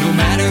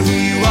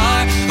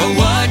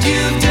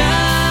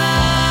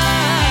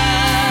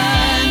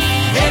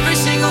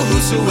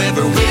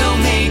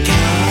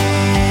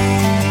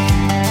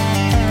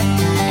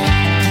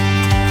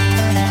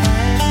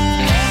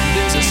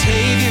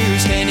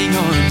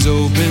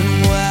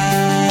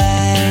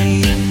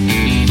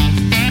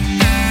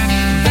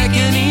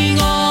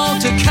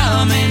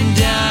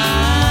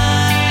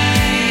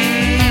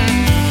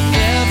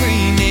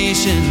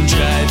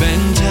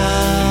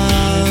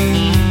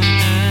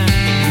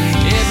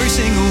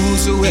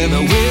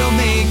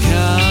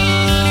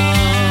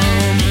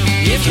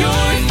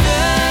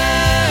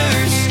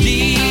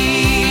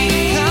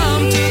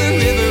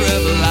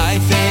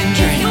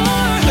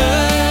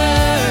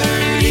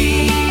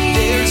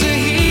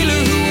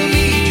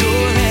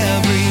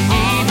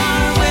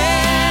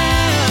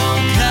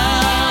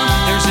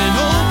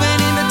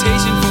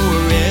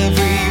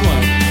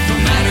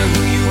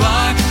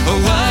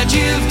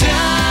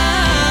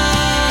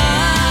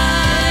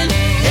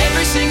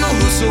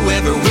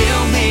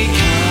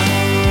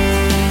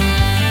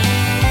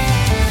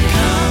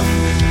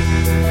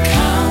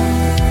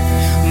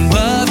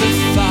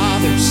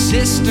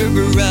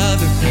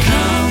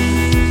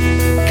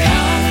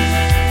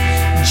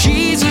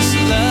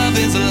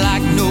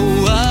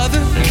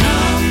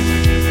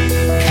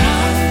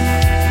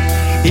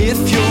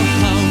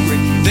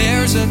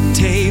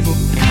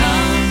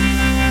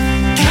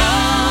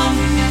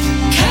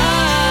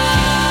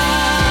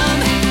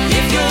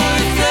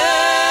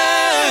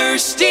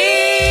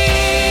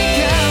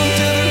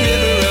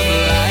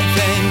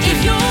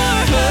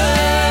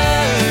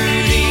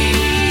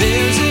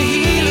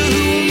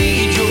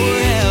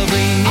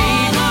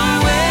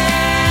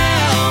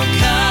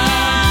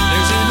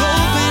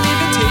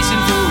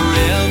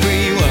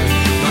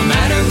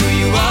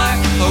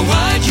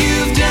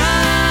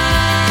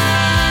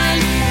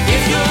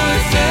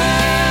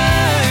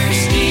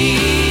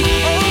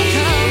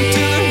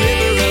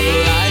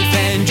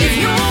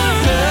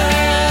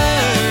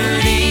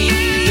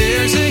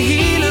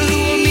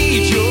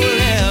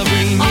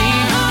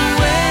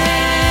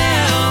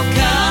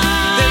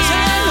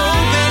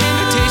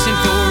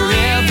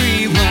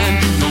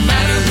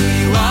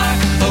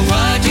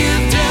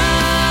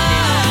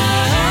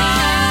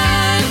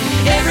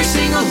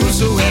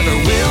 whosoever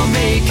will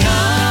may come.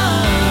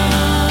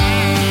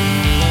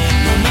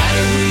 No matter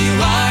who you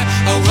are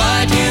or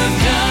what you've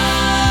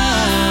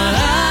done.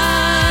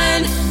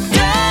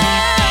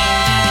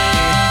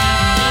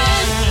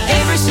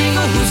 Every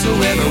single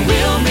whosoever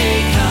will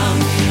may come.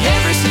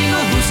 Every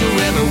single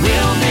whosoever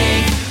will may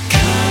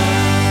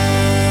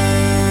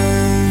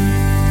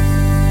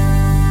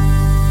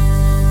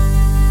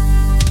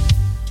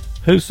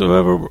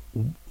Whosoever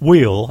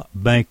will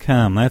may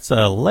come. That's the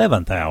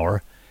 11th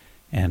hour,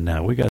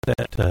 and we got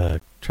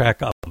that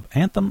track of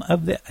Anthem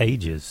of the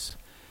Ages.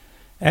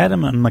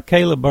 Adam and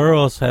Michaela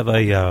Burrows have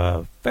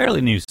a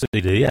fairly new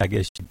CD. I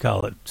guess you'd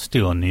call it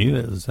still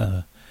new.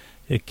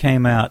 It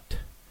came out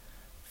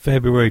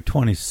February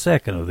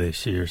 22nd of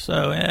this year,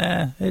 so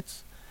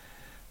it's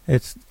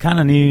kind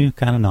of new,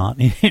 kind of not.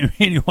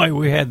 Anyway,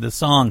 we had the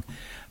song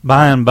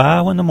By and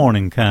By When the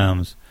Morning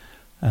Comes.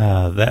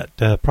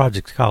 That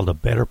project's called A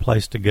Better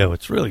Place to Go.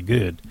 It's really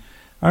good.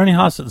 Ernie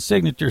Hossett's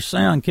signature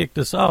sound kicked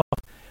us off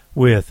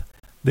with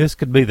This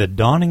Could Be the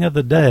Dawning of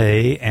the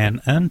Day and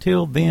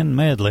Until Then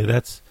medley.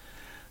 That's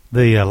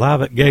the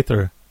Live at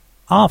Gaither,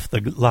 off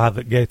the Live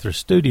at Gaither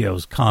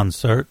Studios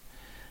concert.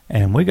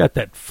 And we got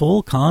that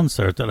full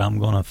concert that I'm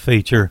going to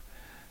feature.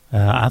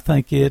 I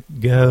think it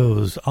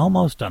goes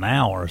almost an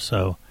hour,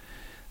 so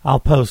I'll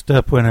post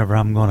up whenever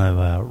I'm going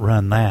to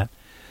run that.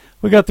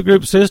 We got the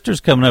group Sisters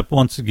coming up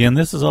once again.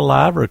 This is a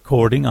live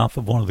recording off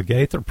of one of the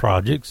Gaither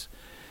projects.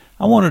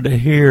 I wanted to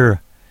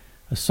hear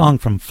a song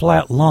from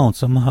Flat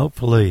Lonesome,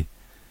 hopefully.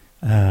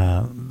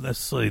 Let's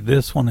see,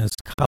 this one is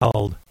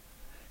called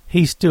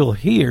He Still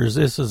Hears.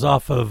 This is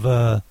off of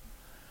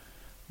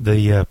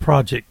the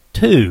Project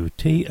 2,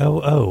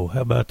 T-O-O.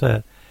 How about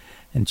that?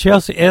 And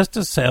Chelsea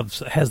Estes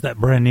has that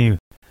brand new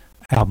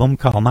album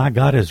called My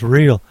God Is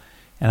Real,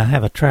 and I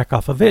have a track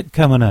off of it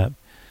coming up.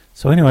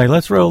 So anyway,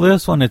 let's roll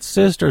this one. It's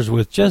Sisters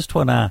with Just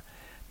When I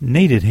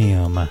Needed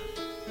Him.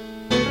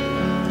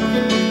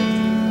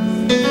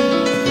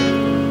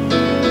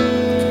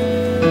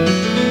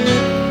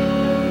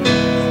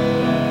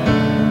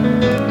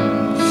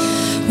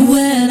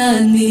 When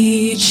I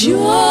need joy,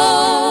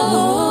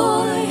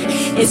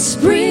 it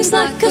springs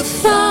like a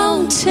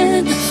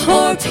fountain,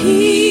 or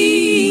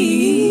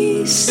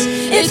peace,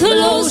 it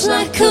flows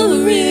like a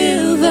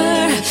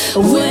river.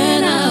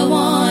 When I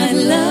want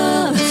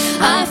love,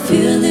 I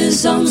feel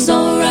his arms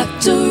all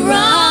wrapped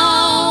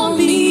around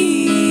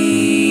me.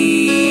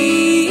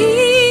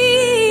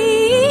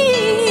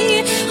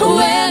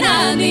 When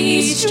I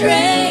need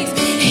strength,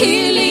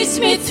 he leads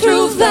me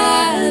through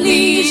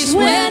valleys.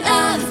 When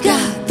I've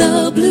got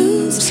the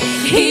blues,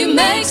 he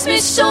makes me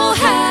so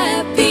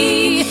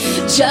happy.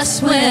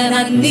 Just when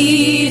I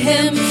need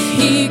him,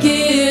 he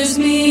gives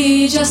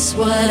me just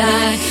what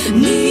I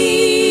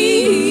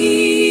need.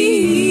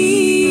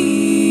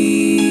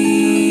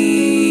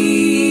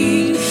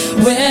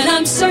 When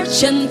I'm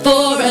searching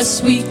for a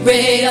sweet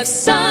ray of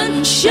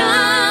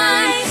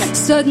sunshine,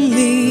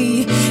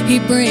 suddenly he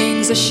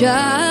brings a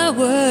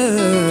shower.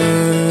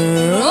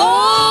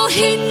 Oh,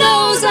 he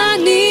knows I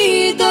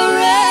need the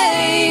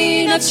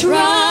rain. I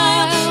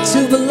try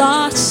to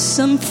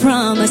blossom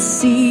from a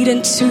seed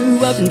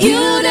into a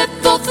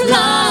beautiful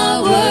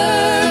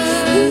flower.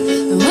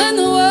 When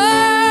the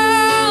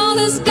world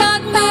has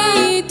got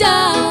me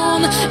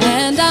down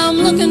and I'm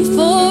looking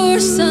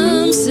for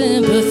some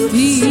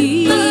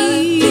sympathy,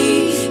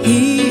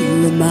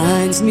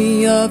 reminds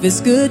me of his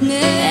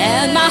goodness,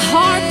 and my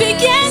heart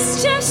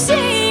begins to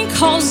sing,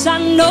 'cause I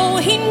know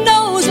he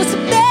knows what's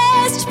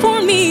best for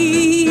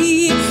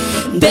me.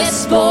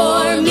 Best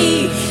for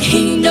me,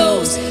 he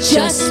knows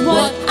just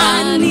what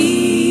I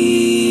need.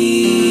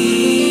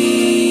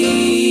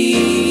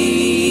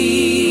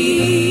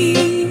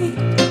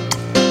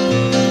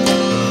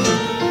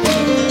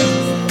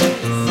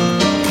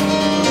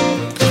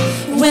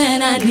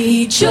 When I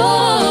need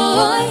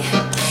joy,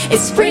 it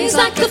springs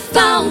like a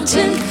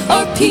fountain,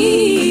 or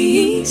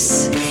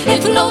peace,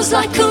 it flows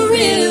like a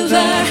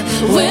river.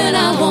 When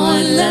I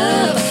want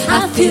love,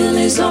 I feel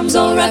his arms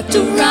all wrapped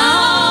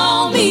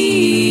around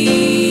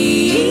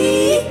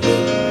me.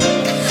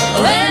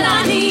 When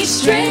I need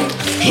strength,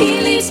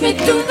 he leads me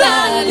through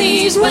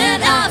valleys.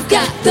 When I've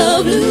got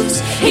the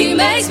blues, he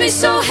makes me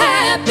so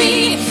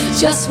happy.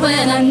 Just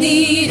when I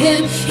need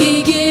him,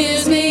 he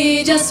gives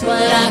me just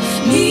what I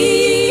need.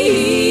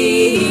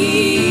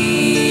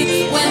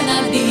 When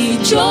I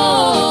need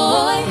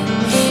joy,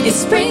 it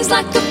springs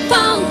like a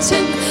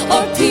fountain,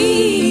 or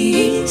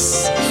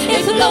peace,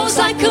 it flows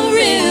like a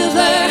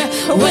river.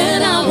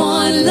 When I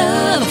want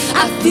love,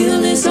 I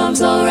feel his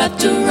arms all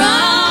wrapped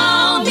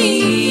around me.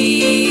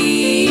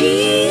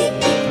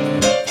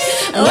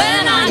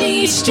 When I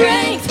need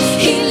strength,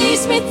 he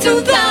leads me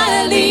through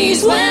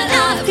valleys. When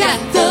I've got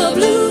the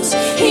blues,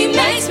 he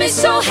makes me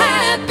so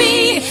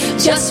happy.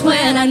 Just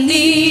when I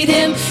need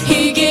him,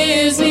 he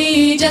gives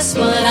me just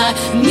what I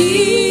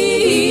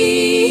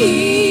need.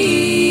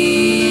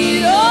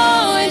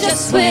 Oh, and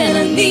just when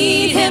I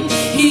need him,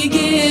 he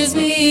gives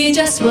me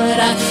just what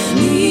I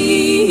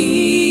need.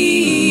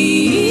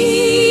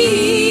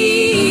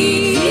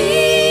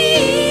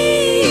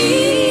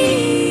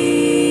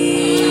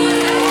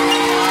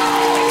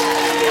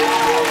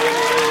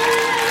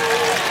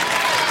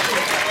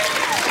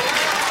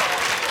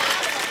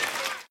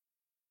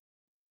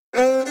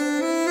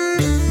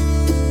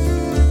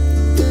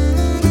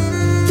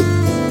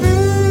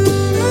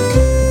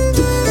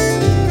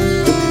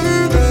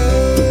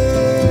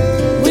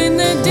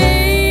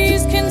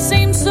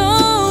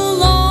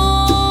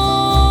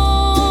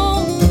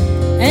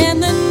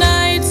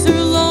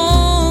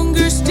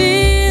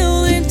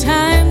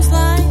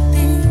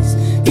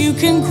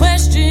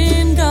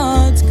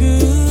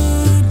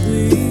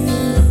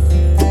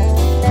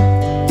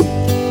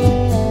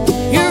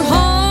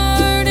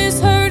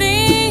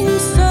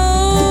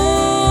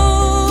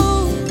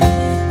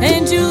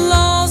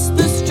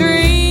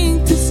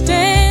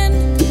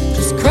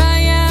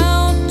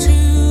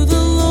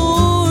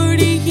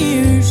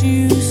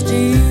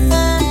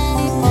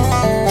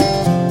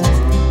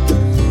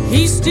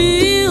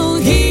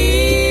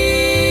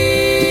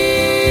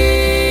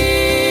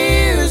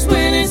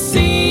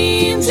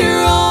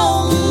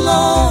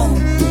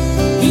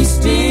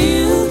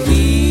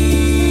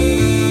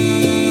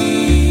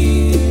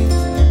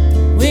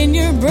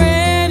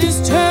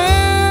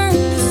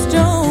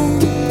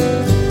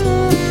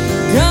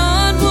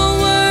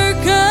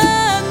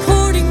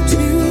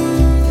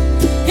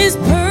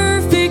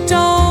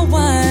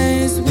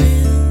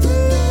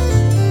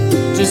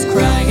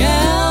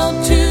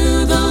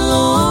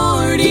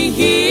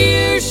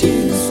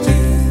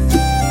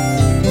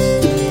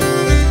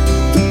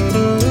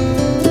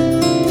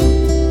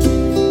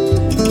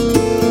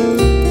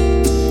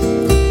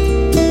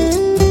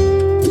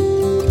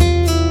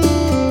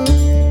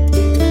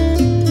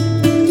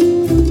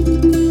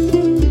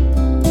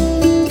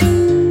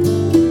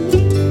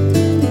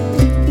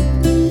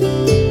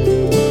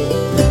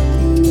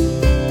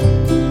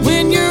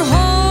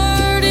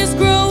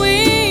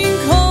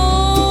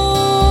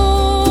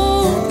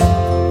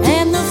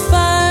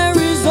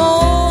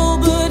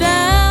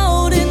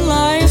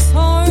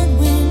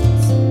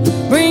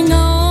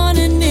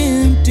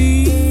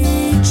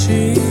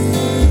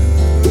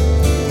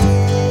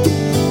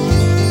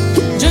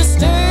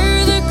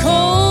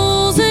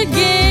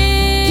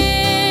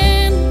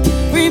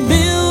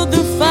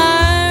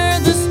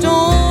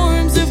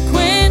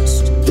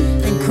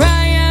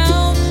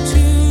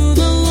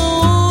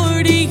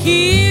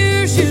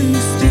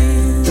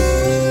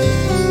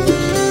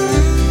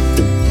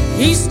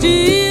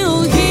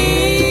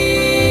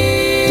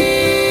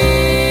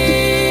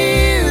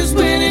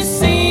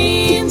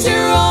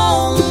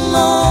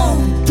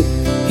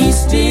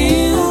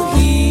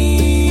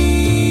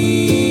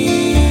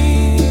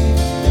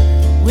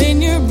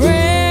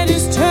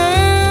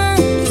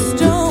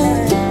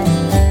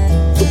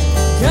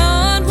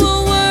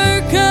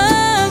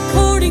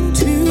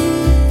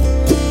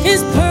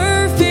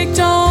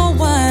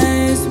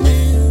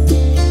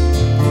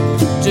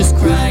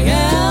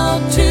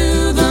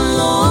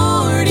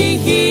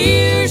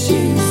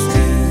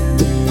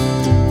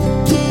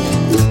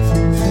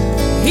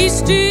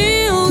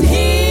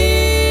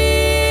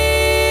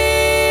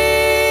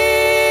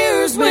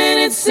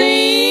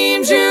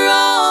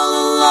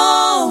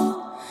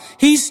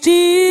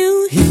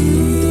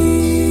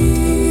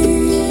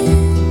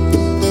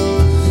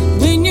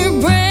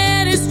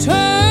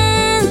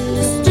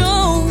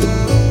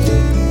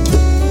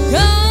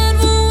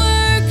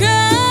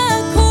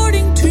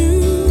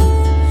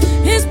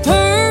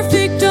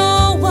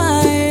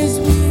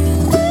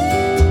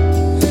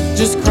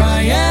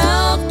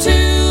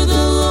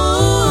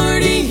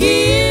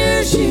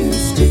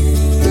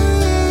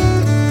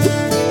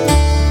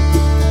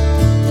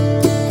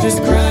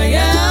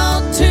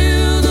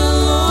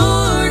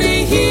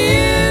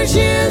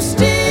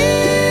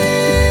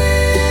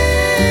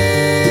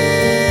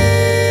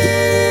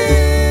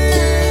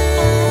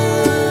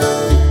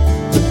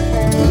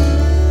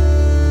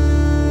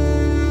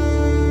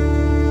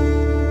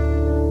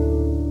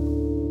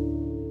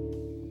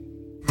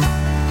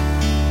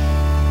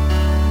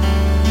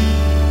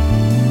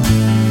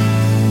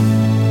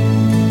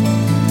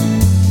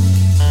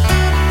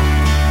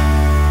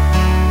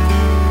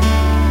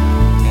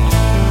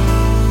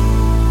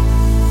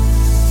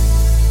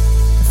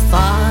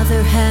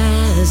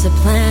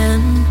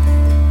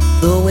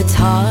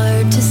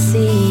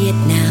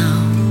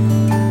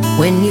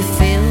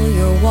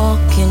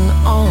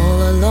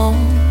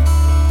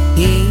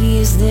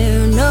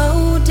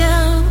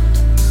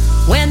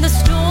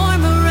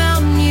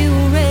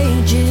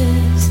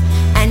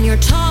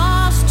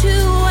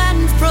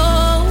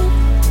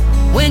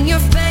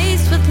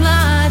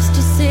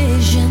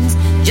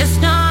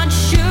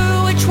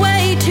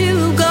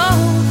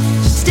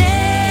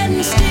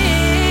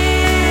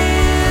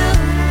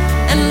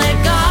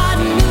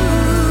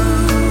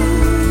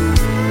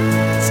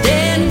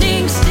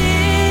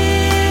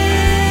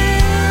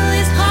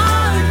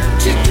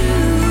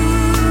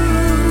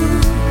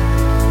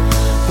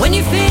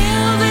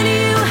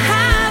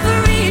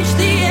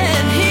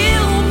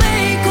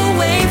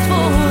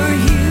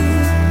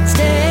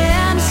 Stay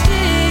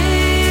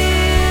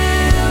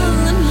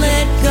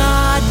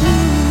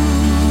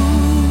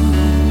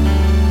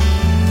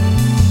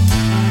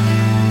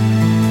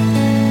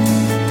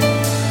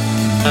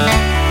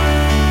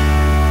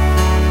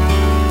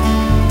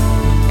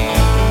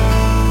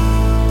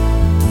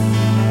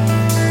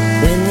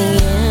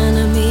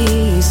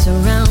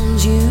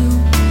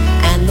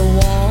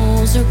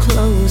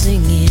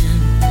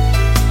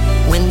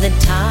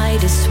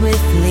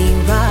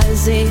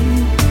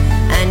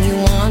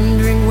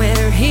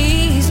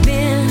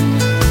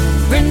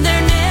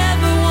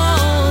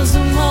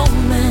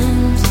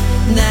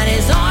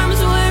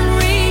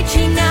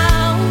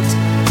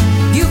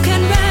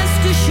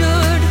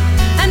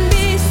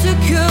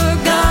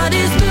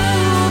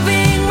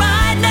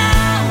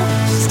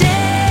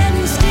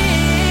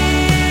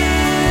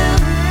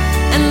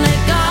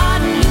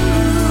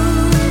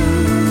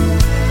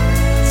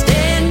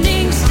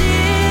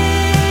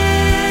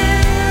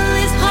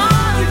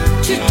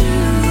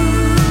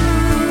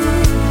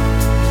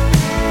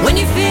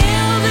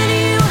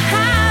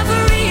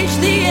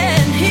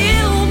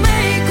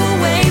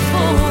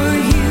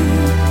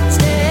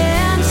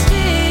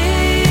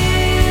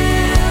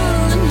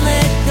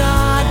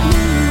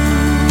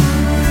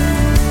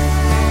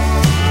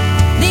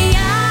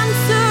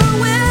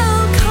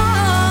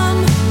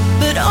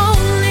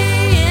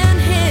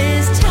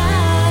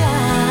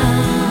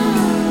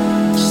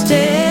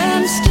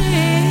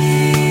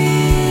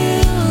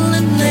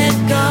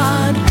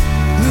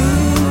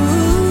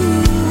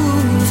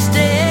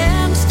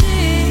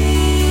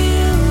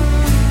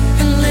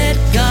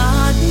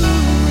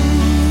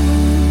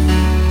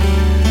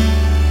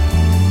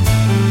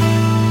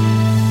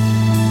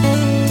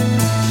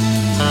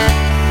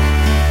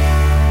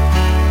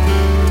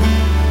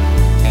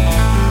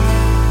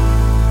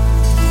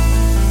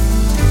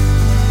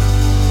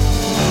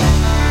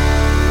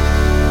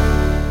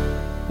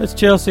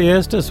Chelsea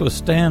Estes with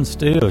Stand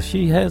Still.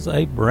 She has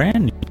a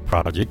brand new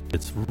project.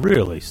 It's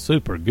really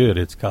super good.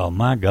 It's called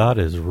My God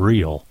Is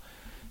Real.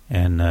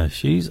 And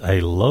she's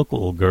a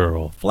local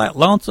girl. Flat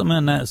Lonesome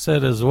in that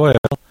set as well.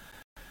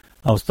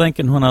 I was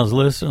thinking when I was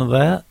listening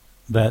to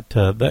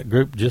that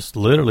group just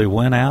literally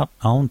went out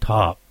on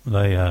top.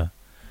 They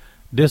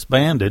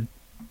disbanded.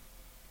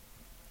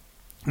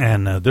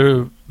 And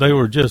they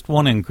were just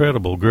one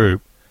incredible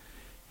group.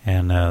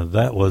 And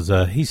that was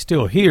He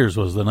Still Hears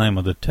was the name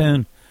of the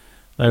tune.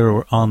 They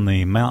were on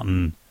the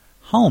Mountain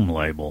Home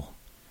label.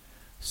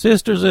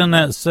 Sisters in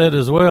that set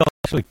as well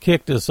actually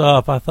kicked us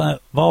off. I've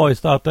always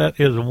thought that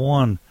is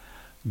one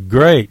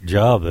great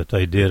job that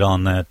they did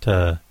on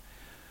that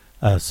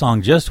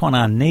song, Just When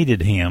I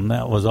Needed Him.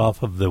 That was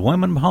off of the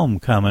Women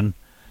Homecoming,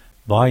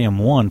 Volume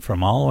 1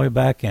 from all the way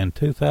back in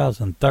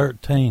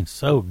 2013.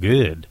 So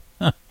good.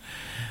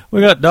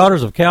 We got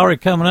Daughters of Calvary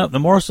coming up, the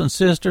Morrison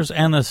Sisters,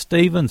 and the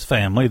Stevens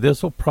family.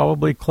 This will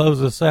probably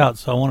close us out,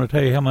 so I want to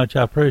tell you how much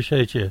I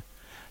appreciate you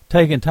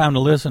taking time to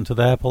listen to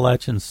the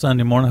Appalachian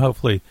Sunday morning.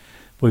 Hopefully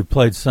we've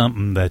played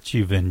something that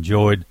you've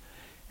enjoyed.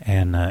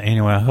 And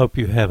anyway, I hope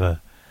you have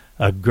a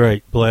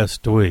great,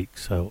 blessed week.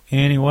 So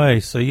anyway,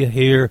 see you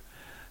here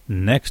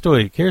next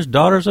week. Here's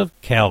Daughters of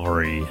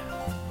Calvary.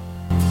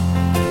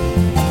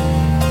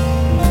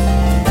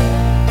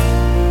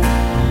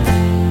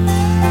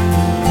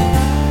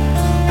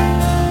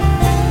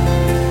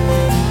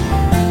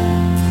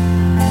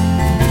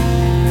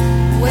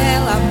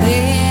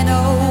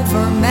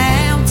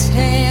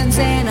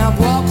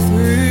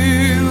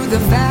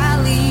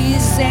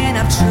 And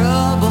I've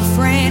trouble,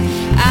 friend.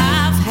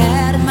 I've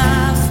had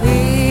my fill.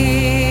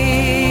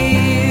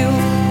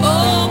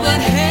 Oh,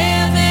 but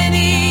heaven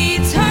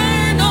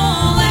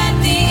eternal at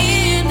the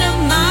end of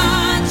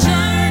my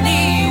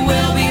journey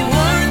will be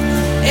worth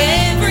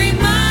every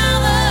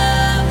mile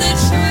of the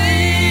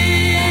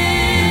trip.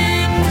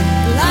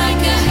 Like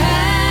a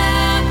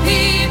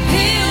happy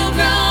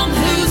pilgrim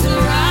who's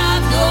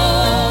arrived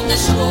on the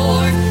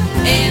shore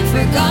and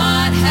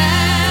forgot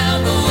how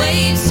the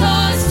waves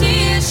tossed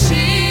his ship.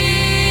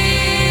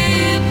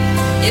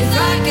 If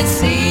I could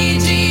see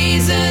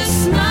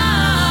Jesus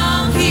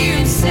smile, hear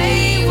him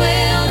say,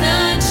 well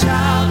done,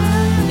 child,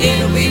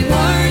 it'll be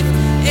worth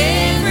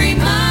every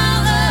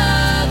mile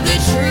of the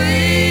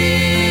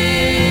trip.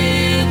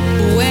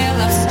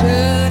 Well, I've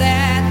stood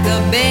at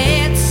the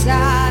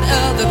bedside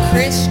of a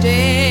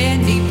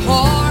Christian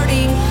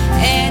departing,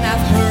 and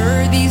I've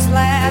heard these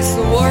last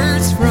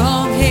words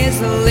from his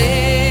lips.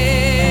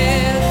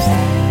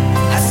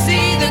 I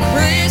see the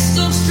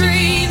crystal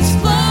streams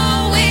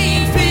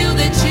flowing, feel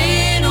the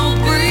gentle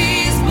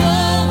breeze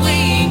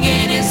blowing,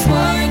 and it's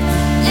worth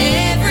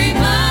every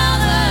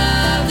mile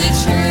of the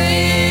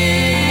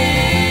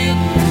trip.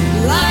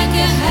 Like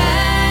a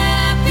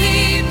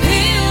happy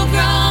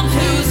pilgrim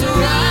who's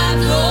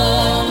arrived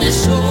on the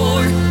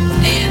shore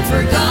and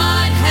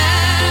forgot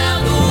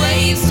how the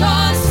waves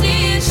tossed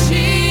his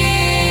ship.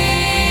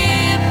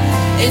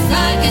 If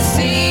I could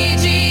see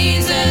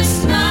Jesus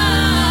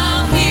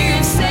smile, hear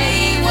him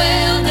say,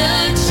 well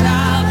done,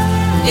 child,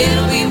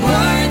 it'll be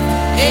worth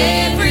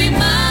every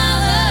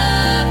mile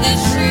of the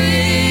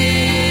trip.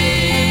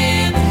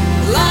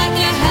 Like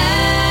a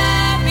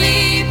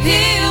happy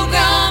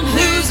pilgrim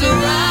who's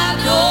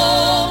arrived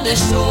on the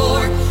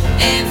shore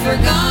and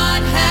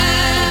forgot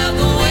how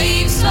the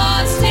waves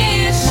tossed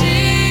his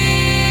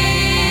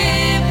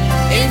ship.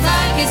 If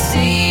I could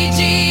see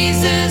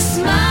Jesus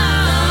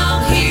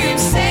smile, hear him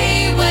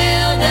say,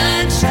 well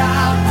done,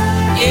 child,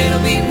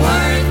 it'll be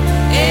worth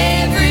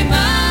every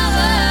mile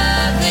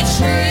of the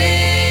trip.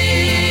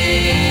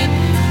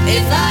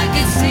 If I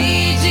could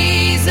see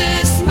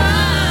Jesus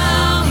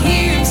smile,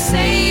 hear him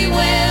say,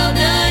 well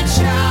done,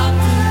 child,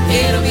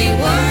 it'll be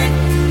worth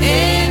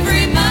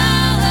every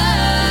mile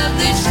of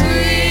the trip.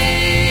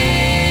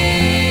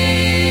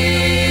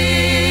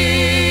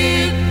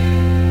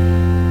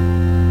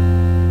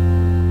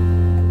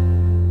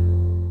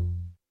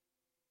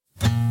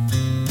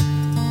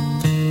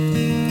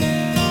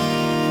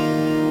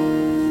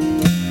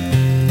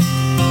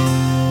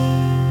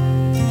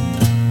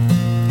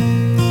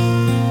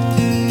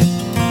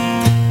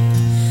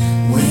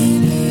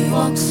 When he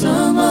walks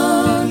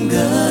among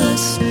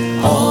us,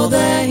 all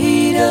that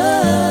he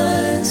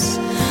does,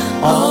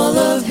 all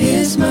of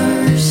his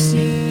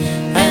mercy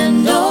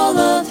and all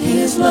of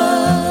his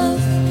love.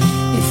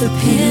 If the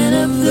pen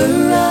of the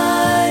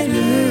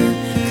writer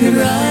could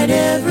write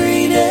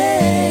every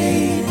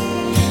day,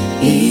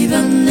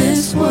 even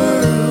this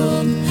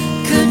world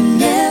could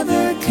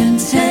never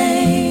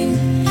contain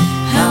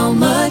how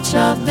much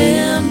I've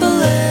been blessed.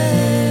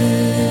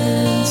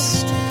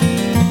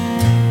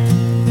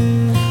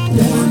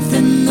 Warmth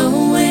in the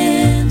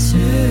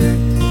winter,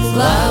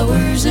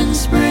 flowers in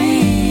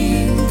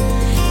spring,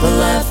 the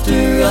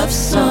laughter of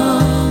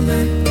summer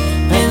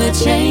and the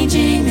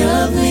changing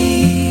of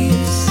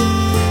leaves,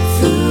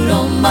 food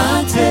on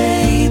my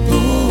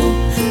table,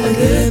 a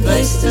good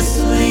place to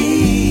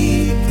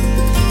sleep,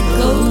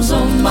 clothes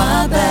on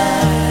my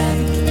back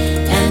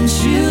and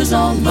shoes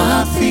on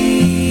my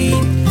feet.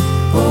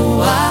 Oh,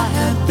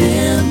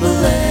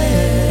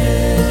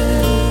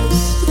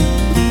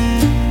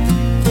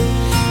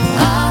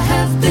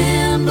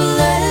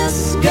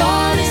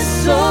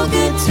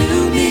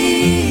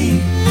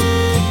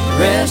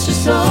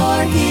 Precious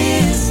are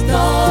His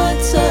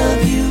thoughts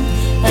of you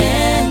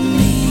and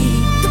me.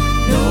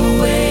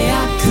 No way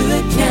I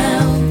could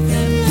count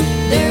them.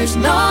 There's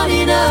not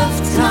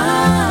enough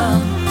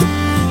time.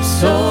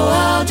 So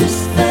I'll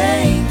just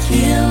thank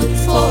Him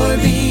for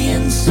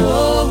being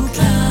so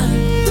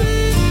kind.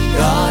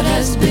 God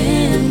has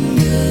been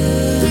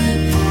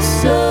good,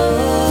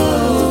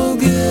 so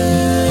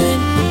good.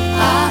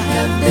 I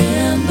have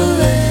been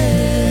blessed.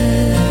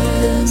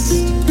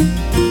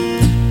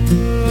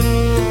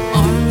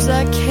 Arms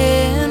I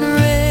can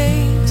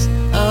raise,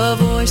 a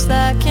voice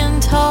that can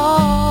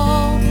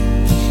talk,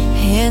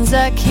 hands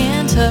I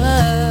can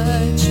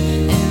touch,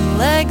 and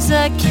legs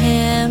I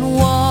can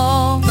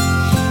walk,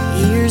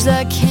 ears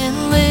I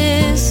can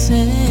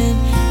listen,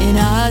 and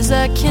eyes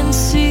I can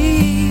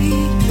see.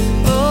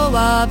 Oh,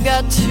 I've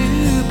got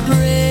to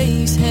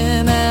praise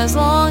Him as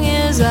long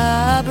as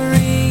I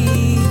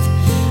breathe.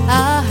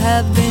 I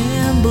have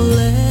been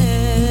blessed.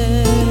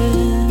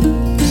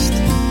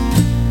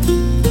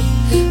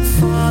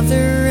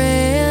 Father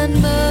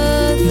and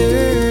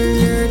mother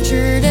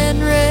nurtured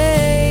and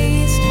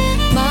raised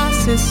my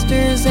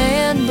sisters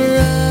and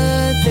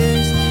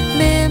brothers,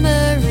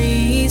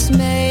 memories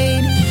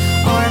made.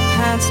 Our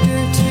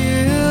pastor to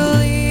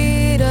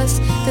lead us,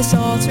 this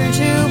altar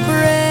to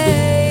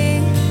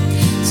pray.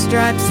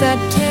 Stripes that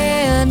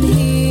can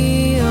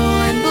heal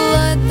and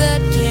blood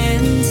that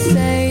can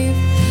save.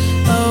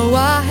 Oh,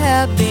 I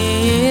have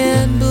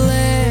been blessed.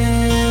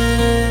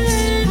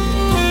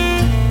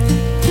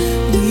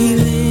 We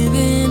live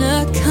in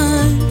a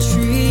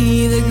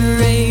country, the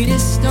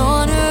greatest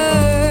on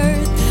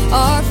earth.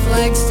 Our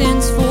flag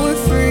stands for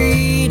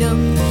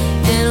freedom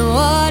and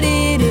what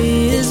it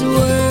is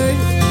worth.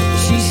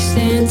 She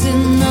stands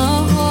in the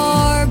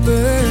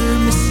harbor,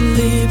 Miss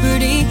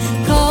Liberty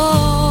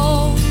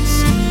calls.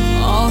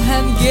 All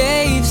have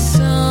gave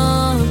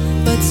some,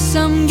 but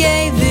some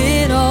gave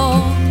it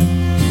all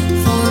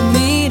for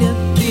me to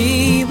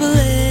be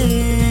blessed.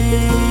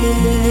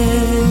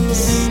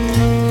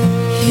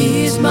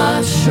 He's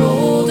my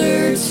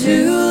shoulder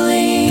to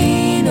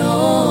lean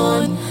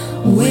on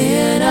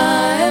when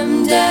I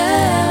am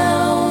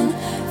down,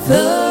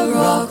 the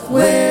rock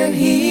where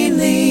He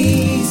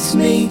leads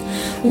me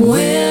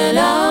when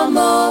I'm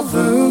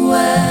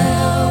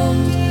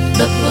overwhelmed,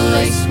 the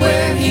place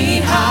where He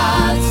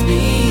hides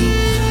me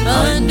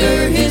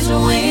under His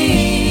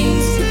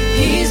wings.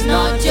 He's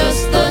not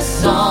just the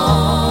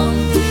song,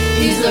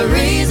 He's the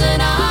reason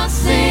I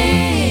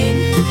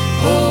sing.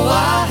 Oh,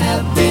 I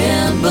have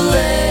been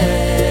blessed.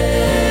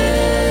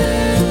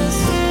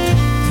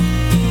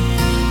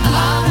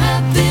 I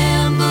have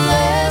been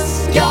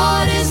blessed.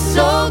 God is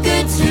so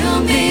good to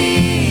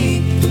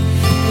me.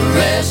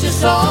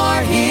 Precious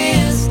are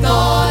His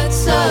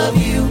thoughts of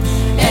you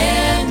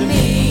and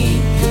me.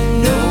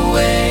 No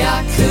way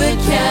I could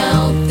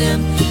count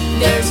them.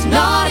 There's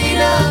not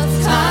enough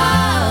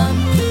time.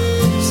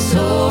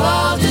 So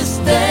I'll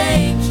just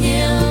thank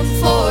Him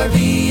for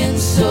being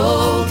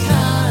so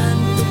kind.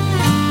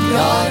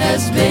 God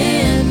has been